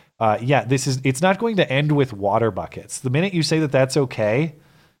attack. It's not going to end with water buckets. The minute you say that that's okay,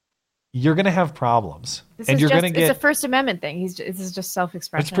 you're going to have problems. It's a First Amendment thing. This is just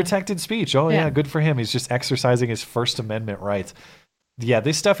self-expression. It's protected speech. Oh, yeah, good for him. He's just exercising his First Amendment rights. Yeah,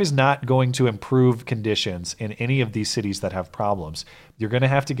 this stuff is not going to improve conditions in any of these cities that have problems. You're going to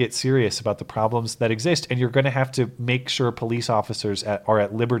have to get serious about the problems that exist, and you're going to have to make sure police officers are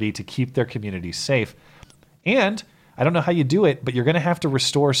at liberty to keep their communities safe. And I don't know how you do it, but you're going to have to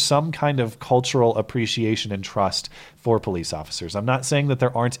restore some kind of cultural appreciation and trust for police officers. I'm not saying that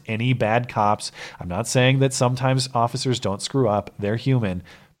there aren't any bad cops. I'm not saying that sometimes officers don't screw up. They're human.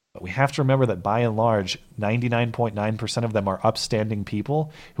 But we have to remember that by and large, 99.9% of them are upstanding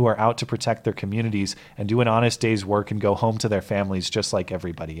people who are out to protect their communities and do an honest day's work and go home to their families just like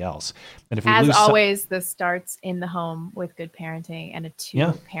everybody else. And if we As always, this starts in the home with good parenting and a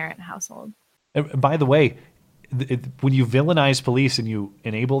two-parent household. And by the way, when you villainize police and you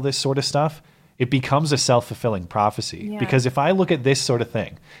enable this sort of stuff, it becomes a self-fulfilling prophecy. Yeah. Because if I look at this sort of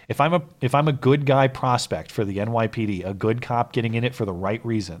thing, if I'm a good guy prospect for the NYPD, a good cop getting in it for the right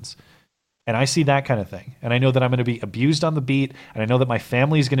reasons, and I see that kind of thing, and I know that I'm going to be abused on the beat, and I know that my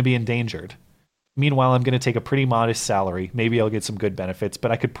family is going to be endangered. Meanwhile, I'm going to take a pretty modest salary. Maybe I'll get some good benefits,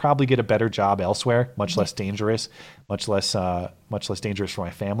 but I could probably get a better job elsewhere, much less dangerous, much less dangerous for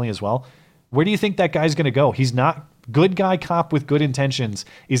my family as well. Where do you think that guy's going to go? He's not good guy cop with good intentions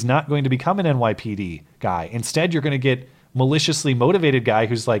is not going to become an NYPD guy. Instead, you're going to get maliciously motivated guy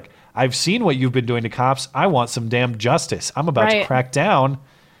who's like, I've seen what you've been doing to cops. I want some damn justice. I'm about to crack down.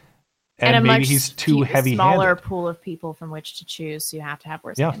 And maybe he's too heavy-handed. Smaller pool of people from which to choose, so you have to have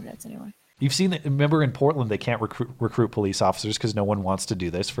worse candidates anyway. You've seen that. Remember in Portland, they can't recruit police officers because no one wants to do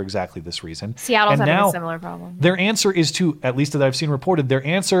this for exactly this reason. Seattle's having a similar problem. Their answer is to, at least that I've seen reported, their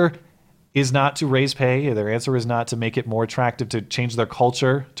answer is not to raise pay. Their answer is not to make it more attractive to change their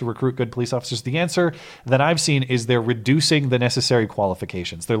culture to recruit good police officers. The answer that I've seen is they're reducing the necessary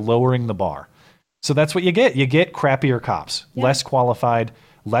qualifications. They're lowering the bar. So that's what you get. You get crappier cops, less qualified,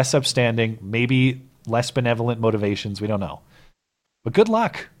 less upstanding, maybe less benevolent motivations. We don't know. But good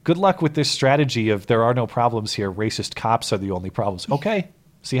luck. Good luck with this strategy of there are no problems here. Racist cops are the only problems. Okay,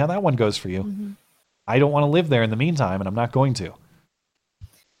 see how that one goes for you. Mm-hmm. I don't want to live there in the meantime, and I'm not going to.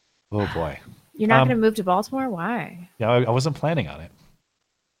 Oh, boy. You're not going to move to Baltimore? Why? Yeah, I wasn't planning on it.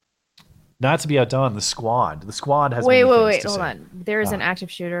 Not to be outdone, the squad. The squad has many things to say. Hold on. There is an active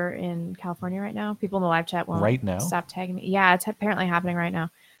shooter in California right now. People in the live chat won't stop tagging me. Yeah, it's apparently happening right now.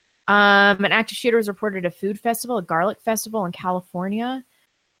 An active shooter was reported at a food festival, a garlic festival in California.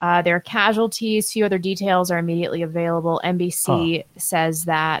 There are casualties. Few other details are immediately available. NBC says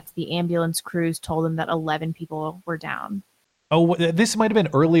that the ambulance crews told them that 11 people were down. Oh, this might have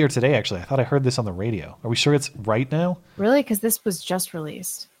been earlier today, actually. I thought I heard this on the radio. Are we sure it's right now? Really? Because this was just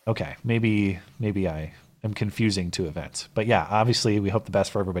released. Okay. Maybe I am confusing two events. But yeah, obviously we hope the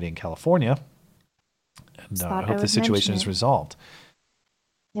best for everybody in California. And I hope the situation is resolved.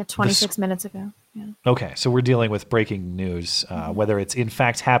 Yeah, 26 minutes ago. Yeah. Okay, so we're dealing with breaking news, whether it's in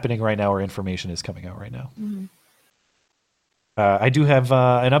fact happening right now or information is coming out right now. Mm-hmm. I do have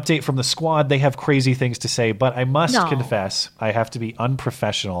an update from the squad. They have crazy things to say, but I must confess, I have to be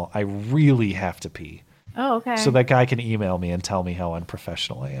unprofessional. I really have to pee. Oh, okay. So that guy can email me and tell me how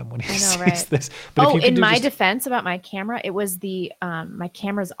unprofessional I am when he sees this. But in my defense about my camera, it was the my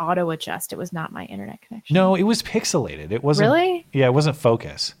camera's auto adjust. It was not my internet connection. No, it was pixelated. It wasn't. Really? Yeah, it wasn't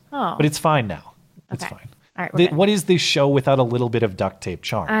focus. Oh. But it's fine now. It's fine. All right, we're good. What is this show without a little bit of duct tape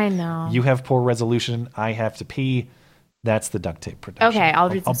charm? I know. You have poor resolution. I have to pee. That's the duct tape production. Okay, I'll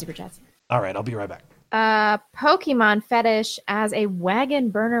read some super chats. All right, I'll be right back. Pokemon fetish. As a wagon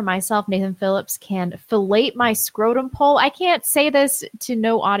burner myself, Nathan Phillips can fillet my scrotum pole. I can't say this to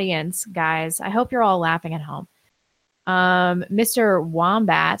no audience, guys. I hope you're all laughing at home. Mr.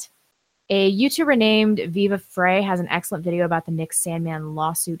 Wombat, a YouTuber named Viva Frey, has an excellent video about the Nick Sandman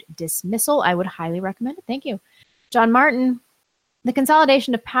lawsuit dismissal. I would highly recommend it. Thank you. John Martin, the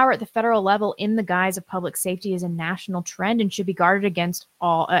consolidation of power at the federal level in the guise of public safety is a national trend and should be guarded against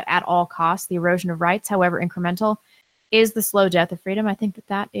at all costs. The erosion of rights, however incremental, is the slow death of freedom. I think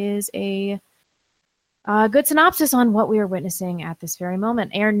that is a good synopsis on what we are witnessing at this very moment.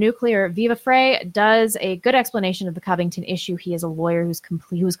 Aaron Nuclear, Viva Frey does a good explanation of the Covington issue. He is a lawyer who was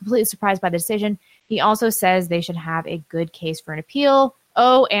completely surprised by the decision. He also says they should have a good case for an appeal.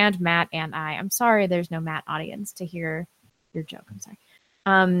 Oh, and Matt and I'm sorry there's no Matt audience to hear your joke. I'm sorry.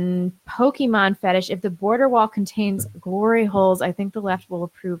 Pokemon fetish. If the border wall contains glory holes, I think the left will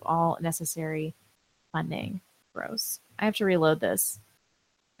approve all necessary funding. Gross. I have to reload this.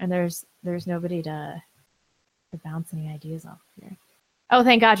 And there's nobody to bounce any ideas off here. Oh,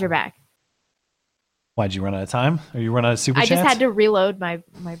 thank God you're back. Why'd you run out of time? Are you run out of super chats? I just had to reload my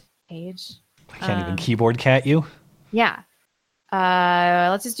page. I can't even keyboard cat you. Yeah.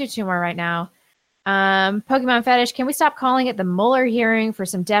 Let's just do 2 more right now. Pokemon fetish. Can we stop calling it the Mueller hearing for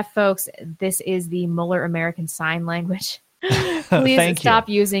some deaf folks? This is the Mueller American Sign Language. Please stop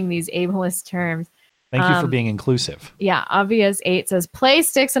using these ableist terms. Thank you for being inclusive. Yeah, Obvious 8 says, play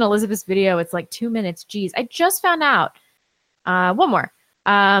Sticks in Elizabeth's video. It's like 2 minutes. Geez, I just found out. One more.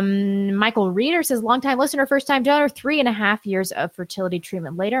 Michael Reeder says, longtime listener, first-time donor, 3.5 years of fertility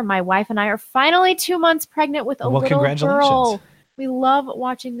treatment later. My wife and I are finally 2 months pregnant with a little congratulations. girl. We love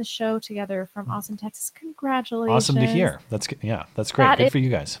watching the show together from Austin, Texas. Congratulations. Awesome to hear. That's great. Good for you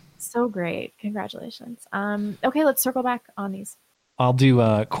guys. So great. Congratulations. Okay, let's circle back on these. I'll do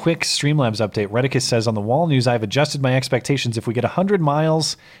a quick Streamlabs update. Redicus says on the wall news, I've adjusted my expectations. If we get 100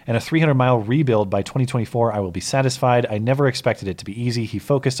 miles and a 300-mile rebuild by 2024, I will be satisfied. I never expected it to be easy. He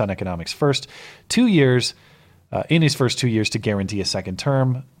focused on economics first. 2 years, in his first 2 years to guarantee a second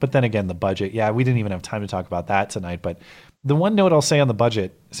term. But then again, the budget. Yeah, we didn't even have time to talk about that tonight. But the one note I'll say on the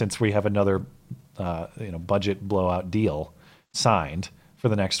budget, since we have another budget blowout deal signed for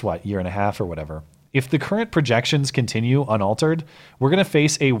the next, year and a half or whatever, if the current projections continue unaltered, we're going to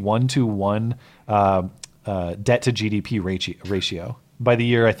face a 1-to-1 debt to GDP ratio by the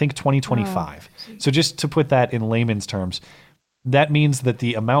year, I think, 2025. So just to put that in layman's terms, that means that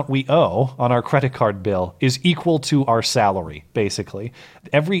the amount we owe on our credit card bill is equal to our salary, basically.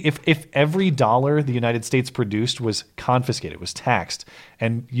 If every dollar the United States produced was confiscated, was taxed,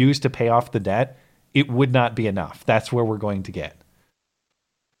 and used to pay off the debt, it would not be enough. That's where we're going to get.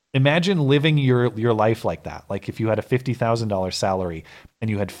 Imagine living your life like that. Like if you had a $50,000 salary and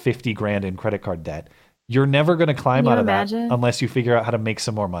you had $50,000 in credit card debt, you're never going to climb out of that unless you figure out how to make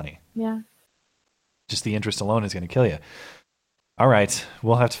some more money. Yeah. Just the interest alone is going to kill you. All right.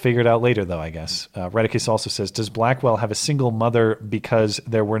 We'll have to figure it out later, though, I guess. Redicus also says, does Blackwell have a single mother because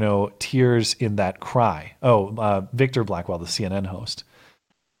there were no tears in that cry? Oh, Victor Blackwell, the CNN host.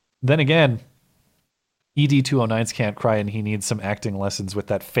 Then again, ED209s can't cry, and he needs some acting lessons with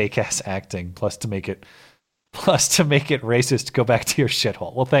that fake ass acting. Plus to make it racist. Go back to your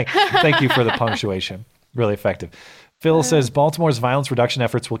shithole. Well, thank you for the punctuation. Really effective. Phil says Baltimore's violence reduction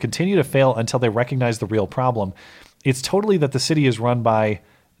efforts will continue to fail until they recognize the real problem. It's totally that the city is run by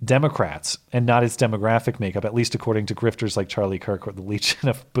Democrats and not its demographic makeup, at least according to grifters like Charlie Kirk or the Legion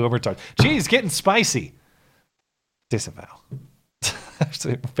of Boomer Tards. Geez, getting spicy. Disavow.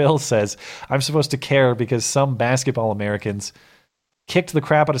 Phil says, I'm supposed to care because some basketball Americans kicked the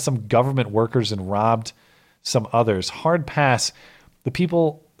crap out of some government workers and robbed some others. Hard pass. The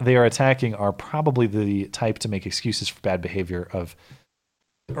people they are attacking are probably the type to make excuses for bad behavior of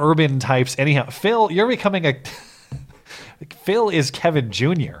urban types. Anyhow, Phil, you're becoming a... Phil is Kevin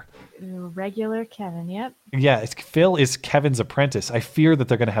Jr. Regular Kevin, yep. Yeah, Phil is Kevin's apprentice. I fear that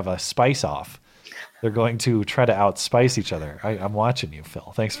they're going to have a spice off. They're going to try to outspice each other. I'm watching you,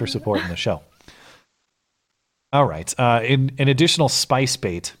 Phil. Thanks for supporting the show. All right. In an additional spice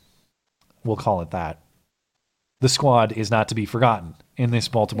bait, we'll call it that, the squad is not to be forgotten in this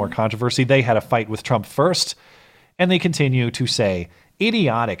Baltimore controversy. They had a fight with Trump first, and they continue to say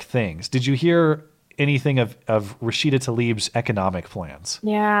idiotic things. Did you hear anything of Rashida Tlaib's economic plans?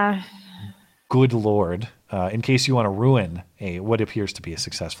 Yeah. Good Lord. In case you want to ruin what appears to be a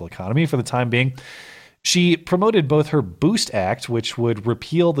successful economy for the time being, She promoted both her Boost Act, which would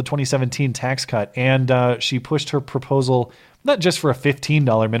repeal the 2017 tax cut, and she pushed her proposal not just for a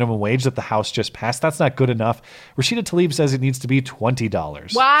 $15 minimum wage that the House just passed. That's not good enough. Rashida Tlaib says it needs to be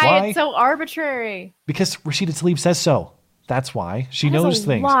 $20. Why? It's so arbitrary. Because Rashida Tlaib says so. That's why. She That is knows a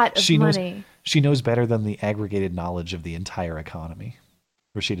things. lot of She knows. money. She knows better than the aggregated knowledge of the entire economy.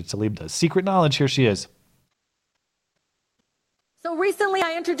 Rashida Tlaib does. Secret knowledge. Here she is. So recently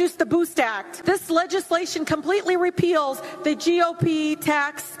I introduced the Boost Act. This legislation completely repeals the GOP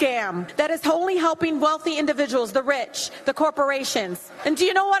tax scam that is only helping wealthy individuals, the rich, the corporations. And do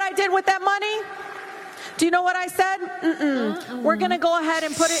you know what I did with that money? Do you know what I said? We're going to go ahead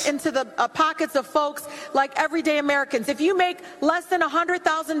and put it into the pockets of folks like everyday Americans. If you make less than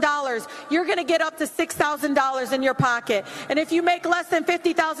 $100,000, you're going to get up to $6,000 in your pocket. And if you make less than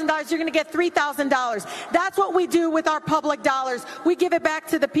 $50,000, you're going to get $3,000. That's what we do with our public dollars. We give it back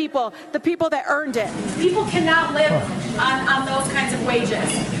to the people that earned it. People cannot live on those kinds of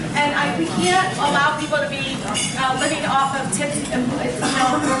wages. And we can't allow people to be living off of tips,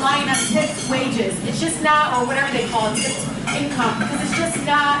 relying on tipped wages. It's just not, or whatever they call it, tipped income, because it's just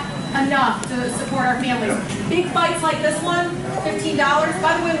not enough to support our families. Big bites like this one, $15.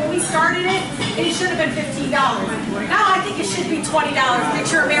 By the way, when we started it, it should have been $15. Now I think it should be $20.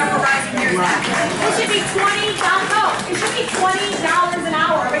 Picture America Rising here. It should be $20. No, it should be $20 an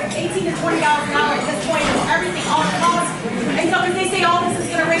hour. $18 to $20 an hour at this point is everything, all the costs. And so if they say all this is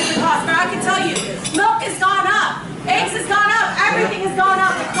going to raise the cost, but I can tell you, milk has gone up, eggs has gone up, everything has gone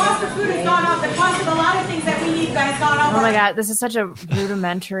up, the cost of food has gone up, the cost of a lot of things that we need has gone up. Oh my God, this is such a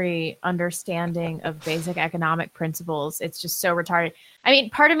rudimentary understanding of basic economic principles. It's just so retarded. I mean,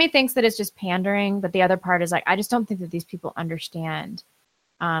 part of me thinks that it's just pandering, but the other part is like, I just don't think that these people understand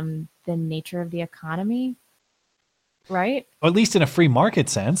the nature of the economy. Right? Or at least in a free market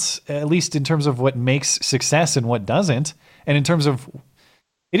sense, at least in terms of what makes success and what doesn't. And in terms of,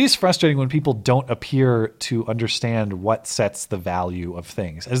 it is frustrating when people don't appear to understand what sets the value of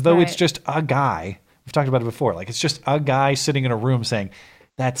things, as though it's just a guy. We've talked about it before. Like, it's just a guy sitting in a room saying,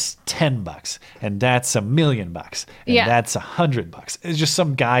 that's $10 and that's $1 million and that's $100. It's just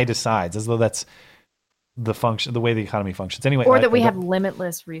some guy decides, as though that's the function, the way the economy functions. Anyway, or that we have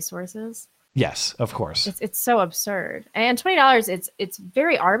limitless resources. Yes, of course. It's so absurd. And $20, it's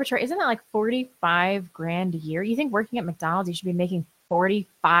very arbitrary. Isn't that like $45,000 a year? You think working at McDonald's, you should be making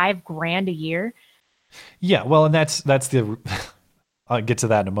 $45,000 a year? Yeah, well, and that's the. I'll get to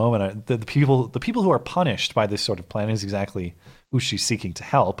that in a moment. The people who are punished by this sort of plan is exactly who she's seeking to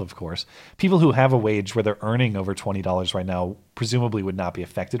help. Of course, people who have a wage where they're earning over $20 right now presumably would not be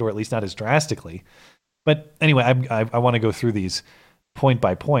affected, or at least not as drastically. But anyway, I want to go through these point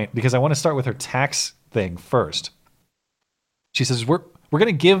by point, because I want to start with her tax thing first. She says, we're going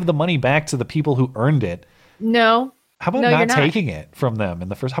to give the money back to the people who earned it. No. How about not taking it from them in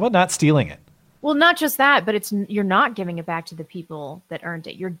the first? How about not stealing it? Well, not just that, but you're not giving it back to the people that earned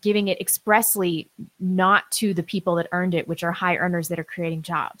it. You're giving it expressly not to the people that earned it, which are high earners that are creating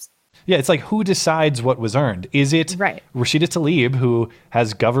jobs. Yeah, it's like, who decides what was earned? Is it Rashida Tlaib, who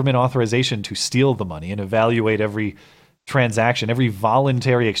has government authorization to steal the money and evaluate every transaction, every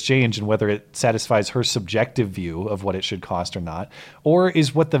voluntary exchange, and whether it satisfies her subjective view of what it should cost or not? Or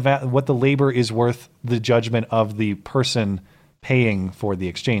is what the labor is worth the judgment of the person paying for the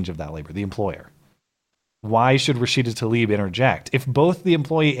exchange of that labor, the employer? Why should Rashida Tlaib interject? If both the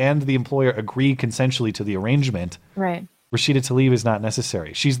employee and the employer agree consensually to the arrangement, right, Rashida Tlaib is not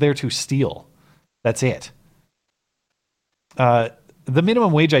necessary. She's there to steal. That's it. The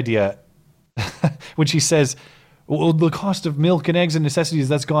minimum wage idea, when she says, well, the cost of milk and eggs and necessities,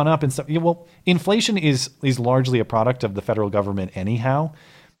 that's gone up and stuff. Yeah, well, inflation is largely a product of the federal government anyhow.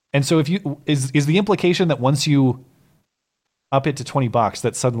 And so is the implication that once you up it to $20,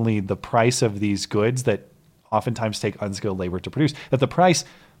 that suddenly the price of these goods that oftentimes take unskilled labor to produce, that the price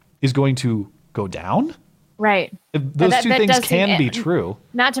is going to go down? Right. Those two things can be true.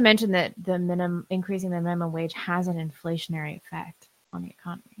 Not to mention that increasing the minimum wage has an inflationary effect on the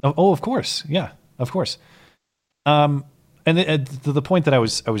economy. Oh, of course. Yeah, of course. And the point that I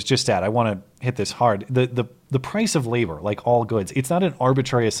was just at, I want to hit this hard. The price of labor, like all goods, it's not an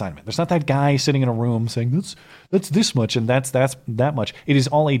arbitrary assignment. There's not that guy sitting in a room saying that's this much and that's that much. It is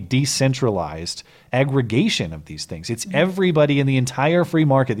all a decentralized aggregation of these things. It's everybody in the entire free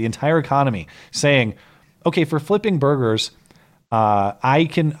market, the entire economy, saying, okay, for flipping burgers, I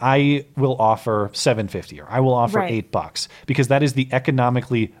will offer $7.50 or I will offer $8 because that is the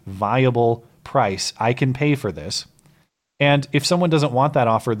economically viable price I can pay for this. And if someone doesn't want that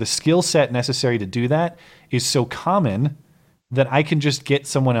offer, the skill set necessary to do that is so common that I can just get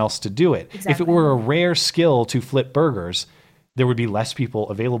someone else to do it. Exactly. If it were a rare skill to flip burgers, there would be less people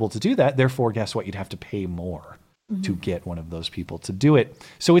available to do that. Therefore, guess what? You'd have to pay more to get one of those people to do it.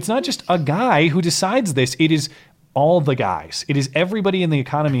 So it's not just a guy who decides this. It is all the guys. It is everybody in the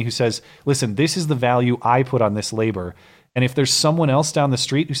economy who says, listen, this is the value I put on this labor. And if there's someone else down the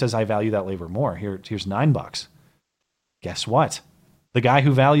street who says, I value that labor more, here's $9. Guess what? The guy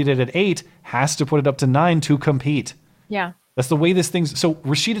who valued it at 8 has to put it up to 9 to compete. Yeah. That's the way this thing's. So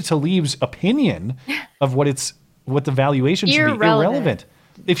Rashida Tlaib's opinion of what the valuation should be irrelevant.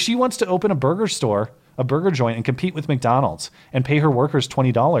 If she wants to open a burger store, a burger joint, and compete with McDonald's and pay her workers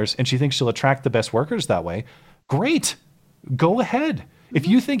 $20, and she thinks she'll attract the best workers that way, great. Go ahead. If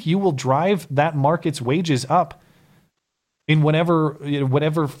you think you will drive that market's wages up in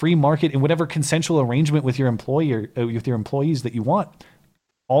whatever free market, in whatever consensual arrangement with your employer, with your employees that you want,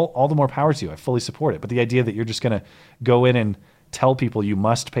 all the more power to you. I fully support it. But the idea that you're just going to go in and tell people you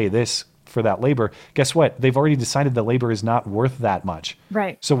must pay this for that labor, guess what? They've already decided the labor is not worth that much.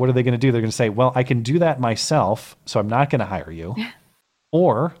 Right. So what are they going to do? They're going to say, well, I can do that myself, so I'm not going to hire you.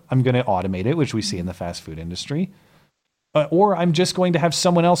 Or I'm going to automate it, which we see in the fast food industry. Or I'm just going to have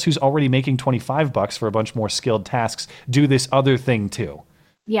someone else who's already making $25 for a bunch more skilled tasks do this other thing too.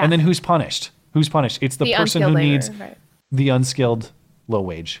 Yeah. And then who's punished? Who's punished? It's the person who needs right. the unskilled,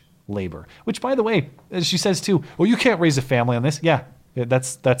 low-wage labor. Which, by the way, as she says too, well, you can't raise a family on this. Yeah,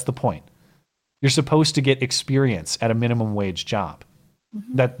 that's the point. You're supposed to get experience at a minimum wage job.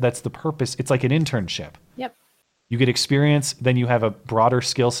 That's the purpose. It's like an internship. Yep. You get experience, then you have a broader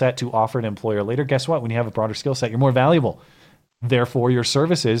skill set to offer an employer later. Guess what? When you have a broader skill set, you're more valuable. Therefore, your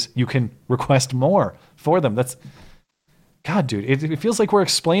services, you can request more for them. That's, God, dude, it feels like we're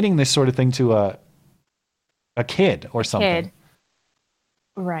explaining this sort of thing to a kid or something.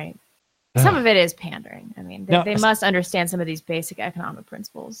 Right. Some of it is pandering. I mean, they must understand some of these basic economic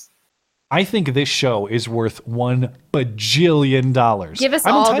principles. I think this show is worth $1 bajillion. Give us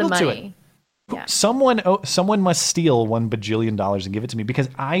I'm all entitled the to money. it. Yeah. Someone must steal $1 bajillion and give it to me because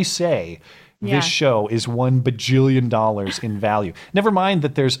I say this show is $1 bajillion in value. Never mind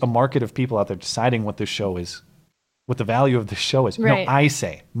that there's a market of people out there deciding what this show is, what the value of this show is. Right. No, I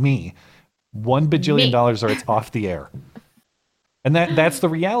say, me, $1 bajillion or it's off the air. And that's the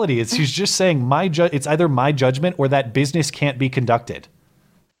reality. Is she's just saying it's either my judgment or that business can't be conducted.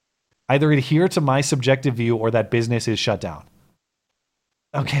 Either adhere to my subjective view or that business is shut down.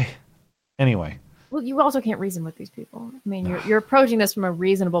 Okay. Anyway. Well, you also can't reason with these people. I mean, you're approaching this from a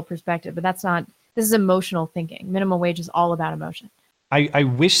reasonable perspective, but this is emotional thinking. Minimum wage is all about emotion. I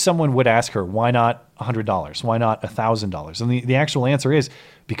wish someone would ask her, why not $100? Why not $1,000? And the actual answer is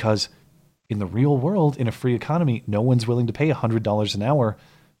because in the real world, in a free economy, no one's willing to pay $100 an hour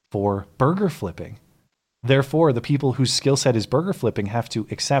for burger flipping. Therefore, the people whose skill set is burger flipping have to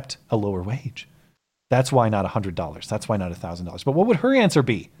accept a lower wage. That's why not $100. That's why not $1,000. But what would her answer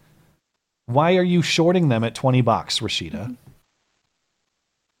be? Why are you shorting them at $20, Rashida?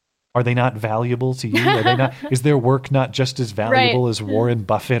 Are they not valuable to you? Are they not? Is their work not just as valuable as Warren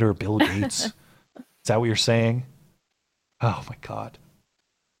Buffett or Bill Gates? Is that what you're saying? Oh my God.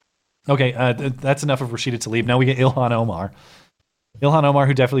 Okay, that's enough of Rashida Tlaib. Now we get Ilhan Omar. Ilhan Omar,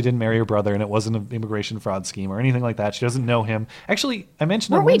 who definitely didn't marry her brother, and it wasn't an immigration fraud scheme or anything like that. She doesn't know him. Actually, I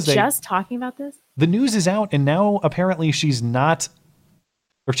mentioned on Wednesday. Were we just talking about this? The news is out, and now apparently she's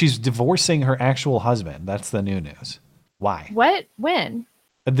divorcing her actual husband. That's the new news. Why? What? When?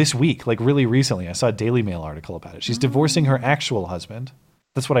 This week, like really recently. I saw a Daily Mail article about it. She's divorcing her actual husband.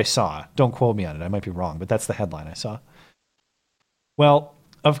 That's what I saw. Don't quote me on it. I might be wrong, but that's the headline I saw. Well,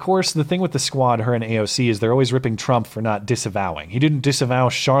 of course, the thing with the squad, her and AOC, is they're always ripping Trump for not disavowing. He didn't disavow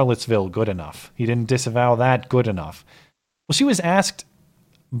Charlottesville good enough. He didn't disavow that good enough. Well, she was asked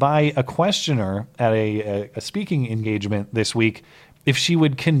by a questioner at a speaking engagement this week if she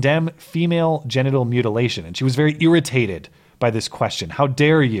would condemn female genital mutilation. And she was very irritated by this question. How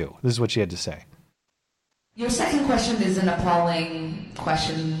dare you? This is what she had to say. Your second question is an appalling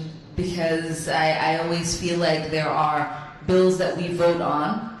question because I always feel like there are bills that we vote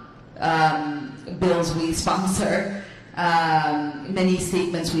on, bills we sponsor, many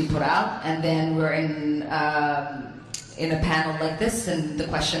statements we put out, and then we're in a panel like this, and the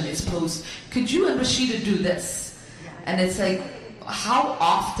question is posed, could you and Rashida do this? And it's like, how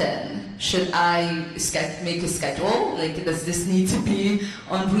often should I make a schedule? Like, does this need to be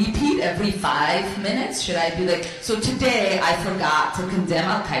on repeat every 5 minutes? Should I be like, so today I forgot to condemn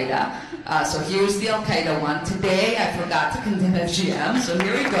Al-Qaeda. So here's the Al-Qaeda one. Today I forgot to condemn FGM. So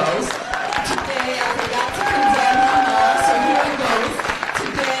here it goes. Today I forgot to condemn Hamas. So here it goes.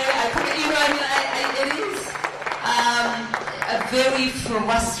 Today I forgot, it is. very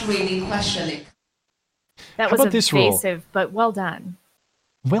frustrating questioning. That How was about this rule? evasive, but well done.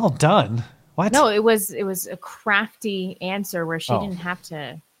 Well done. What? No, it was a crafty answer where she Oh. didn't have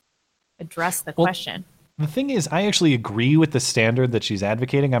to address the Well, question. The thing is, I actually agree with the standard that she's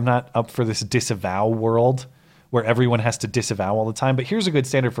advocating. I'm not up for this disavow world where everyone has to disavow all the time. But here's a good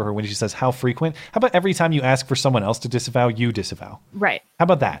standard for her when she says, how frequent? How about every time you ask for someone else to disavow, you disavow? Right. How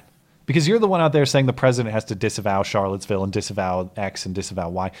about that? Because you're the one out there saying the president has to disavow Charlottesville and disavow X and disavow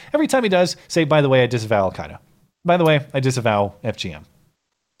Y. Every time he does, say, by the way, I disavow Al-Qaeda. By the way, I disavow FGM.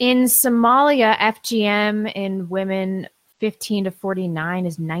 In Somalia, FGM in women 15 to 49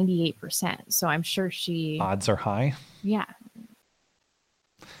 is 98%. So I'm sure she... Odds are high. Yeah.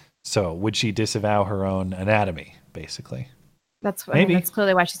 So would she disavow her own anatomy, basically? That's Maybe. that's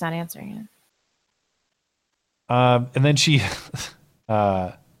clearly why she's not answering it. And then she...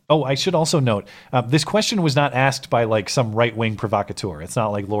 I should also note, this question was not asked by like some right-wing provocateur. It's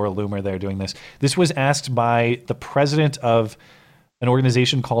not like Laura Loomer there doing this. This was asked by the president of an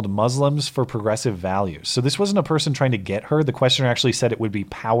organization called Muslims for Progressive Values. So this wasn't a person trying to get her. The questioner actually said it would be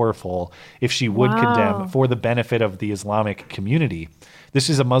powerful if she would condemn for the benefit of the Islamic community. This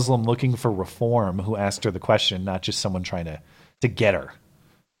is a Muslim looking for reform who asked her the question, not just someone trying to get her,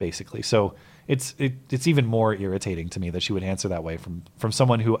 basically. So it's even more irritating to me that she would answer that way from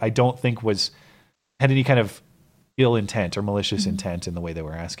someone who I don't think had any kind of ill intent or malicious intent in the way they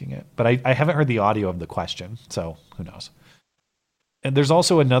were asking it. But I haven't heard the audio of the question, so who knows. And there's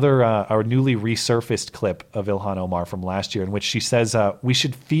also another our newly resurfaced clip of Ilhan Omar from last year in which she says we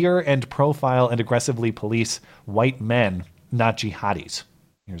should fear and profile and aggressively police white men, not jihadis.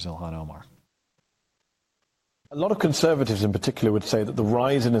 Here's Ilhan Omar. A lot of conservatives in particular would say that the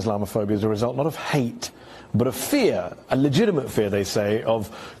rise in Islamophobia is a result not of hate, but of fear, a legitimate fear, they say, of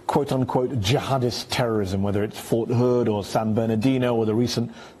quote-unquote jihadist terrorism, whether it's Fort Hood or San Bernardino or the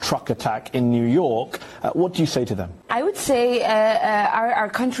recent truck attack in New York. What do you say to them? I would say our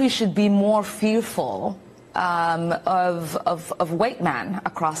country should be more fearful of white men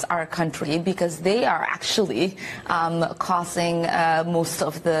across our country because they are actually causing most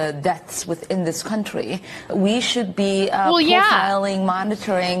of the deaths within this country. We should be profiling,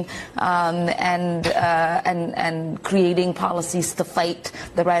 monitoring, and creating policies to fight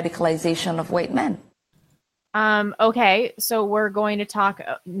the radicalization of white men. Okay, so we're going to talk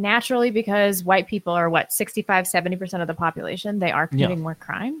naturally because white people are 65-70% of the population. They are committing more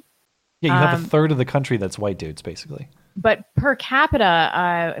crime. Yeah, you have a third of the country that's white dudes, basically. But per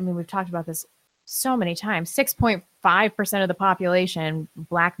capita, we've talked about this so many times. 6.5% of the population,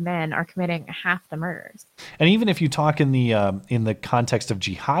 black men, are committing half the murders. And even if you talk in the context of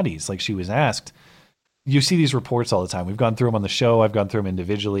jihadis, like she was asked, you see these reports all the time. We've gone through them on the show. I've gone through them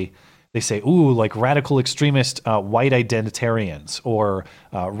individually. They say, like radical extremist white identitarians or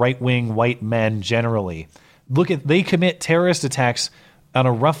right-wing white men generally. They commit terrorist attacks on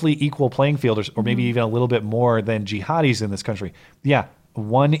a roughly equal playing field, or maybe even a little bit more than jihadis in this country. Yeah,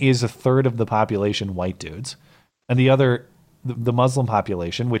 one is a third of the population white dudes, and the other, the Muslim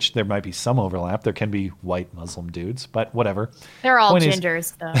population, which there might be some overlap. There can be white Muslim dudes, but whatever. They're all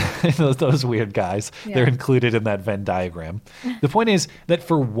gingers, though. those weird guys. Yeah. They're included in that Venn diagram. The point is that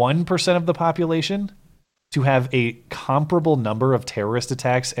for 1% of the population to have a comparable number of terrorist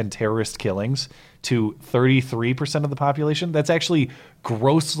attacks and terrorist killings to 33% of the population, that's actually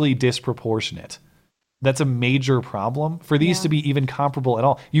grossly disproportionate. That's a major problem. For these to be even comparable at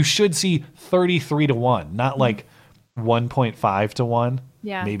all, you should see 33 to 1, not like 1.5 to 1,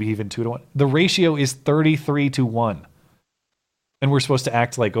 maybe even 2 to 1. The ratio is 33 to 1. And we're supposed to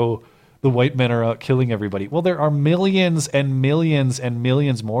act like, the white men are out killing everybody. Well, there are millions and millions and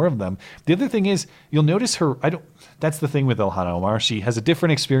millions more of them. The other thing is, you'll notice that's the thing with Ilhan Omar. She has a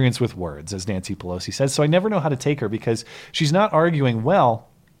different experience with words, as Nancy Pelosi says. So I never know how to take her because she's not arguing, well,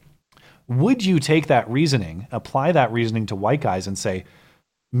 would you take that reasoning, apply that reasoning to white guys and say,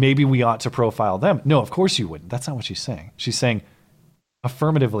 maybe we ought to profile them? No, of course you wouldn't. That's not what she's saying. She's saying,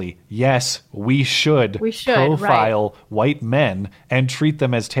 affirmatively, yes, we should profile white men and treat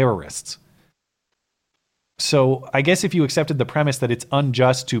them as terrorists. So I guess if you accepted the premise that it's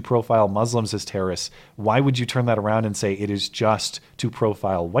unjust to profile Muslims as terrorists, why would you turn that around and say it is just to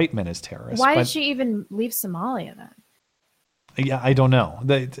profile white men as terrorists? Why did she even leave Somalia then? Yeah, I don't know.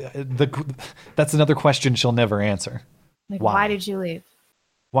 That's another question she'll never answer. Why did you leave?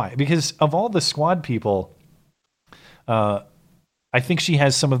 Why? Because of all the squad people, I think she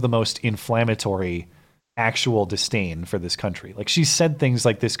has some of the most inflammatory actual disdain for this country. Like she said things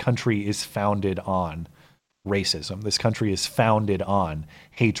like this country is founded on racism. This country is founded on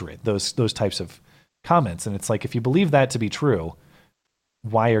hatred. Those types of comments. And it's like, if you believe that to be true,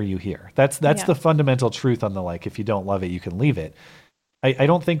 why are you here? That's the fundamental truth on the, like, if you don't love it, you can leave it. I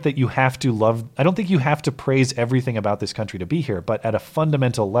don't think that you have to love, I don't think you have to praise everything about this country to be here, but at a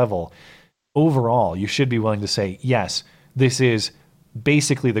fundamental level, overall, you should be willing to say, yes, this is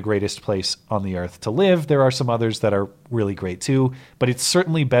basically the greatest place on the earth to live. There are some others that are really great too, but it's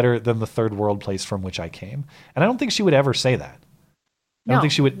certainly better than the third world place from which I came. And I don't think she would ever say that. I don't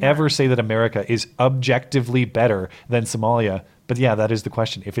think she would ever say that America is objectively better than Somalia. But yeah, that is the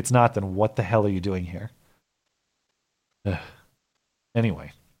question. If it's not, then what the hell are you doing here? Ugh.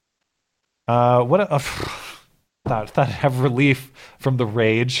 Anyway, thought I'd have relief from the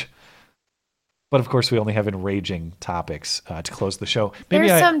rage, but of course we only have enraging topics to close the show.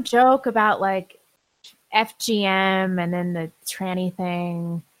 There's some joke about like FGM and then the tranny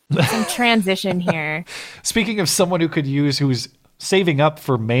thing. Some transition here. Speaking of someone who's saving up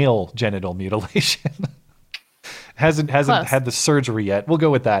for male genital mutilation. hasn't Close. Had the surgery yet. We'll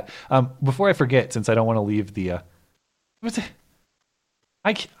go with that. Before I forget, since I don't want to leave the what's it?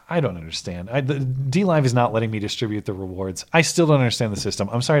 I don't understand. The DLive is not letting me distribute the rewards. I still don't understand the system.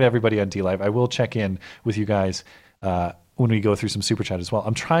 I'm sorry to everybody on DLive. I will check in with you guys when we go through some super chat as well.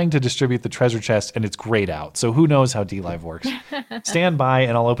 I'm trying to distribute the treasure chest and it's grayed out. So who knows how DLive works? Stand by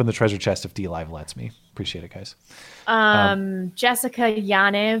and I'll open the treasure chest if DLive lets me. Appreciate it, guys. Jessica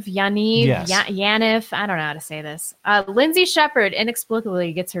Yaniv, Yes. Yaniv, I don't know how to say this. Lindsay Shepard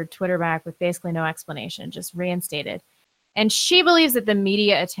inexplicably gets her Twitter back with basically no explanation, just reinstated. And she believes that the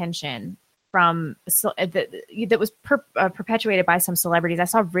media attention from that was perpetuated by some celebrities. I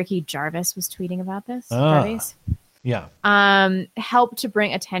saw Ricky Jarvis was tweeting about this. Jarvis. Yeah. Helped to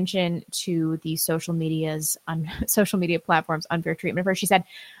bring attention to the social media platforms' unfair treatment of her. She said,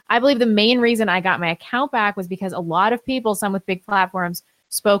 "I believe the main reason I got my account back was because a lot of people, some with big platforms,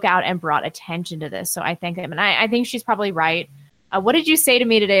 spoke out and brought attention to this. So I thank them." And I think she's probably right. What did you say to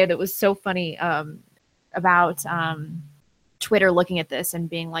me today that was so funny about Twitter looking at this and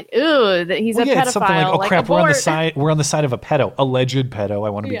being like, "Ooh, that he's a pedophile." It's something like, "Oh crap, we're on the side of a pedo, alleged pedo." I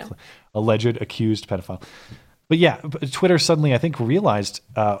want to be alleged, accused pedophile. But yeah, Twitter suddenly, I think, realized,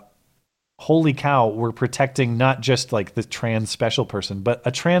 holy cow, we're protecting not just like the trans special person, but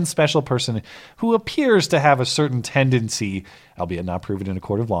a trans special person who appears to have a certain tendency, albeit not proven in a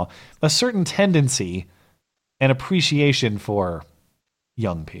court of law, a certain tendency and appreciation for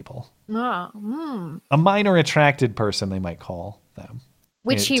young people. A minor attracted person, they might call them.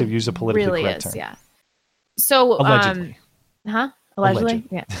 Which to use a politically really correct is, term. yeah. So, allegedly. Allegedly?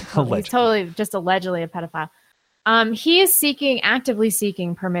 Yeah. He's totally just allegedly a pedophile. He is actively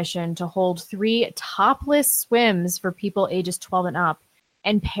seeking permission to hold 3 topless swims for people ages 12 and up,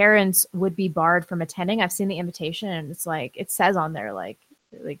 and parents would be barred from attending. I've seen the invitation, and it's like, it says on there, like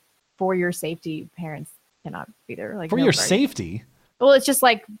for your safety, parents cannot be there. Like, for your safety? Well, it's just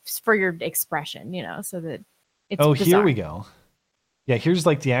like for your expression, so that it's bizarre. Here we go. Yeah, here's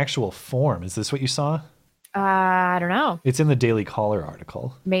like the actual form. Is this what you saw? I don't know. It's in the Daily Caller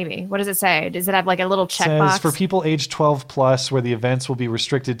article. Maybe. What does it say? Does it have like a little checkbox? It says for people aged 12 plus, where the events will be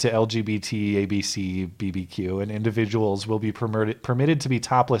restricted to LGBT, ABC, BBQ, and individuals will be permitted to be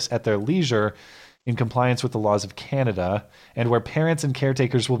topless at their leisure in compliance with the laws of Canada, and where parents and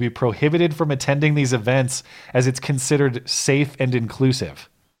caretakers will be prohibited from attending these events as it's considered safe and inclusive.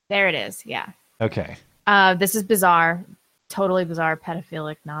 There it is. Yeah. Okay. This is bizarre. Totally bizarre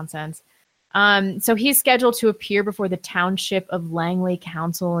pedophilic nonsense. So he's scheduled to appear before the Township of Langley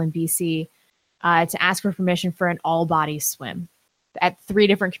Council in BC to ask for permission for an all-body swim at 3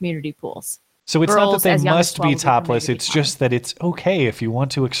 different community pools. So it's Girls not that as they young as must 12 be will topless. permitted to It's be just that it's okay if you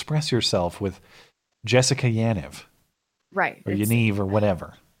want to express yourself with Jessica Yaniv. Right. Or Yaniv or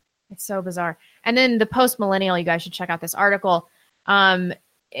whatever. It's so bizarre. And then the Post Millennial, you guys should check out this article,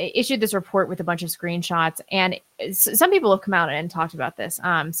 issued this report with a bunch of screenshots. And some people have come out and talked about this,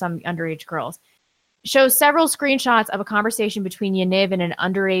 some underage girls. Shows several screenshots of a conversation between Yaniv and an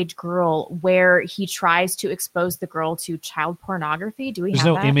underage girl where he tries to expose the girl to child pornography. There's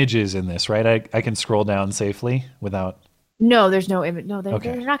no images in this, right? I can scroll down safely without... No, there's no image. No, they're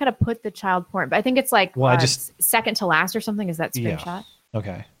not going to put the child porn. But I think it's like second to last or something is that screenshot.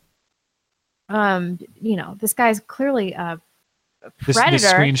 Yeah. Okay. This guy's clearly a predator.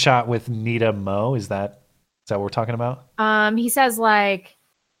 This screenshot with Nita Mo, is that what we're talking about? He says I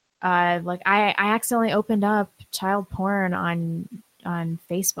accidentally opened up child porn on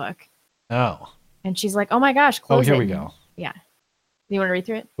Facebook. Oh. And she's like, "Oh my gosh, close it." Oh, here we go. Yeah. You want to read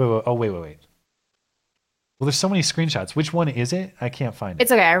through it? Wait. Well, there's so many screenshots. Which one is it? I can't find it.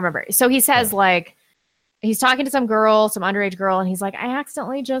 It's okay. I remember. So he says he's talking to some underage girl, and he's like, "I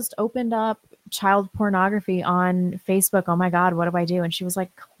accidentally just opened up child pornography on Facebook. Oh my God, what do I do? And she was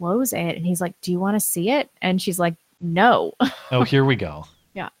like, close it. And he's like, do you want to see it? And she's like, no. Oh, here we go.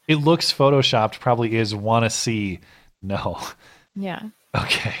 Yeah. It looks photoshopped, probably is want to see. No. Yeah.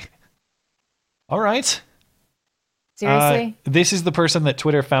 Okay. All right. Seriously? This is the person that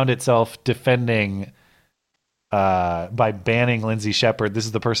Twitter found itself defending by banning Lindsay Shepherd. This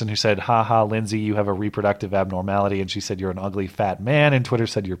is the person who said, haha, Lindsay, you have a reproductive abnormality. And she said, you're an ugly fat man. And Twitter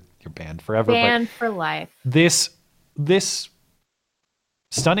said, you're banned forever. Banned for life. This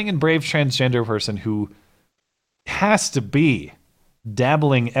stunning and brave transgender person who has to be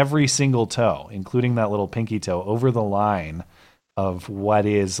dabbling every single toe, including that little pinky toe, over the line of what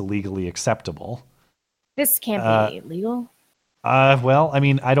is legally acceptable. This can't be legal. Well, I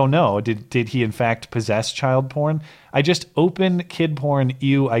mean, I don't know. Did he in fact possess child porn? I just opened kid porn.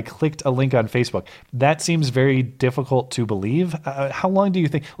 I clicked a link on Facebook. That seems very difficult to believe. How long do you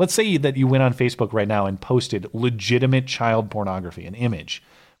think? Let's say that you went on Facebook right now and posted legitimate child pornography, an image.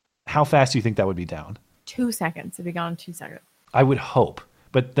 How fast do you think that would be down? 2 seconds. It'd be gone in 2 seconds. I would hope.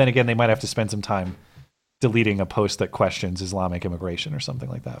 But then again, they might have to spend some time deleting a post that questions Islamic immigration or something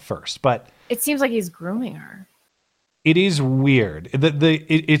like that first. But it seems like he's grooming her. It is weird.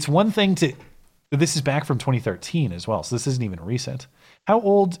 It's one thing to... This is back from 2013 as well, so this isn't even recent. How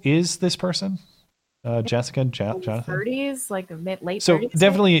old is this person? Jessica? Jonathan? 30s, like late 30s? So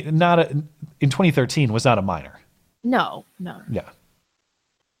definitely not in 2013 was not a minor. No. Yeah.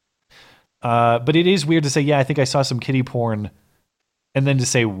 But it is weird to say, yeah, I think I saw some kiddie porn, and then to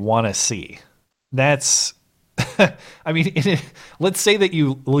say, wanna see. That's... I mean, let's say that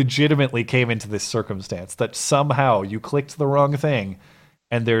you legitimately came into this circumstance, that somehow you clicked the wrong thing,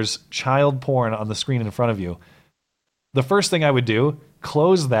 and there's child porn on the screen in front of you. The first thing I would do,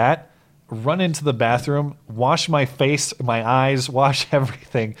 close that, run into the bathroom, wash my face, my eyes, wash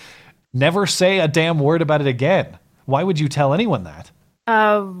everything. Never say a damn word about it again. Why would you tell anyone that?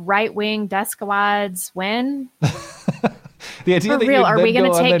 Right-wing desquads when? The idea For that real, you'd are then we going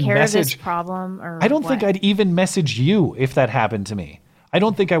go to and take then care of this message- problem? Or I don't what? think I'd even message you if that happened to me. I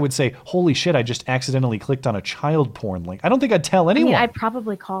don't think I would say, holy shit, I just accidentally clicked on a child porn link. I don't think I'd tell anyone. I mean, I'd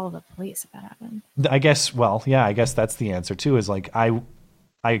probably call the police if that happened. I guess, well, yeah, I guess that's the answer too, is like, I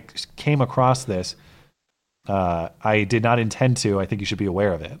came across this. I did not intend to. I think you should be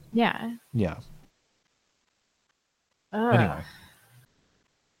aware of it. Yeah. Yeah. Ugh. Anyway.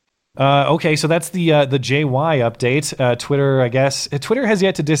 Okay, so that's the JY update. Twitter, I guess. Twitter has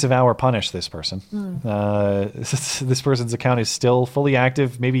yet to disavow or punish this person. This person's account is still fully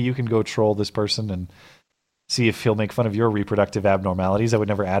active. Maybe you can go troll this person and see if he'll make fun of your reproductive abnormalities. I would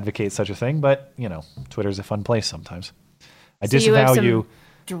never advocate such a thing, but, you know, Twitter's a fun place sometimes. I So disavow you. Have some you.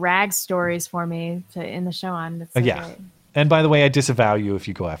 drag stories for me to end the show on. That's so Yeah. great. And by the way, I disavow you if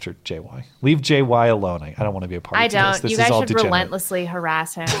you go after JY. Leave JY alone. I don't want to be a part I of this. don't. This You is guys all should degenerate. relentlessly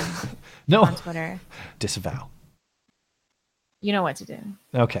harass him No. on Twitter. Disavow. You know what to do.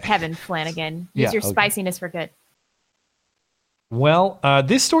 Okay. Kevin Flanagan. Use Yeah, your okay. spiciness for good. Well,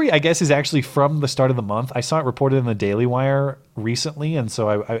 this story, I guess, is actually from the start of the month. I saw it reported in the Daily Wire recently, and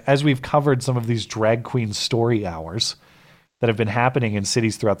so as we've covered some of these drag queen story hours that have been happening in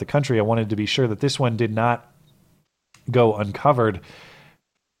cities throughout the country, I wanted to be sure that this one did not go uncovered.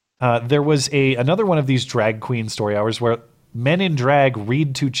 There was another one of these drag queen story hours where men in drag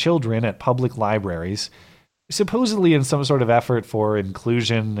read to children at public libraries, supposedly in some sort of effort for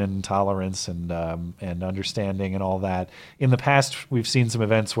inclusion and tolerance and understanding and all that. In the past, we've seen some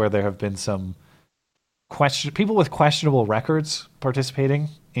events where there have been some people with questionable records participating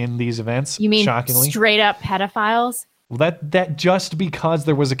in these events. You mean shockingly, straight up pedophiles? Well, that just because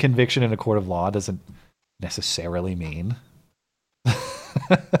there was a conviction in a court of law doesn't necessarily mean.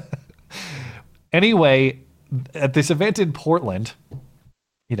 Anyway, at this event in Portland,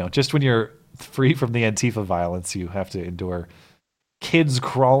 you know, just when you're free from the Antifa violence, you have to endure kids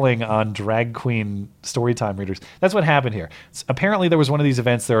crawling on drag queen storytime readers. That's what happened here. Apparently, there was one of these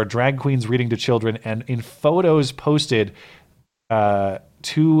events. There are drag queens reading to children, and in photos posted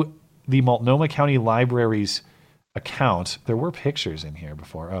to the Multnomah County Library's account, there were pictures in here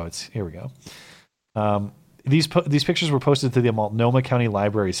before. Oh, here we go. These pictures were posted to the Multnomah County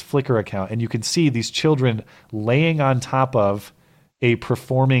Library's Flickr account, and you can see these children laying on top of a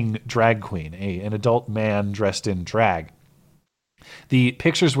performing drag queen, an adult man dressed in drag. The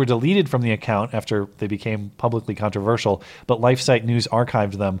pictures were deleted from the account after they became publicly controversial, but LifeSite News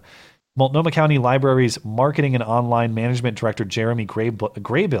archived them. Multnomah County Library's Marketing and Online Management Director Jeremy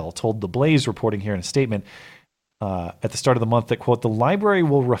Graybill told The Blaze, reporting here in a statement, at the start of the month that, quote, the library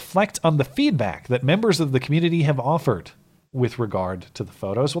will reflect on the feedback that members of the community have offered with regard to the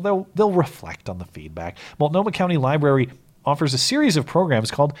photos? Well, they'll reflect on the feedback. Multnomah County Library offers a series of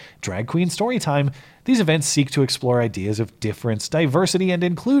programs called Drag Queen Storytime. These events seek to explore ideas of difference, diversity, and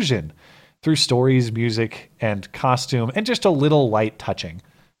inclusion through stories, music, and costume, and just a little light touching.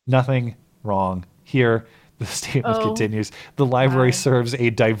 Nothing wrong here. The statement continues. The library serves a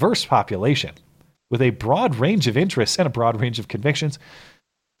diverse population with a broad range of interests and a broad range of convictions,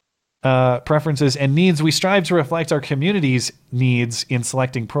 preferences, and needs. We strive to reflect our community's needs in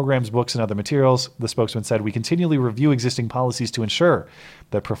selecting programs, books, and other materials. The spokesman said, we continually review existing policies to ensure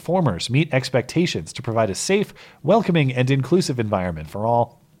that performers meet expectations to provide a safe, welcoming, and inclusive environment for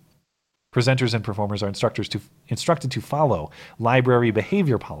all. Presenters and performers are instructed to follow library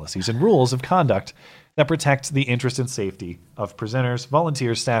behavior policies and rules of conduct that protect the interest and safety of presenters,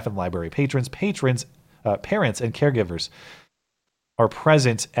 volunteers, staff, and library patrons, parents, and caregivers are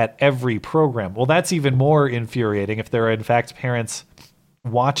present at every program. Well, that's even more infuriating if there are, in fact, parents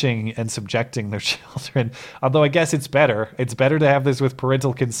watching and subjecting their children. Although I guess it's better. It's better to have this with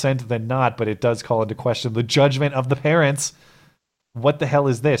parental consent than not, but it does call into question the judgment of the parents. What the hell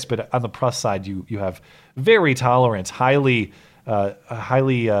is this? But on the plus side, you have very tolerant, highly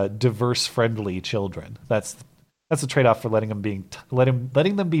diverse-friendly children. That's the trade-off for letting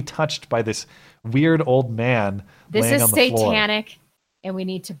them be touched by this weird old man. This laying is on the floor. satanic, and we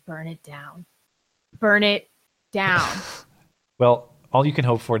need to burn it down. Burn it down. Well, all you can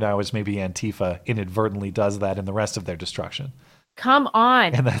hope for now is maybe Antifa inadvertently does that in the rest of their destruction. Come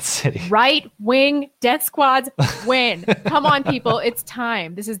on. In that city. Right-wing death squads win. Come on, people. It's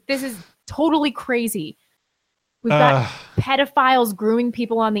time. This is totally crazy. We've got pedophiles grooming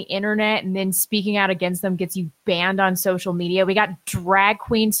people on the internet and then speaking out against them gets you banned on social media. We got drag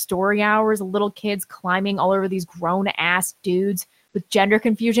queen story hours, little kids climbing all over these grown-ass dudes with gender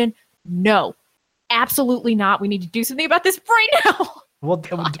confusion. No, absolutely not. We need to do something about this right now. Well,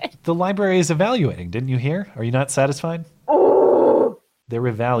 the library is evaluating. Didn't you hear? Are you not satisfied? They're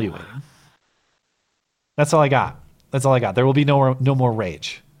evaluating. That's all I got. There will be no more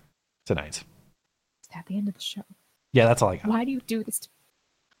rage tonight. At the end of the show. Yeah, that's all I got. Why do you do this to me?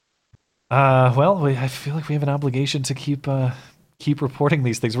 Well, I feel like we have an obligation to keep reporting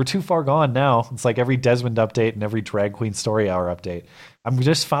these things. We're too far gone now. It's like every Desmond update and every Drag Queen Story Hour update. I'm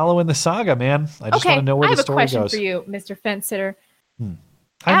just following the saga, man. I just want to know where the story goes. I have a question for you, Mr. Fence Sitter. I'm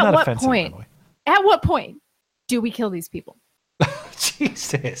not a fence sitter, by the way. At what point do we kill these people?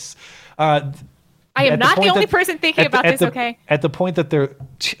 Jesus. I am not the only person thinking about this, okay? At the point that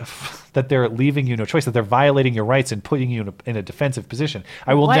they're leaving you no choice, that they're violating your rights and putting you in a defensive position.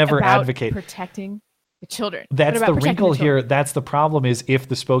 I will never advocate protecting the children. That's the wrinkle here. That's the problem is if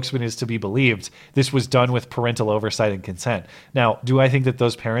the spokesman is to be believed, this was done with parental oversight and consent. Now, do I think that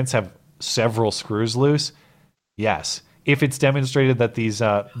those parents have several screws loose? Yes. If it's demonstrated that these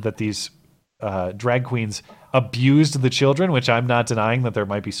drag queens abused the children, which I'm not denying that there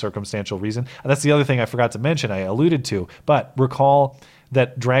might be circumstantial reason. That's the other thing I forgot to mention, I alluded to. But recall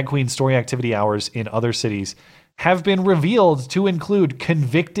that drag queen story activity hours in other cities have been revealed to include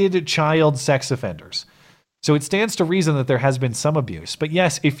convicted child sex offenders. So it stands to reason that there has been some abuse. But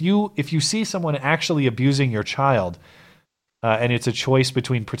yes, if you see someone actually abusing your child, and it's a choice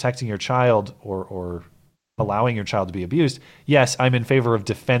between protecting your child or allowing your child to be abused, yes, I'm in favor of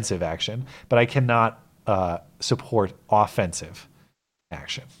defensive action, but I cannot support offensive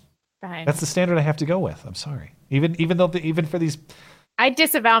action. Fine. That's the standard I have to go with. I'm sorry. Even for these, I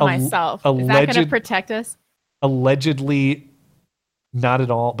disavow myself. Is that going to protect us? Allegedly, not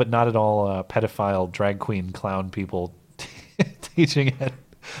at all pedophile drag queen clown people teaching at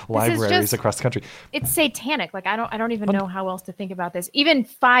libraries across the country. It's satanic. Like I don't even know how else to think about this. Even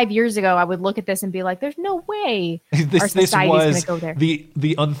 5 years ago, I would look at this and be like, "There's no way our society is going to go there."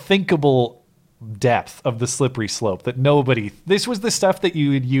 The unthinkable depth of the slippery slope that this was the stuff that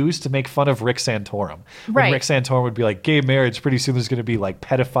you would use to make fun of Rick Santorum. When Rick Santorum would be like, gay marriage, pretty soon there's going to be like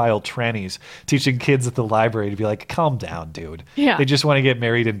pedophile trannies teaching kids at the library to be like, calm down, dude. Yeah. They just want to get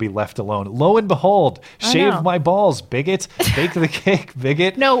married and be left alone. Lo and behold, shave my balls, bigot. Bake the cake,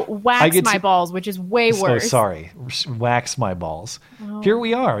 bigot. No, wax my balls, which is way worse. Oh, sorry. Wax my balls. Oh. Here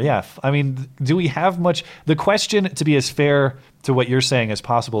we are, yeah. I mean, do we have much... The question, to be as fair to what you're saying as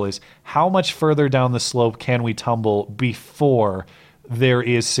possible, is how much further down the slope can we tumble before there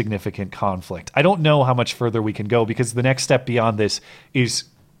is significant conflict? I don't know how much further we can go because the next step beyond this is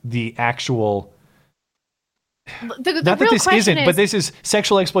the actual... Not that this isn't, but this is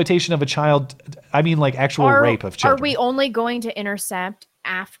sexual exploitation of a child. I mean, like actual rape of children. Are we only going to intercept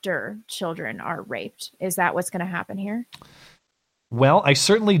after children are raped? Is that what's going to happen here? Well, I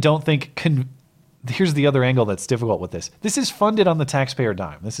certainly don't think here's the other angle that's difficult with this. This is funded on the taxpayer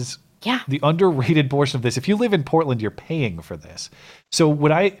dime. This is the underrated portion of this. If you live in Portland, you're paying for this. So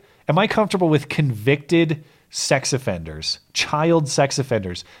am I comfortable with convicted sex offenders, child sex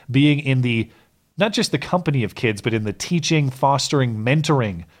offenders, being in the, not just the company of kids, but in the teaching, fostering,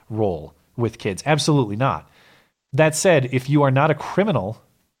 mentoring role with kids? Absolutely not. That said, if you are not a criminal,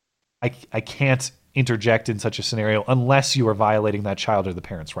 I can't interject in such a scenario unless you are violating that child or the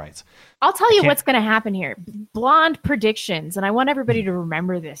parent's rights. I'll tell you what's going to happen here. Blonde predictions, and I want everybody to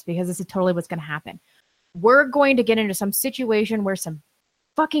remember this because this is totally what's going to happen. We're going to get into some situation where some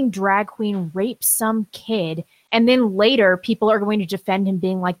fucking drag queen rapes some kid, and then later people are going to defend him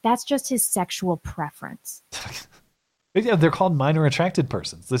being like, that's just his sexual preference. Yeah, they're called minor attracted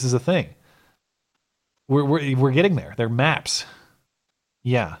persons. This is a thing. We're getting there. They're maps.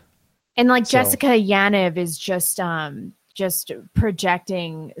 Yeah. And like Jessica Yaniv is just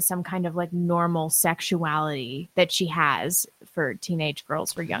projecting some kind of like normal sexuality that she has for teenage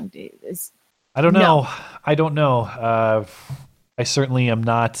girls, for young dudes. I don't know. I don't know. I certainly am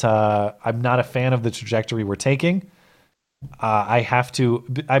not. I'm not a fan of the trajectory we're taking. I'm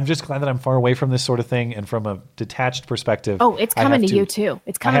just glad that I'm far away from this sort of thing, and from a detached perspective. Oh, it's coming to you too.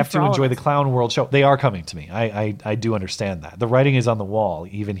 It's coming. I have to enjoy the Clown World show. They are coming to me. I do understand that. The writing is on the wall,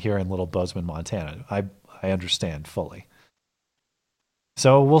 even here in Little Bozeman, Montana. I understand fully.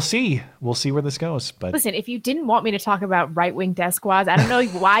 So we'll see. We'll see where this goes. But listen, if you didn't want me to talk about right-wing death squads, I don't know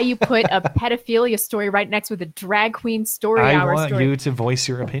why you put a pedophilia story right next with a drag queen story hour. I want you to voice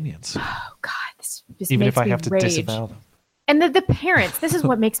your opinions. Oh God, this just even makes if I me have to rage. disavow them. And the parents, this is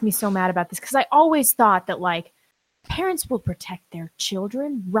what makes me so mad about this, because I always thought that like parents will protect their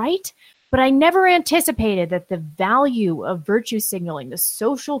children, right? But I never anticipated that the value of virtue signaling, the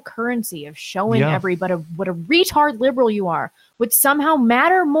social currency of showing everybody what a retard liberal you are, would somehow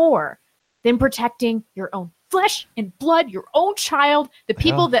matter more than protecting your own flesh and blood, your own child, the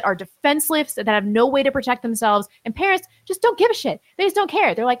people that are defenseless, that have no way to protect themselves. And parents just don't give a shit. They just don't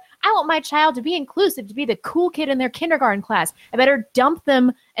care. They're like, I want my child to be inclusive, to be the cool kid in their kindergarten class. I better dump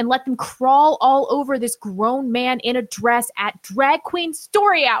them and let them crawl all over this grown man in a dress at drag queen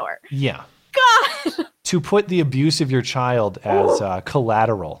story hour. Yeah. God. To put the abuse of your child as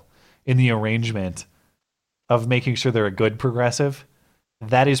collateral in the arrangement of making sure they're a good progressive,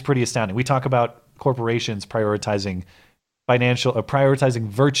 that is pretty astounding. We talk about corporations prioritizing prioritizing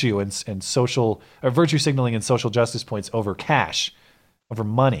virtue and social, or virtue signaling and social justice points over cash, over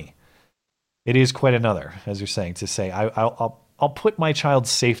money. It is quite another, as you're saying, to say I'll put my child's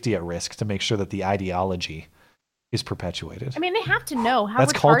safety at risk to make sure that the ideology is perpetuated. I mean, they have to know how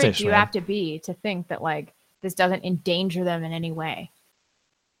That's retarded cultish, you man. have to be to think that like this doesn't endanger them in any way.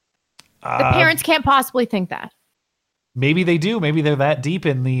 The parents can't possibly think that. Maybe they do. Maybe they're that deep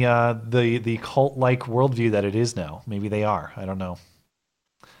in the cult-like worldview that it is now. Maybe they are. I don't know.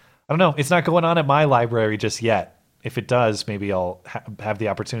 It's not going on at my library just yet. If it does, maybe I'll have the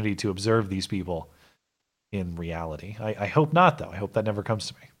opportunity to observe these people in reality. I hope not, though. I hope that never comes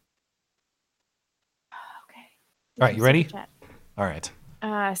to me. Okay. All right, you ready? All right.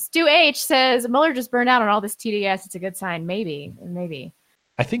 Stu H says, Mueller just burned out on all this TDS. It's a good sign. Maybe.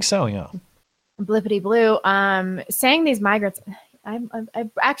 I think so, yeah. Blippity blue. Saying these migrants,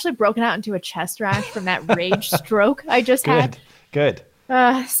 I've actually broken out into a chest rash from that rage stroke I just had. Good.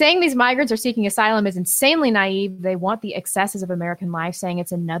 Saying these migrants are seeking asylum is insanely naive. They want the excesses of American life. Saying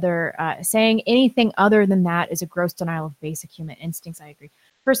it's another, saying anything other than that is a gross denial of basic human instincts. I agree.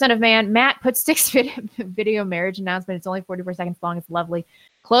 First Son of Man, Matt put 6 video marriage announcement. It's only 44 seconds long. It's lovely.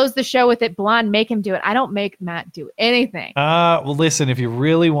 Close the show with it. Blonde, make him do it. I don't make Matt do anything. Well, listen, if you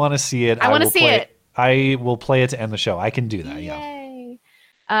really want to see it, I want to see it. I will play it to end the show. I can do that. Yay.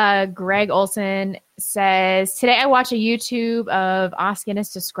 Greg Olson says, today I watched a YouTube of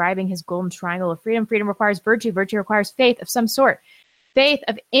Oskinus describing his golden triangle of freedom. Freedom requires virtue. Virtue requires faith of some sort. Faith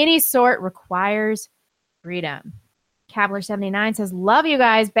of any sort requires freedom. Cavalier79 says, love you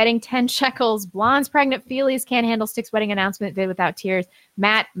guys. Betting 10 shekels. Blonde's pregnant feelies can't handle Stick's wedding announcement vid without tears.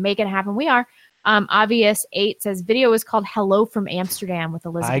 Matt, make it happen. We are. Obvious 8 says, video is called Hello from Amsterdam with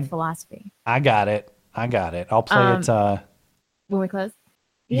Elizabeth Philosophy. I got it. I'll play it. When we close?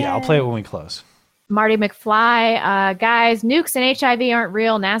 Yeah, I'll play it when we close. Marty McFly, guys, nukes and HIV aren't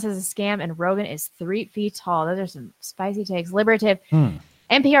real. NASA's a scam, and Rogan is 3 feet tall. Those are some spicy takes. Liberative.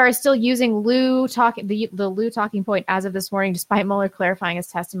 NPR is still using the Lou talking point as of this morning, despite Mueller clarifying his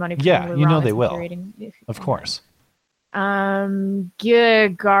testimony. Yeah, you know they will. Of course. Garjala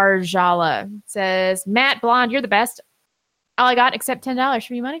says, Matt Blonde, you're the best. All I got except $10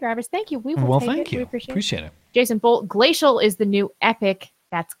 for you money grabbers. Thank you. We will take thank it. you. We appreciate it. Jason Bolt, Glacial is the new epic.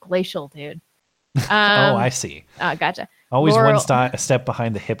 That's Glacial, dude. Oh, I see. Gotcha. Always Laurel, one step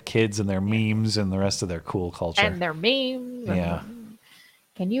behind the hip kids and their memes and the rest of their cool culture. and their memes. Yeah.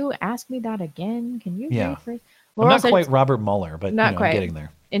 Can you ask me that again? Can you? Yeah. rephrase? I'm not quite Robert Mueller, but not quite. I'm getting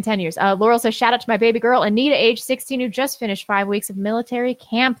there. In 10 years. Laurel says, shout out to my baby girl, Anita, age 16, who just finished 5 weeks of military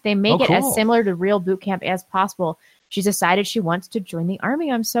camp. They make it cool. as similar to real boot camp as possible. She's decided she wants to join the Army.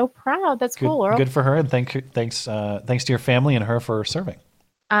 I'm so proud. That's cool, Laurel. Good for her, and thanks to your family and her for serving.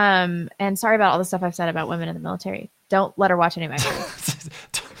 And sorry about all the stuff I've said about women in the military. Don't let her watch any of my videos.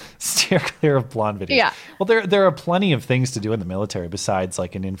 Steer clear of blonde videos. Yeah. Well, there are plenty of things to do in the military besides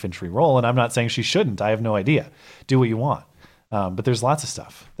like an infantry role, and I'm not saying she shouldn't. I have no idea. Do what you want. But there's lots of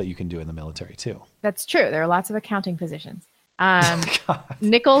stuff that you can do in the military too. That's true. There are lots of accounting positions.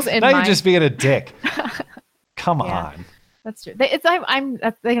 Nichols and now you're just being a dick. Come on. That's true. They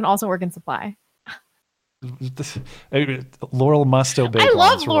can also work in supply. Laurel must obey. I love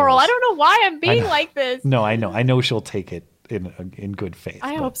Blonde's Laurel. rules. I don't know why I'm being like this. No, I know. I know she'll take it in good faith.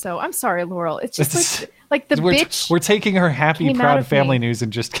 I hope so. I'm sorry, Laurel. It's just like the bitch. We're taking her happy, came out proud of family me. news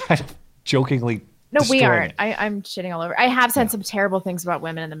and just kind of jokingly. No, we destroying aren't. it. I'm shitting all over. I have said some terrible things about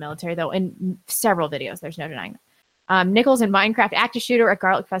women in the military, though, in several videos. There's no denying that. Nichols in Minecraft, active shooter at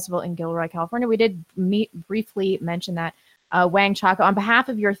Garlic Festival in Gilroy, California. We did briefly mention that. Wang Chaka, on behalf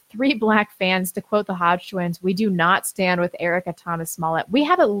of your 3 black fans, to quote the Hodge twins, we do not stand with Erica Thomas Smollett. We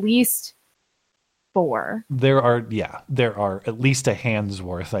have at least 4. There are at least a hand's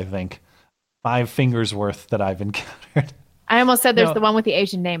worth, I think. 5 fingers worth that I've encountered. I almost said there's the one with the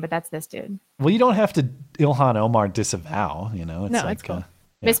Asian name, but that's this dude. Well, you don't have to Ilhan Omar disavow, It's cool.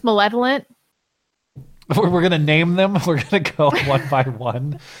 Miss Malevolent. We're going to name them. We're going to go one by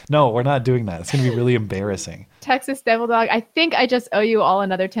one. No, we're not doing that. It's going to be really embarrassing. Texas Devil Dog. I think I just owe you all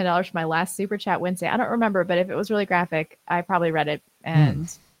another $10 for my last Super Chat Wednesday. I don't remember, but if it was really graphic, I probably read it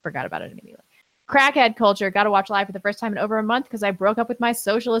and forgot about it immediately. Crackhead Culture. Got to watch live for the first time in over a month because I broke up with my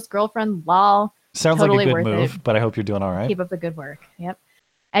socialist girlfriend, lol. Sounds totally like a good worth move, it. but I hope you're doing all right. Keep up the good work. Yep.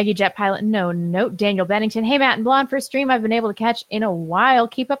 Aggie Jet Pilot, no note. Daniel Bennington, hey Matt and Blonde, first stream I've been able to catch in a while.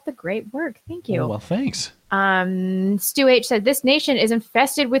 Keep up the great work. Thank you. Oh, well, thanks. Stu H said, this nation is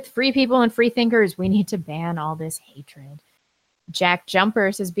infested with free people and free thinkers. We need to ban all this hatred. Jack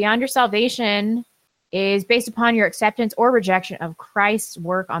Jumper says, beyond your salvation is based upon your acceptance or rejection of Christ's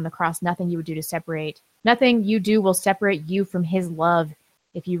work on the cross. Nothing you you do will separate you from his love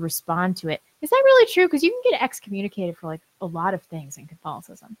if you respond to it. Is that really true? Because you can get excommunicated for like a lot of things in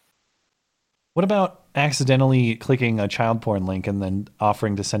Catholicism. What about accidentally clicking a child porn link and then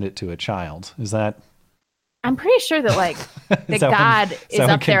offering to send it to a child? Is that... I'm pretty sure that like that God is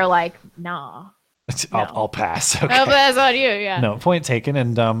up there like, nah. I'll pass. Okay. No, but that's on you, yeah. No, point taken.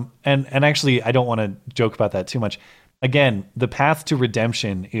 And actually, I don't want to joke about that too much. Again, the path to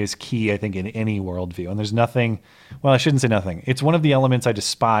redemption is key, I think, in any worldview. And there's nothing, well, I shouldn't say nothing. It's one of the elements I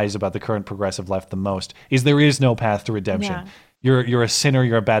despise about the current progressive left the most, is there is no path to redemption. Yeah. You're a sinner,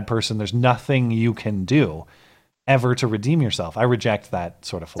 you're a bad person. There's nothing you can do ever to redeem yourself. I reject that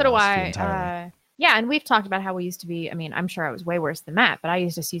sort of philosophy entirely. Yeah, and we've talked about how we used to be, I mean, I'm sure I was way worse than Matt, but I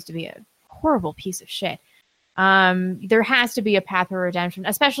used to be a horrible piece of shit. There has to be a path to redemption,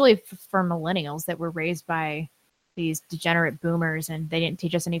 especially for millennials that were raised by these degenerate boomers and they didn't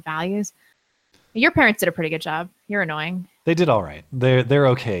teach us any values. Your parents did a pretty good job. You're annoying. They did all right. They're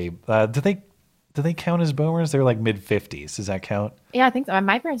okay. Do they count as boomers? They're like mid-50s. Does that count? Yeah, I think so.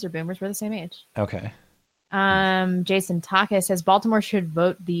 My parents are boomers. We're the same age. Okay. Jason Taka says Baltimore should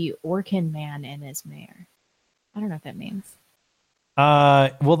vote the Orkin man in as mayor. I don't know what that means.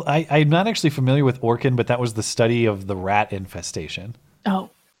 Well, I'm not actually familiar with Orkin, but that was the study of the rat infestation. Oh.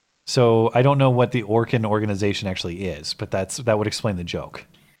 So I don't know what the Orkin organization actually is, but that would explain the joke.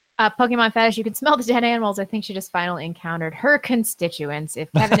 Pokemon Fetish, you can smell the dead animals. I think she just finally encountered her constituents. If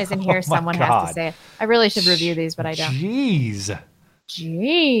Kevin isn't here, someone has to say it. I really should review these, but I don't. Jeez.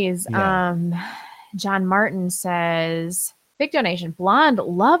 Yeah. John Martin says, big donation. Blonde,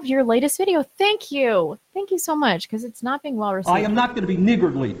 love your latest video. Thank you. Thank you so much, because it's not being well received. I am not going to be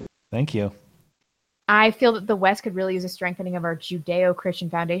niggardly. Thank you. I feel that the West could really use a strengthening of our Judeo-Christian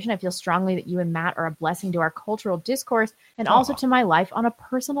foundation. I feel strongly that you and Matt are a blessing to our cultural discourse and also to my life on a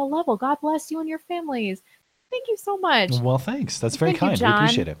personal level. God bless you and your families. Thank you so much. Well, thanks. That's very kind. John. We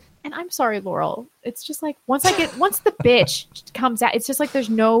appreciate it. And I'm sorry, Laurel. It's just like once the bitch comes out, it's just like there's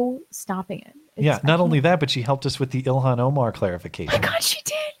no stopping it. Not only that, but she helped us with the Ilhan Omar clarification. Oh my God, she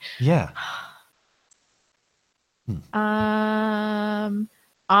did. Yeah.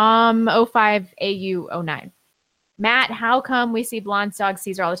 05AU09. Matt, how come we see Blonde's dog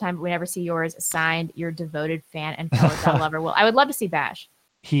Caesar all the time, but we never see yours? Signed, your devoted fan and fellow dog lover. Well, I would love to see Bash.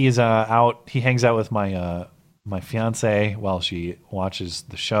 he is out. He hangs out with my my fiance while she watches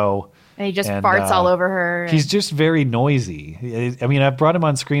the show. And he just farts all over her. He's just very noisy. I mean, I've brought him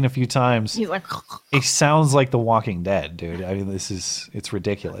on screen a few times. He's like, it sounds like The Walking Dead, dude. I mean, it's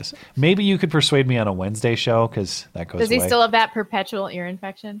ridiculous. Maybe you could persuade me on a Wednesday show because that goes away. Does he still have that perpetual ear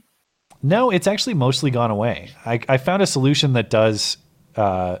infection? No, it's actually mostly gone away. I found a solution that does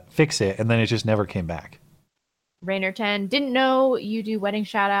fix it, and then it just never came back. Rainer 10, didn't know you do wedding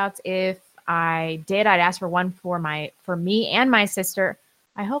shout outs. If I did, I'd ask for one for me and my sister.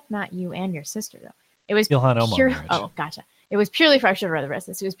 I hope not you and your sister, though. It was oh, gotcha. It was purely for, I should have read the rest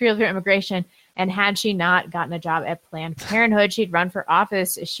of this. It was purely for immigration. And had she not gotten a job at Planned Parenthood, she'd run for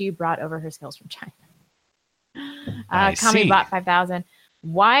office. She brought over her skills from China. Kami bought 5,000.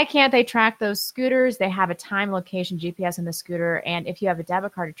 Why can't they track those scooters? They have a time, location, GPS in the scooter. And if you have a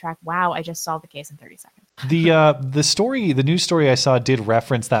debit card to track, wow, I just solved the case in 30 seconds. The news story I saw did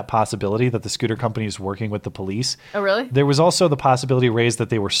reference that possibility that the scooter company is working with the police. Oh, really? There was also the possibility raised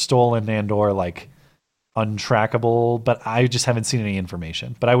that they were stolen and or like untrackable, but I just haven't seen any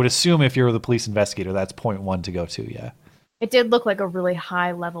information. But I would assume if you're the police investigator, that's point one to go to. Yeah. It did look like a really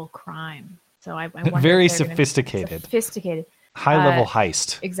high level crime. So I wonder very if they're sophisticated. Sophisticated. High-level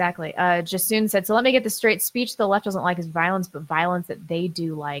heist. Exactly. Jasoon said, so let me get this straight. Speech the left doesn't like is violence, but violence that they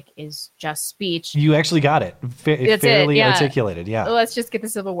do like is just speech. You actually got it. Fairly articulated, yeah. Let's just get the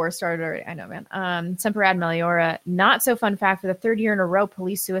Civil War started already. I know, man. Semper Ad Meliora, not so fun fact, for the third year in a row,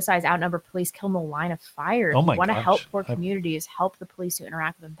 police suicides outnumber police kill in the line of fire. Oh my gosh. Want to help poor I- communities, help the police who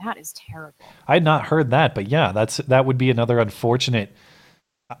interact with them. That is terrible. I had not heard that, but yeah, that would be another unfortunate.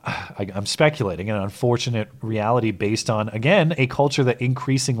 I'm speculating an unfortunate reality based on, again, a culture that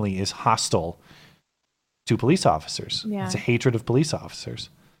increasingly is hostile to police officers. Yeah. It's a hatred of police officers.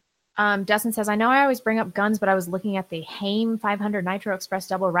 Dustin says, I know I always bring up guns, but I was looking at the Haim 500 Nitro Express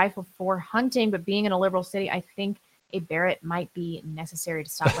double rifle for hunting, but being in a liberal city, I think a Barrett might be necessary to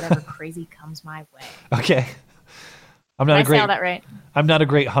stop whatever crazy comes my way. Okay. I'm not Did I say all that right? I'm not a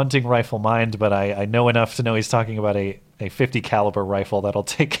great hunting rifle mind, but I know enough to know he's talking about a 50 caliber rifle that'll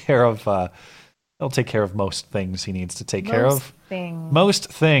take care of most things he needs to take care of.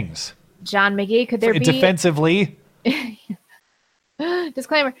 Most things. John McGee, could there be defensively?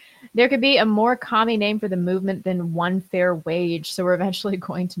 Disclaimer: there could be a more common name for the movement than One Fair Wage, so we're eventually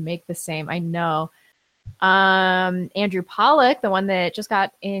going to make the same. I know. Andrew Pollock, the one that just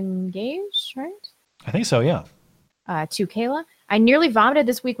got engaged, right? I think so. Yeah. To Kayla. I nearly vomited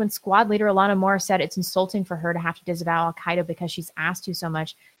this week when squad leader Alana Moore said it's insulting for her to have to disavow Al-Qaeda because she's asked to so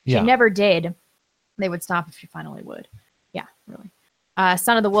much. She never did. They would stop if she finally would. Yeah, really.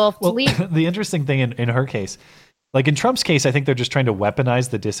 Son of the Wolf. Well, the interesting thing in her case, like in Trump's case, I think they're just trying to weaponize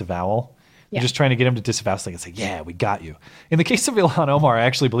the disavowal. They're just trying to get him to disavow something and say, yeah, we got you. In the case of Ilhan Omar, I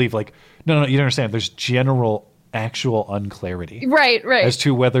actually believe like, no, you don't understand. There's actual unclarity. Right. As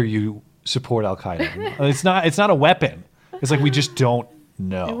to whether you support Al-Qaeda. It's not a weapon. It's like we just don't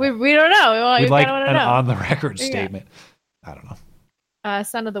know. We don't know. We'd like an on-the-record statement. I don't know.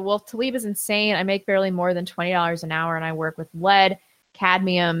 Son of the Wolf. Talib is insane. I make barely more than $20 an hour, and I work with lead,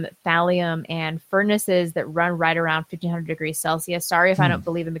 cadmium, thallium, and furnaces that run right around 1,500 degrees Celsius. Sorry if I don't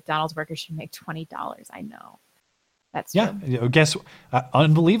believe the McDonald's workers should make $20. I know. That's true. Guess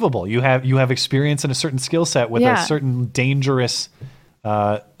unbelievable. You have experience and a certain skill set with a certain dangerous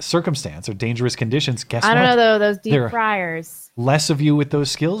circumstance or dangerous conditions. Guess what? I don't know though, those deep fryers. Less of you with those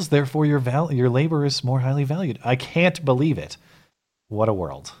skills, therefore your labor is more highly valued. I can't believe it. What a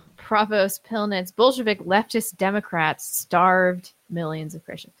world. Provost Pilnitz, Bolshevik leftist Democrats starved millions of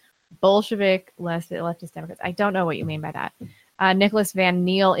Christians. Bolshevik leftist Democrats. I don't know what you mean by that. Nicholas Van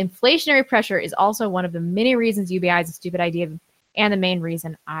Neel, inflationary pressure is also one of the many reasons UBI is a stupid idea and the main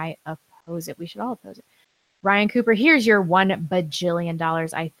reason I oppose it. We should all oppose it. Ryan Cooper, here's your $1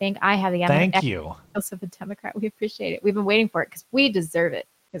 bajillion. I think I have the Thank you. of a Democrat. We appreciate it. We've been waiting for it because we deserve it.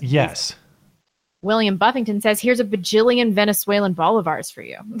 Yes. William Buffington says, here's a bajillion Venezuelan bolivars for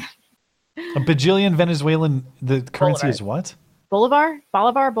you. A bajillion Venezuelan, the currency is what? Bolivar?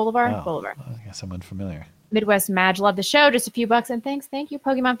 Bolivar? I guess I'm unfamiliar. Midwest Madge, love the show. Just a few bucks and thanks. Thank you,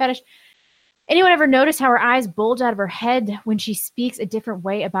 Pokemon Fetish. Anyone ever notice how her eyes bulge out of her head when she speaks a different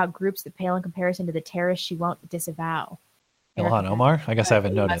way about groups that pale in comparison to the terrorists she won't disavow? Ilhan Omar? I guess I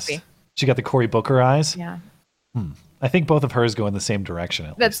haven't noticed. She got the Cory Booker eyes? Yeah. I think both of hers go in the same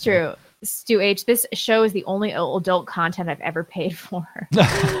direction. That's true. Stu H, this show is the only adult content I've ever paid for.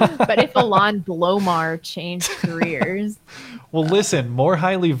 But if Ilan Blomar changed careers. Well, listen, more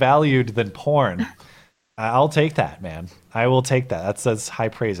highly valued than porn. I'll take that, man. I will take that. That's high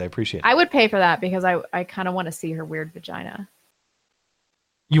praise. I appreciate it. I would pay for that because I kind of want to see her weird vagina.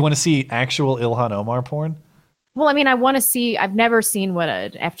 You want to see actual Ilhan Omar porn? Well, I mean, I want to see. I've never seen what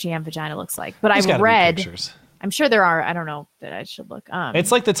an FGM vagina looks like, but There's I've gotta be read. pictures. I'm sure there are. I don't know that I should look.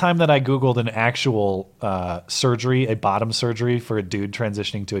 It's like the time that I Googled an actual surgery, a bottom surgery for a dude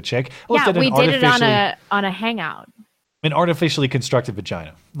transitioning to a chick. I looked yeah, at we an did it on a hangout. an artificially constructed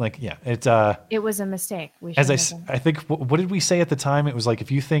vagina. Like, yeah, it's It was a mistake. We as shouldn't have I think what did we say at the time? It was like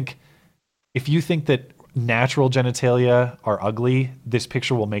if you think that natural genitalia are ugly, this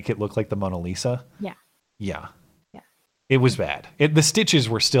picture will make it look like the Mona Lisa. Yeah. Yeah. It was bad. The stitches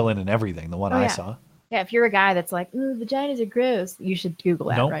were still in and everything. The one I saw. Yeah, if you're a guy that's like, ooh, vaginas are gross, you should Google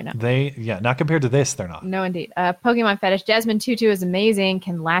that right now. Not compared to this, they're not. No, indeed. Pokemon Fetish. Desmond Tutu is amazing.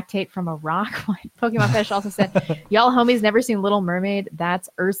 Can lactate from a rock. Pokemon Fetish also said, y'all homies never seen Little Mermaid. That's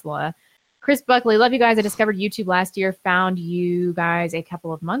Ursula. Chris Buckley, love you guys. I discovered YouTube last year. Found you guys a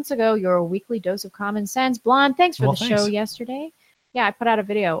couple of months ago. Your weekly dose of common sense. Blonde, thanks for the show yesterday. Yeah, I put out a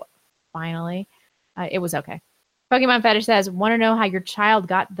video finally. It was okay. Pokemon Fetish says, want to know how your child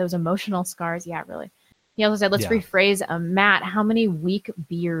got those emotional scars? Yeah, really. He also said, let's rephrase, Matt, how many weak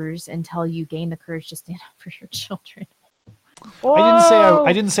beers until you gain the courage to stand up for your children?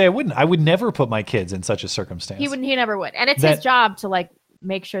 I didn't say I wouldn't. I would never put my kids in such a circumstance. He never would. And it's his job to like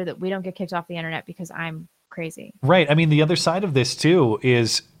make sure that we don't get kicked off the internet because I'm crazy. Right. I mean, the other side of this too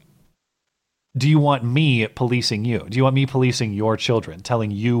is, do you want me policing you? Do you want me policing your children,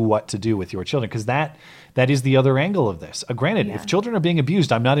 telling you what to do with your children? Because that is the other angle of this. Granted, if children are being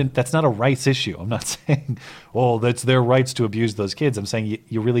abused, that's not a rights issue. I'm not saying, oh, that's their rights to abuse those kids. I'm saying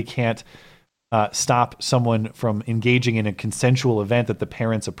you really can't stop someone from engaging in a consensual event that the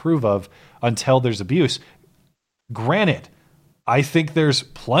parents approve of until there's abuse. Granted, I think there's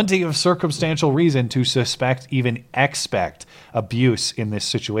plenty of circumstantial reason to suspect, even expect abuse in this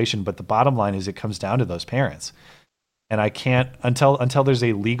situation. But the bottom line is it comes down to those parents. And I can't, until there's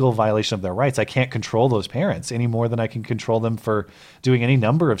a legal violation of their rights, I can't control those parents any more than I can control them for doing any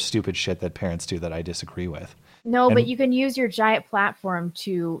number of stupid shit that parents do that I disagree with. No, but you can use your giant platform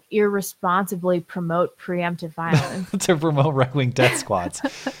to irresponsibly promote preemptive violence. To promote right-wing death squads.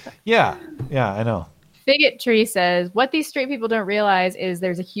 Yeah, I know. Figget Tree says, what these straight people don't realize is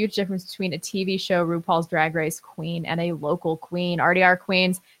there's a huge difference between a TV show, RuPaul's Drag Race queen, and a local queen. RDR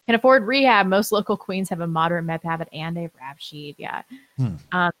queens can afford rehab. Most local queens have a moderate meth habit and a rap sheet. Yeah.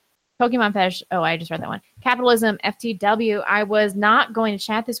 Pokemon Fetish. Oh, I just read that one. Capitalism, FTW. I was not going to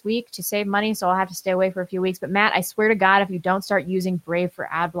chat this week to save money, so I'll have to stay away for a few weeks. But Matt, I swear to God, if you don't start using Brave for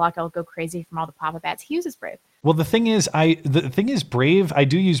ad block, I'll go crazy from all the pop-up ads. He uses Brave. Well, the thing is, Brave, I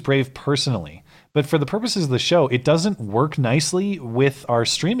do use Brave personally. But for the purposes of the show, it doesn't work nicely with our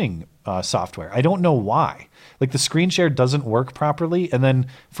streaming software. I don't know why. Like the screen share doesn't work properly. And then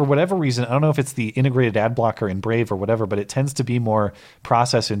for whatever reason, I don't know if it's the integrated ad blocker in Brave or whatever, but it tends to be more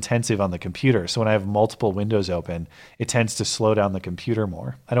process intensive on the computer. So when I have multiple windows open, it tends to slow down the computer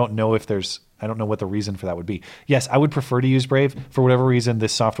more. I don't know what the reason for that would be. Yes, I would prefer to use Brave. For whatever reason,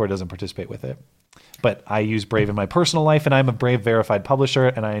 this software doesn't participate with it. But I use Brave in my personal life, and I'm a Brave verified publisher,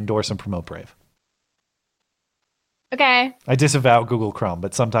 and I endorse and promote Brave. Okay. I disavow Google Chrome,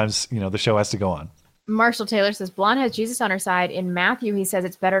 but sometimes, the show has to go on. Marshall Taylor says, Blonde has Jesus on her side. In Matthew, he says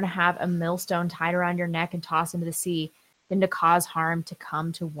it's better to have a millstone tied around your neck and tossed into the sea than to cause harm to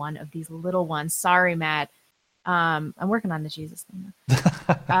come to one of these little ones. Sorry, Matt. I'm working on the Jesus thing.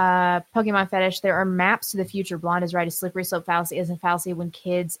 Pokemon Fetish. There are maps to the future. Blonde is right. A slippery slope fallacy isn't fallacy when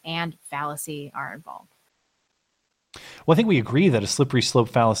kids and fallacy are involved. Well, I think we agree that a slippery slope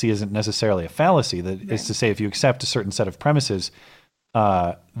fallacy isn't necessarily a fallacy. That is to say, if you accept a certain set of premises,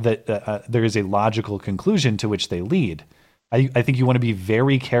 that there is a logical conclusion to which they lead. I think you want to be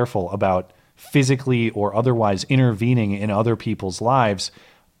very careful about physically or otherwise intervening in other people's lives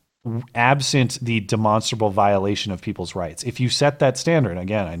absent the demonstrable violation of people's rights. If you set that standard,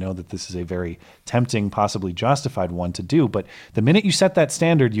 again, I know that this is a very tempting, possibly justified one to do, but the minute you set that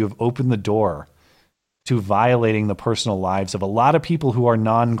standard, you have opened the door to violating the personal lives of a lot of people who are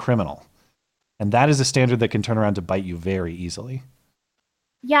non-criminal. And that is a standard that can turn around to bite you very easily.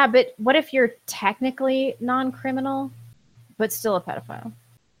 Yeah, but what if you're technically non-criminal, but still a pedophile?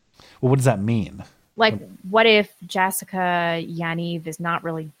 Well, what does that mean? Like, what if Jessica Yaniv is not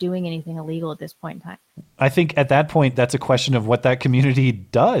really doing anything illegal at this point in time? I think at that point, that's a question of what that community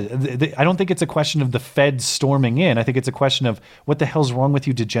does. I don't think it's a question of the feds storming in. I think it's a question of what the hell's wrong with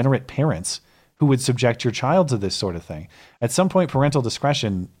you degenerate parents who would subject your child to this sort of thing. At some point, parental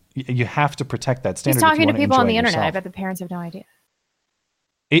discretion, you have to protect that standard. He's talking to people on the internet. I bet the parents have no idea.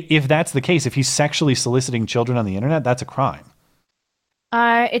 If that's the case, if he's sexually soliciting children on the internet, that's a crime.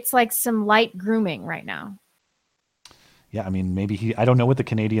 It's like some light grooming right now. yeah, I mean, maybe I don't know what the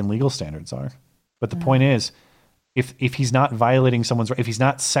Canadian legal standards are, but the point is, if he's not violating someone's right, if he's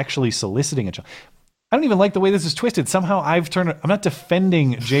not sexually soliciting a child, I don't even like the way this is twisted. Somehow I'm not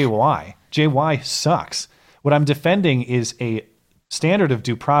defending JY. JY sucks. What I'm defending is a standard of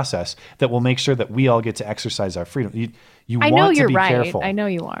due process that will make sure that we all get to exercise our freedom. I know want to you're be right. careful. I know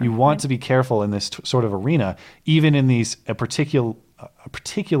you are. You want to be careful in this sort of arena, even in a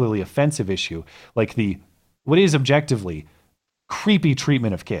particularly offensive issue like what is objectively creepy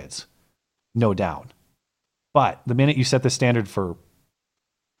treatment of kids, no doubt. But the minute you set the standard for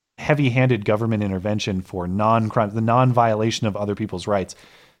heavy-handed government intervention for non-crime, the non-violation of other people's rights,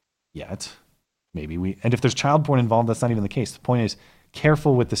 and if there's child porn involved, that's not even the case. The point is,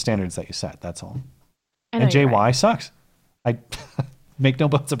 careful with the standards that you set. That's all. And JY sucks. I make no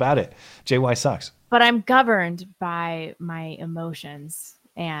bones about it. JY sucks. But I'm governed by my emotions,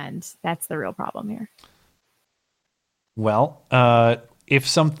 and that's the real problem here. Well, if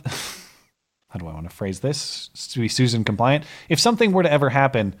some, how do I want to phrase this to be Susan compliant? If something were to ever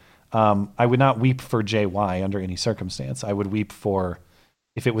happen, I would not weep for JY under any circumstance. I would weep for,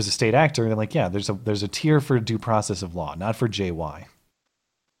 if it was a state actor, then like, yeah, there's a tier for due process of law, not for JY.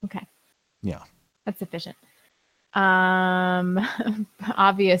 Okay. Yeah. That's sufficient. Obvious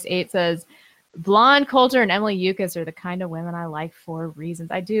 8 says, Blonde Coulter and Emily Yukas are the kind of women I like for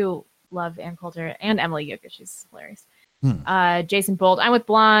reasons. I do love Ann Coulter and Emily Yukas. She's hilarious. Jason Bolt, I'm with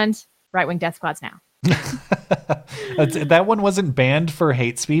Blonde. Right-wing death squads now. That one wasn't banned for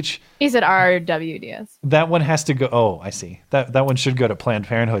hate speech. He's at RWDS. That one has to go. Oh, I see. That one should go to Planned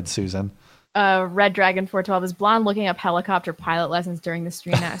Parenthood, Susan. Red Dragon 412 is Blonde looking up helicopter pilot lessons during the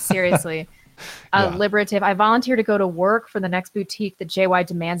stream. Seriously. Liberative. I volunteer to go to work for the next boutique that JY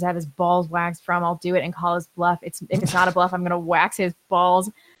demands to have his balls waxed from. I'll do it and call his bluff. If it's not a bluff, I'm going to wax his balls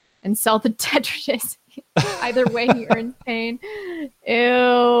and sell the detritus. Either way, he earns pain.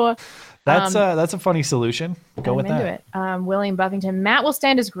 Ew. That's a funny solution. Go with that. William Buffington. Matt will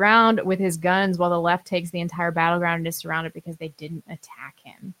stand his ground with his guns while the left takes the entire battleground and is surrounded because they didn't attack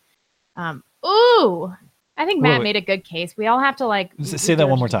him. I think Matt made a good case. We all have to say that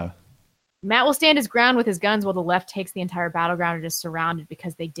one more time. Matt will stand his ground with his guns while the left takes the entire battleground and is surrounded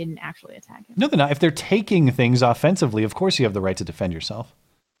because they didn't actually attack him. No, they're not. If they're taking things offensively, of course you have the right to defend yourself.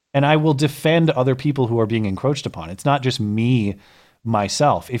 And I will defend other people who are being encroached upon. It's not just me,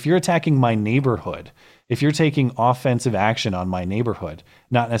 myself. If you're attacking my neighborhood, if you're taking offensive action on my neighborhood,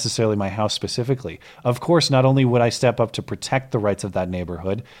 not necessarily my house specifically, of course, not only would I step up to protect the rights of that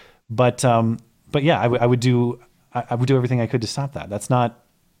neighborhood, but yeah, I would do everything I could to stop that. That's not.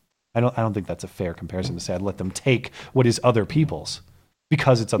 I don't think that's a fair comparison to say I'd let them take what is other people's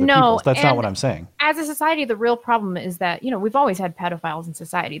because it's other people's. That's not what I'm saying. As a society, the real problem is that, we've always had pedophiles in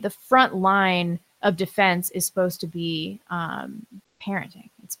society. The front line of defense is supposed to be parenting.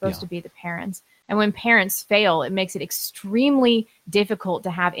 It's supposed to be the parents. And when parents fail, it makes it extremely difficult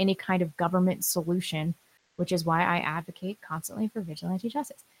to have any kind of government solution, which is why I advocate constantly for vigilante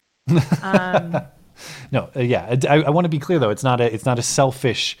justice. No, I want to be clear though. It's not a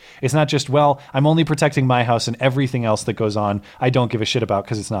selfish. It's not just, I'm only protecting my house and everything else that goes on I don't give a shit about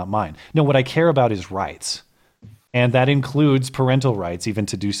because it's not mine. No, what I care about is rights, and that includes parental rights, even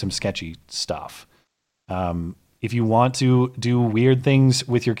to do some sketchy stuff. If you want to do weird things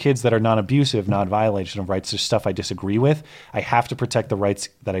with your kids that are non-abusive, non-violation of rights, there's stuff I disagree with. I have to protect the rights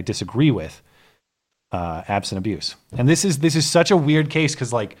that I disagree with, absent abuse. And this is such a weird case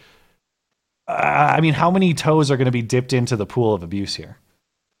because how many toes are going to be dipped into the pool of abuse here?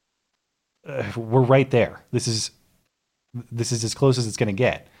 We're right there. This is as close as it's going to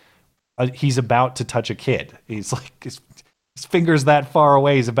get. He's about to touch a kid. He's like, his finger's that far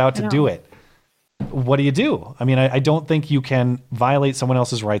away. He's about to do it. What do you do? I mean, I don't think you can violate someone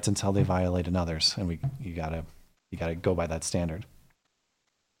else's rights until they violate another's. And you gotta go by that standard.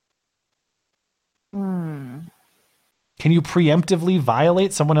 Can you preemptively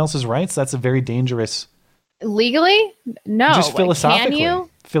violate someone else's rights? That's a very dangerous. Legally? No. Just philosophically. Can you?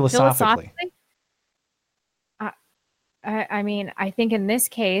 Philosophically. I mean, I think in this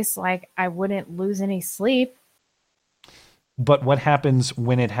case, I wouldn't lose any sleep. But what happens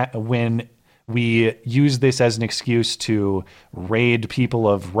when we use this as an excuse to raid people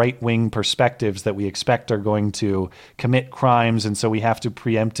of right-wing perspectives that we expect are going to commit crimes, and so we have to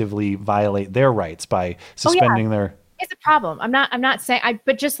preemptively violate their rights by suspending their... It's a problem. I'm not saying,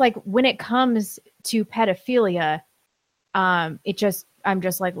 but just when it comes to pedophilia, I'm just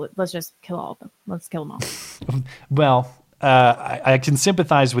like, let's just kill all of them. Let's kill them all. Well, I can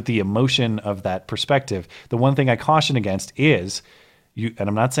sympathize with the emotion of that perspective. The one thing I caution against is And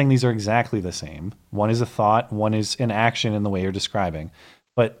I'm not saying these are exactly the same. One is a thought, one is an action in the way you're describing.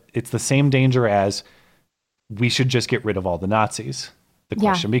 But it's the same danger as we should just get rid of all the Nazis. The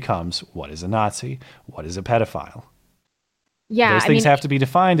question becomes, what is a Nazi? What is a pedophile? Yeah, those things have to be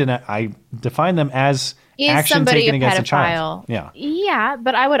defined, and I define them as action taken against a child. Yeah,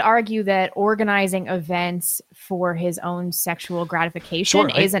 but I would argue that organizing events for his own sexual gratification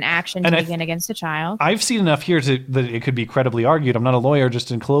is an action taken against a child. I've seen enough here that it could be credibly argued. I'm not a lawyer,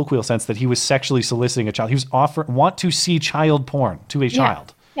 just in colloquial sense, that he was sexually soliciting a child. He was want to see child porn to a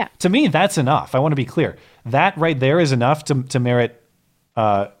child. Yeah. To me, that's enough. I want to be clear. That right there is enough to merit.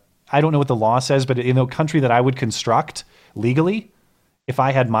 I don't know what the law says, but in a country that I would construct legally, if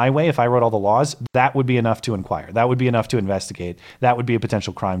I had my way, if I wrote all the laws, that would be enough to inquire. That would be enough to investigate. That would be a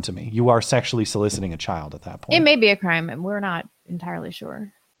potential crime to me. You are sexually soliciting a child at that point. It may be a crime, and we're not entirely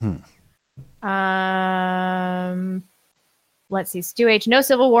sure. Let's see. Stu H. No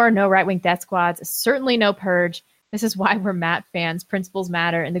civil war, no right-wing death squads, certainly no purge. This is why we're Matt fans. Principles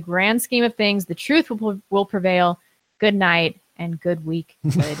matter. In the grand scheme of things, the truth will prevail. Good night. And good week,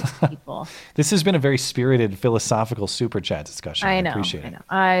 good people. This has been a very spirited philosophical super chat discussion. I appreciate it.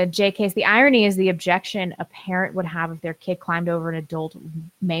 JK, the irony is the objection a parent would have if their kid climbed over an adult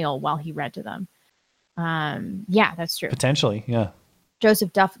male while he read to them. Yeah, that's true. Potentially, yeah.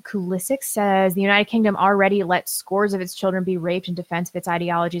 Joseph Duff Kulisic says, the United Kingdom already lets scores of its children be raped in defense of its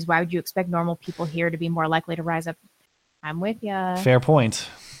ideologies. Why would you expect normal people here to be more likely to rise up? I'm with you. Fair point.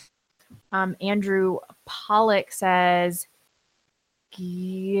 Andrew Pollock says,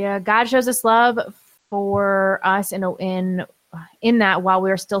 yeah, God shows us love for us in that while we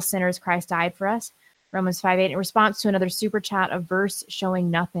are still sinners, Christ died for us. Romans 5:8. In response to another super chat, a verse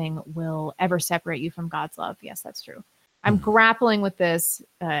showing nothing will ever separate you from God's love. Yes, that's true. I'm grappling with this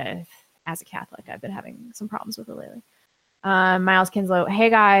as a Catholic. I've been having some problems with it lately. Miles Kinslow. Hey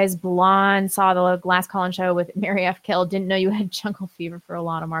guys, Blonde saw the last call-in show with Mary F. Kill. Didn't know you had jungle fever for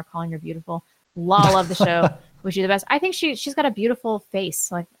Alana Mar, calling her beautiful. Love the show. Wish you the best. I think she's got a beautiful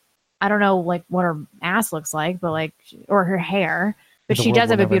face. Like, I don't know like what her ass looks like, but like, or her hair, but she does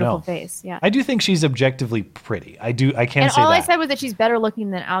have a beautiful face. Yeah. I do think she's objectively pretty. I can't say that. And all I said was that she's better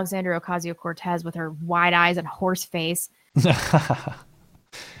looking than Alexandria Ocasio-Cortez with her wide eyes and horse face.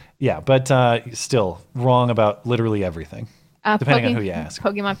 Yeah, but still wrong about literally everything, depending on who you ask.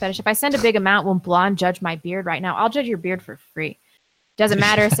 Pokemon fetish. If I send a big amount, will Blonde judge my beard right now? I'll judge your beard for free. Doesn't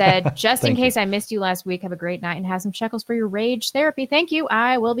matter, said, just in case I missed you last week, have a great night and have some shekels for your rage therapy. Thank you.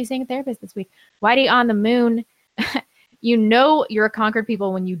 I will be seeing a therapist this week. Whitey on the moon. You know you're a conquered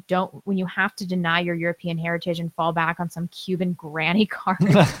people when you have to deny your European heritage and fall back on some Cuban granny card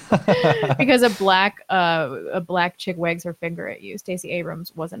because a black chick wags her finger at you. Stacey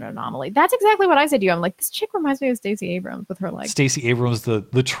Abrams was an anomaly. That's exactly what I said to you. I'm like, this chick reminds me of Stacey Abrams with her like Stacey Abrams,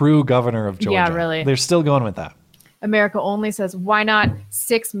 the true governor of Georgia. Yeah, really. They're still going with that. America Only says, why not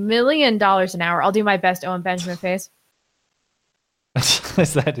 $6 million an hour? I'll do my best Owen Benjamin face.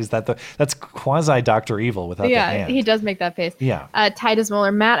 That's quasi Dr. Evil without the hand. Yeah, he does make that face. Yeah. Titus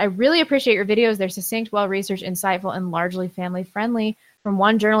Mueller, Matt, I really appreciate your videos. They're succinct, well-researched, insightful, and largely family-friendly. From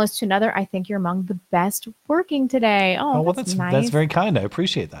one journalist to another, I think you're among the best working today. Oh, well, that's nice. That's very kind. I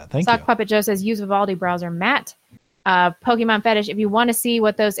appreciate that. Thank you. Sock Puppet Joe says, use Vivaldi browser. Matt, Pokemon Fetish, if you want to see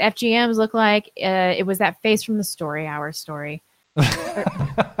what those FGMs look like, it was that face from the Story Hour story.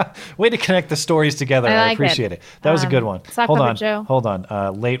 Way to connect the stories together. I appreciate it. That was a good one. Hold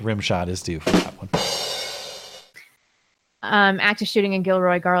on. Late rim shot is due for that one. Active shooting in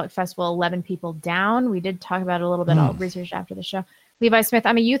Gilroy Garlic Festival, 11 people down. We did talk about it a little bit. I'll research after the show. Levi Smith,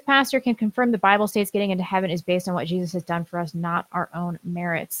 I'm a youth pastor, can confirm the Bible states getting into heaven is based on what Jesus has done for us, not our own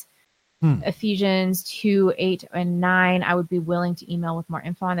merits. Ephesians 2:8 and 9. I would be willing to email with more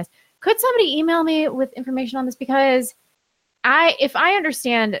info on this. Could somebody email me with information on this? Because if I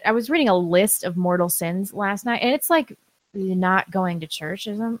understand, I was reading a list of mortal sins last night, and it's like not going to church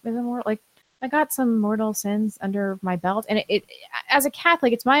is more like I got some mortal sins under my belt, and it as a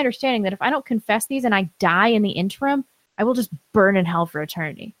Catholic, it's my understanding that if I don't confess these and I die in the interim, I will just burn in hell for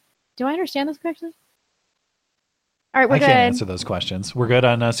eternity. Do I understand this correctly? All right, we're good. I can't answer those questions. We're good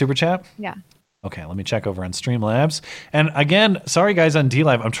on Super Chat? Yeah. Okay, let me check over on Streamlabs. And again, sorry guys on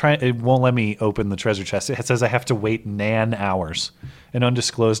DLive, it won't let me open the treasure chest. It says I have to wait hours, an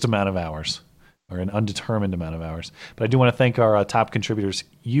undisclosed amount of hours, or an undetermined amount of hours. But I do want to thank our top contributors,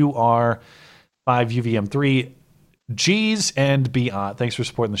 UR5, UVM3, G's, and Beyond. Thanks for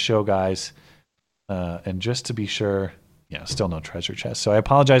supporting the show, guys. And just to be sure, yeah, still no treasure chest. So I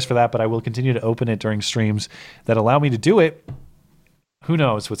apologize for that, but I will continue to open it during streams that allow me to do it. Who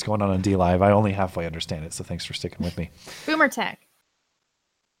knows what's going on DLive? I only halfway understand it, so thanks for sticking with me. Boomer Tech.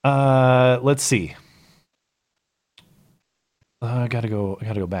 Let's see. I gotta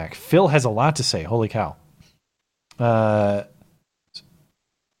go back. Phil has a lot to say. Holy cow. What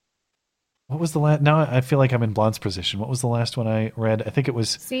was the last? Now I feel like I'm in Blonde's position. What was the last one I read? I think it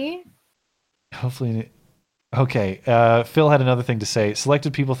was. See? Hopefully. Okay. Phil had another thing to say.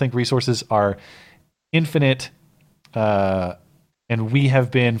 Selected people think resources are infinite, and we have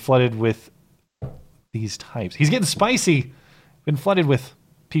been flooded with these types. He's getting spicy. Been flooded with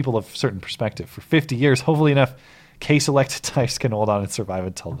people of certain perspective for 50 years. Hopefully enough K-selected types can hold on and survive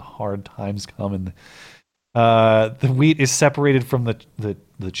until the hard times come. And the wheat is separated from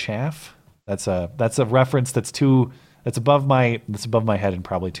the chaff. That's a reference that's above my head and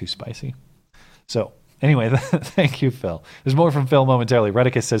probably too spicy. So anyway, thank you, Phil. There's more from Phil momentarily.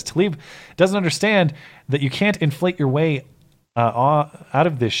 Redicus says Talib doesn't understand that you can't inflate your way out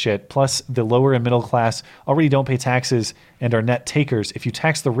of this shit. Plus, the lower and middle class already don't pay taxes and are net takers. If you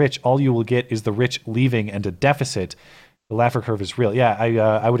tax the rich, all you will get is the rich leaving and a deficit. The Laffer curve is real. Yeah,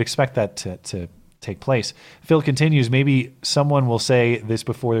 I would expect that to take place. Phil continues, maybe someone will say this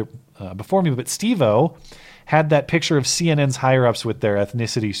before me, but Steve-O had that picture of CNN's higher-ups with their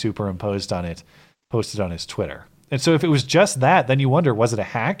ethnicity superimposed on it, posted on his Twitter. And so if it was just that, then you wonder, was it a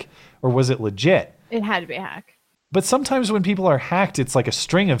hack or was it legit? It had to be a hack. But sometimes when people are hacked, it's like a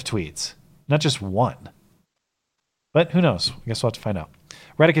string of tweets, not just one. But who knows? I guess we'll have to find out.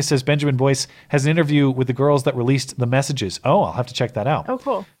 Redicus says Benjamin Boyce has an interview with the girls that released the messages. Oh, I'll have to check that out. Oh,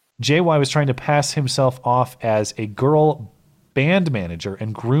 cool. JY was trying to pass himself off as a girl band manager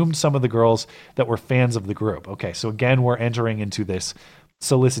and groomed some of the girls that were fans of the group. Okay, so again, we're entering into this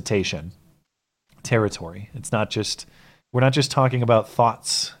solicitation territory. We're not just talking about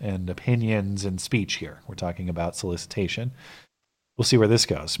thoughts and opinions and speech here. We're talking about solicitation. We'll see where this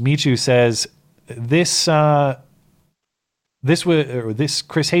goes. Michu says this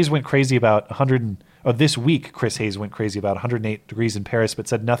Chris Hayes went crazy about 100. This week, Chris Hayes went crazy about 108 degrees in Paris, but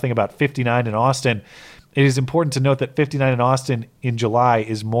said nothing about 59 in Austin. It is important to note that 59 in Austin in July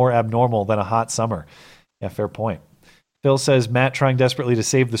is more abnormal than a hot summer. Yeah, fair point. Phil says, Matt trying desperately to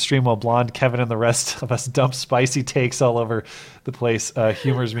save the stream while Blonde, Kevin, and the rest of us dump spicy takes all over the place.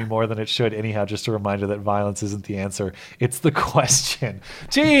 Humors me more than it should. Anyhow, just a reminder that violence isn't the answer. It's the question.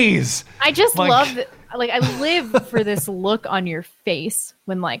 Jeez! I just love that. Like, I live for this look on your face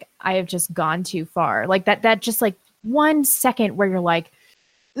when, like, I have just gone too far. Like, that just, like, 1 second where you're like,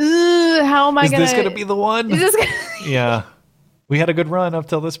 ugh, how am I going to... Is this going to be the one? Yeah. We had a good run up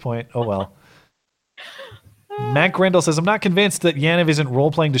till this point. Oh, well. Matt Grendel says, I'm not convinced that Yaniv isn't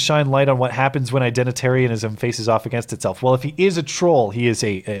role-playing to shine light on what happens when identitarianism faces off against itself. Well, if he is a troll, he is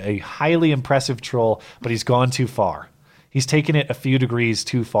a highly impressive troll, but he's gone too far. He's taken it a few degrees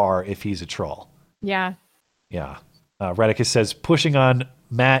too far if he's a troll. Yeah. Yeah. Redicus says, pushing on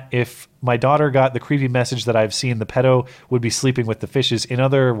Matt, if my daughter got the creepy message that I've seen, the pedo would be sleeping with the fishes. In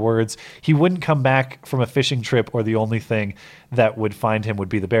other words, he wouldn't come back from a fishing trip, or the only thing that would find him would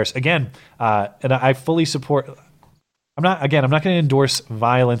be the bears. Again, and I fully support... I'm not going to endorse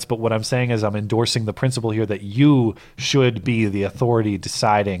violence, but what I'm saying is I'm endorsing the principle here that you should be the authority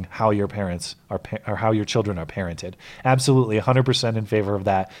deciding how your parents are or how your children are parented. Absolutely 100% in favor of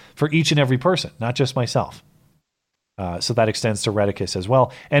that for each and every person, not just myself. So that extends to Redicus as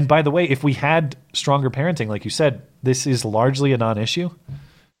well. And by the way, if we had stronger parenting, like you said, this is largely a non-issue.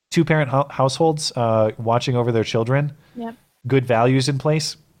 2-parent households watching over their children, yep. Good values in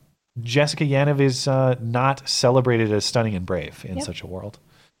place. Jessica Yaniv is not celebrated as stunning and brave in such a world.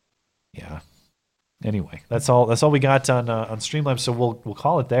 Yeah. Anyway, that's all we got on Streamlabs. So we'll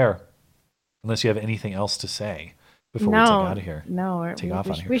call it there, unless you have anything else to say before we take out of here. No, take off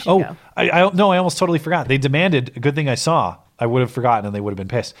on here. We should go. I almost totally forgot. They demanded. A good thing I saw. I would have forgotten, and they would have been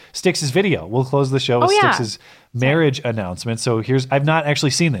pissed. Styx's video. We'll close the show with Styx's marriage announcement. So I've not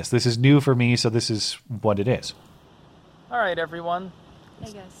actually seen this. This is new for me. So this is what it is. All right, everyone.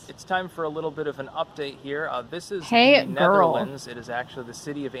 Hey guys. It's time for a little bit of an update here. This is the Netherlands. It is actually the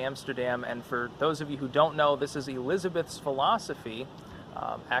city of Amsterdam. And for those of you who don't know, this is Elizabeth's philosophy.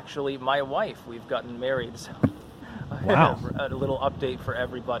 Actually, my wife, we've gotten married. So wow. A little update for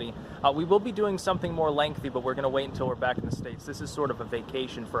everybody. We will be doing something more lengthy, but we're going to wait until we're back in the States. This is sort of a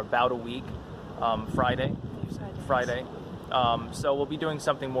vacation for about a week. Friday. So we'll be doing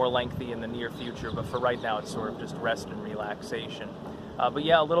something more lengthy in the near future. But for right now, it's sort of just rest and relaxation. But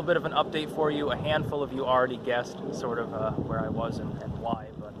yeah, a little bit of an update for you. A handful of you already guessed sort of where I was and why,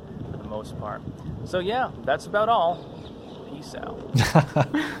 but for the most part. So yeah, that's about all. Peace out.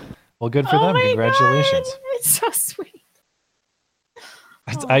 Well, good for them. Congratulations. God. It's so sweet.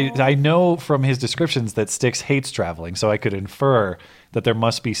 I know from his descriptions that Styx hates traveling, so I could infer that there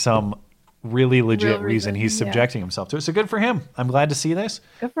must be some really legit Real reason he's yeah. subjecting himself to it. So good for him. I'm glad to see this.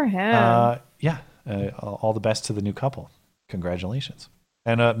 Good for him. All the best to the new couple. Congratulations.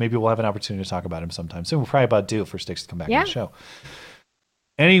 And maybe we'll have an opportunity to talk about him sometime soon. We're probably about due for Sticks to come back on the show.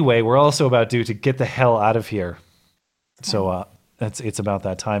 Anyway, we're also about due to get the hell out of here. So it's about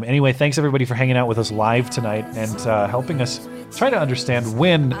that time. Anyway, thanks everybody for hanging out with us live tonight and helping us try to understand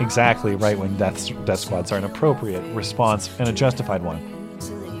when exactly right-wing death squads are an appropriate response and a justified one.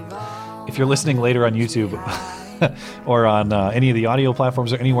 If you're listening later on YouTube or on any of the audio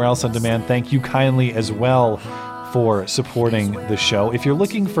platforms or anywhere else on demand, thank you kindly as well for supporting the show. If you're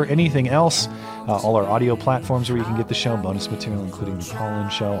looking for anything else, all our audio platforms where you can get the show, bonus material, including the call-in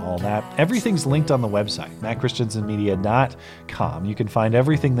show, all that, everything's linked on the website, mattchristiansenmedia.com. You can find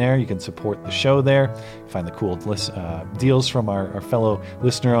everything there. You can support the show there. Find the cool deals from our fellow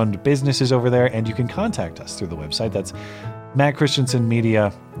listener-owned businesses over there, and you can contact us through the website. That's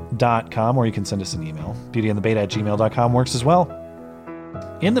mattchristiansenmedia.com, or you can send us an email. beautyandthebeta@gmail.com works as well.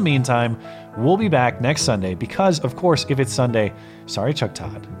 In the meantime, we'll be back next Sunday because, of course, if it's Sunday, sorry, Chuck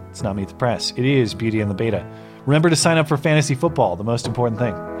Todd, it's not Meet the Press. It is Beauty and the Beta. Remember to sign up for fantasy football, the most important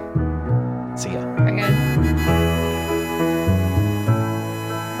thing.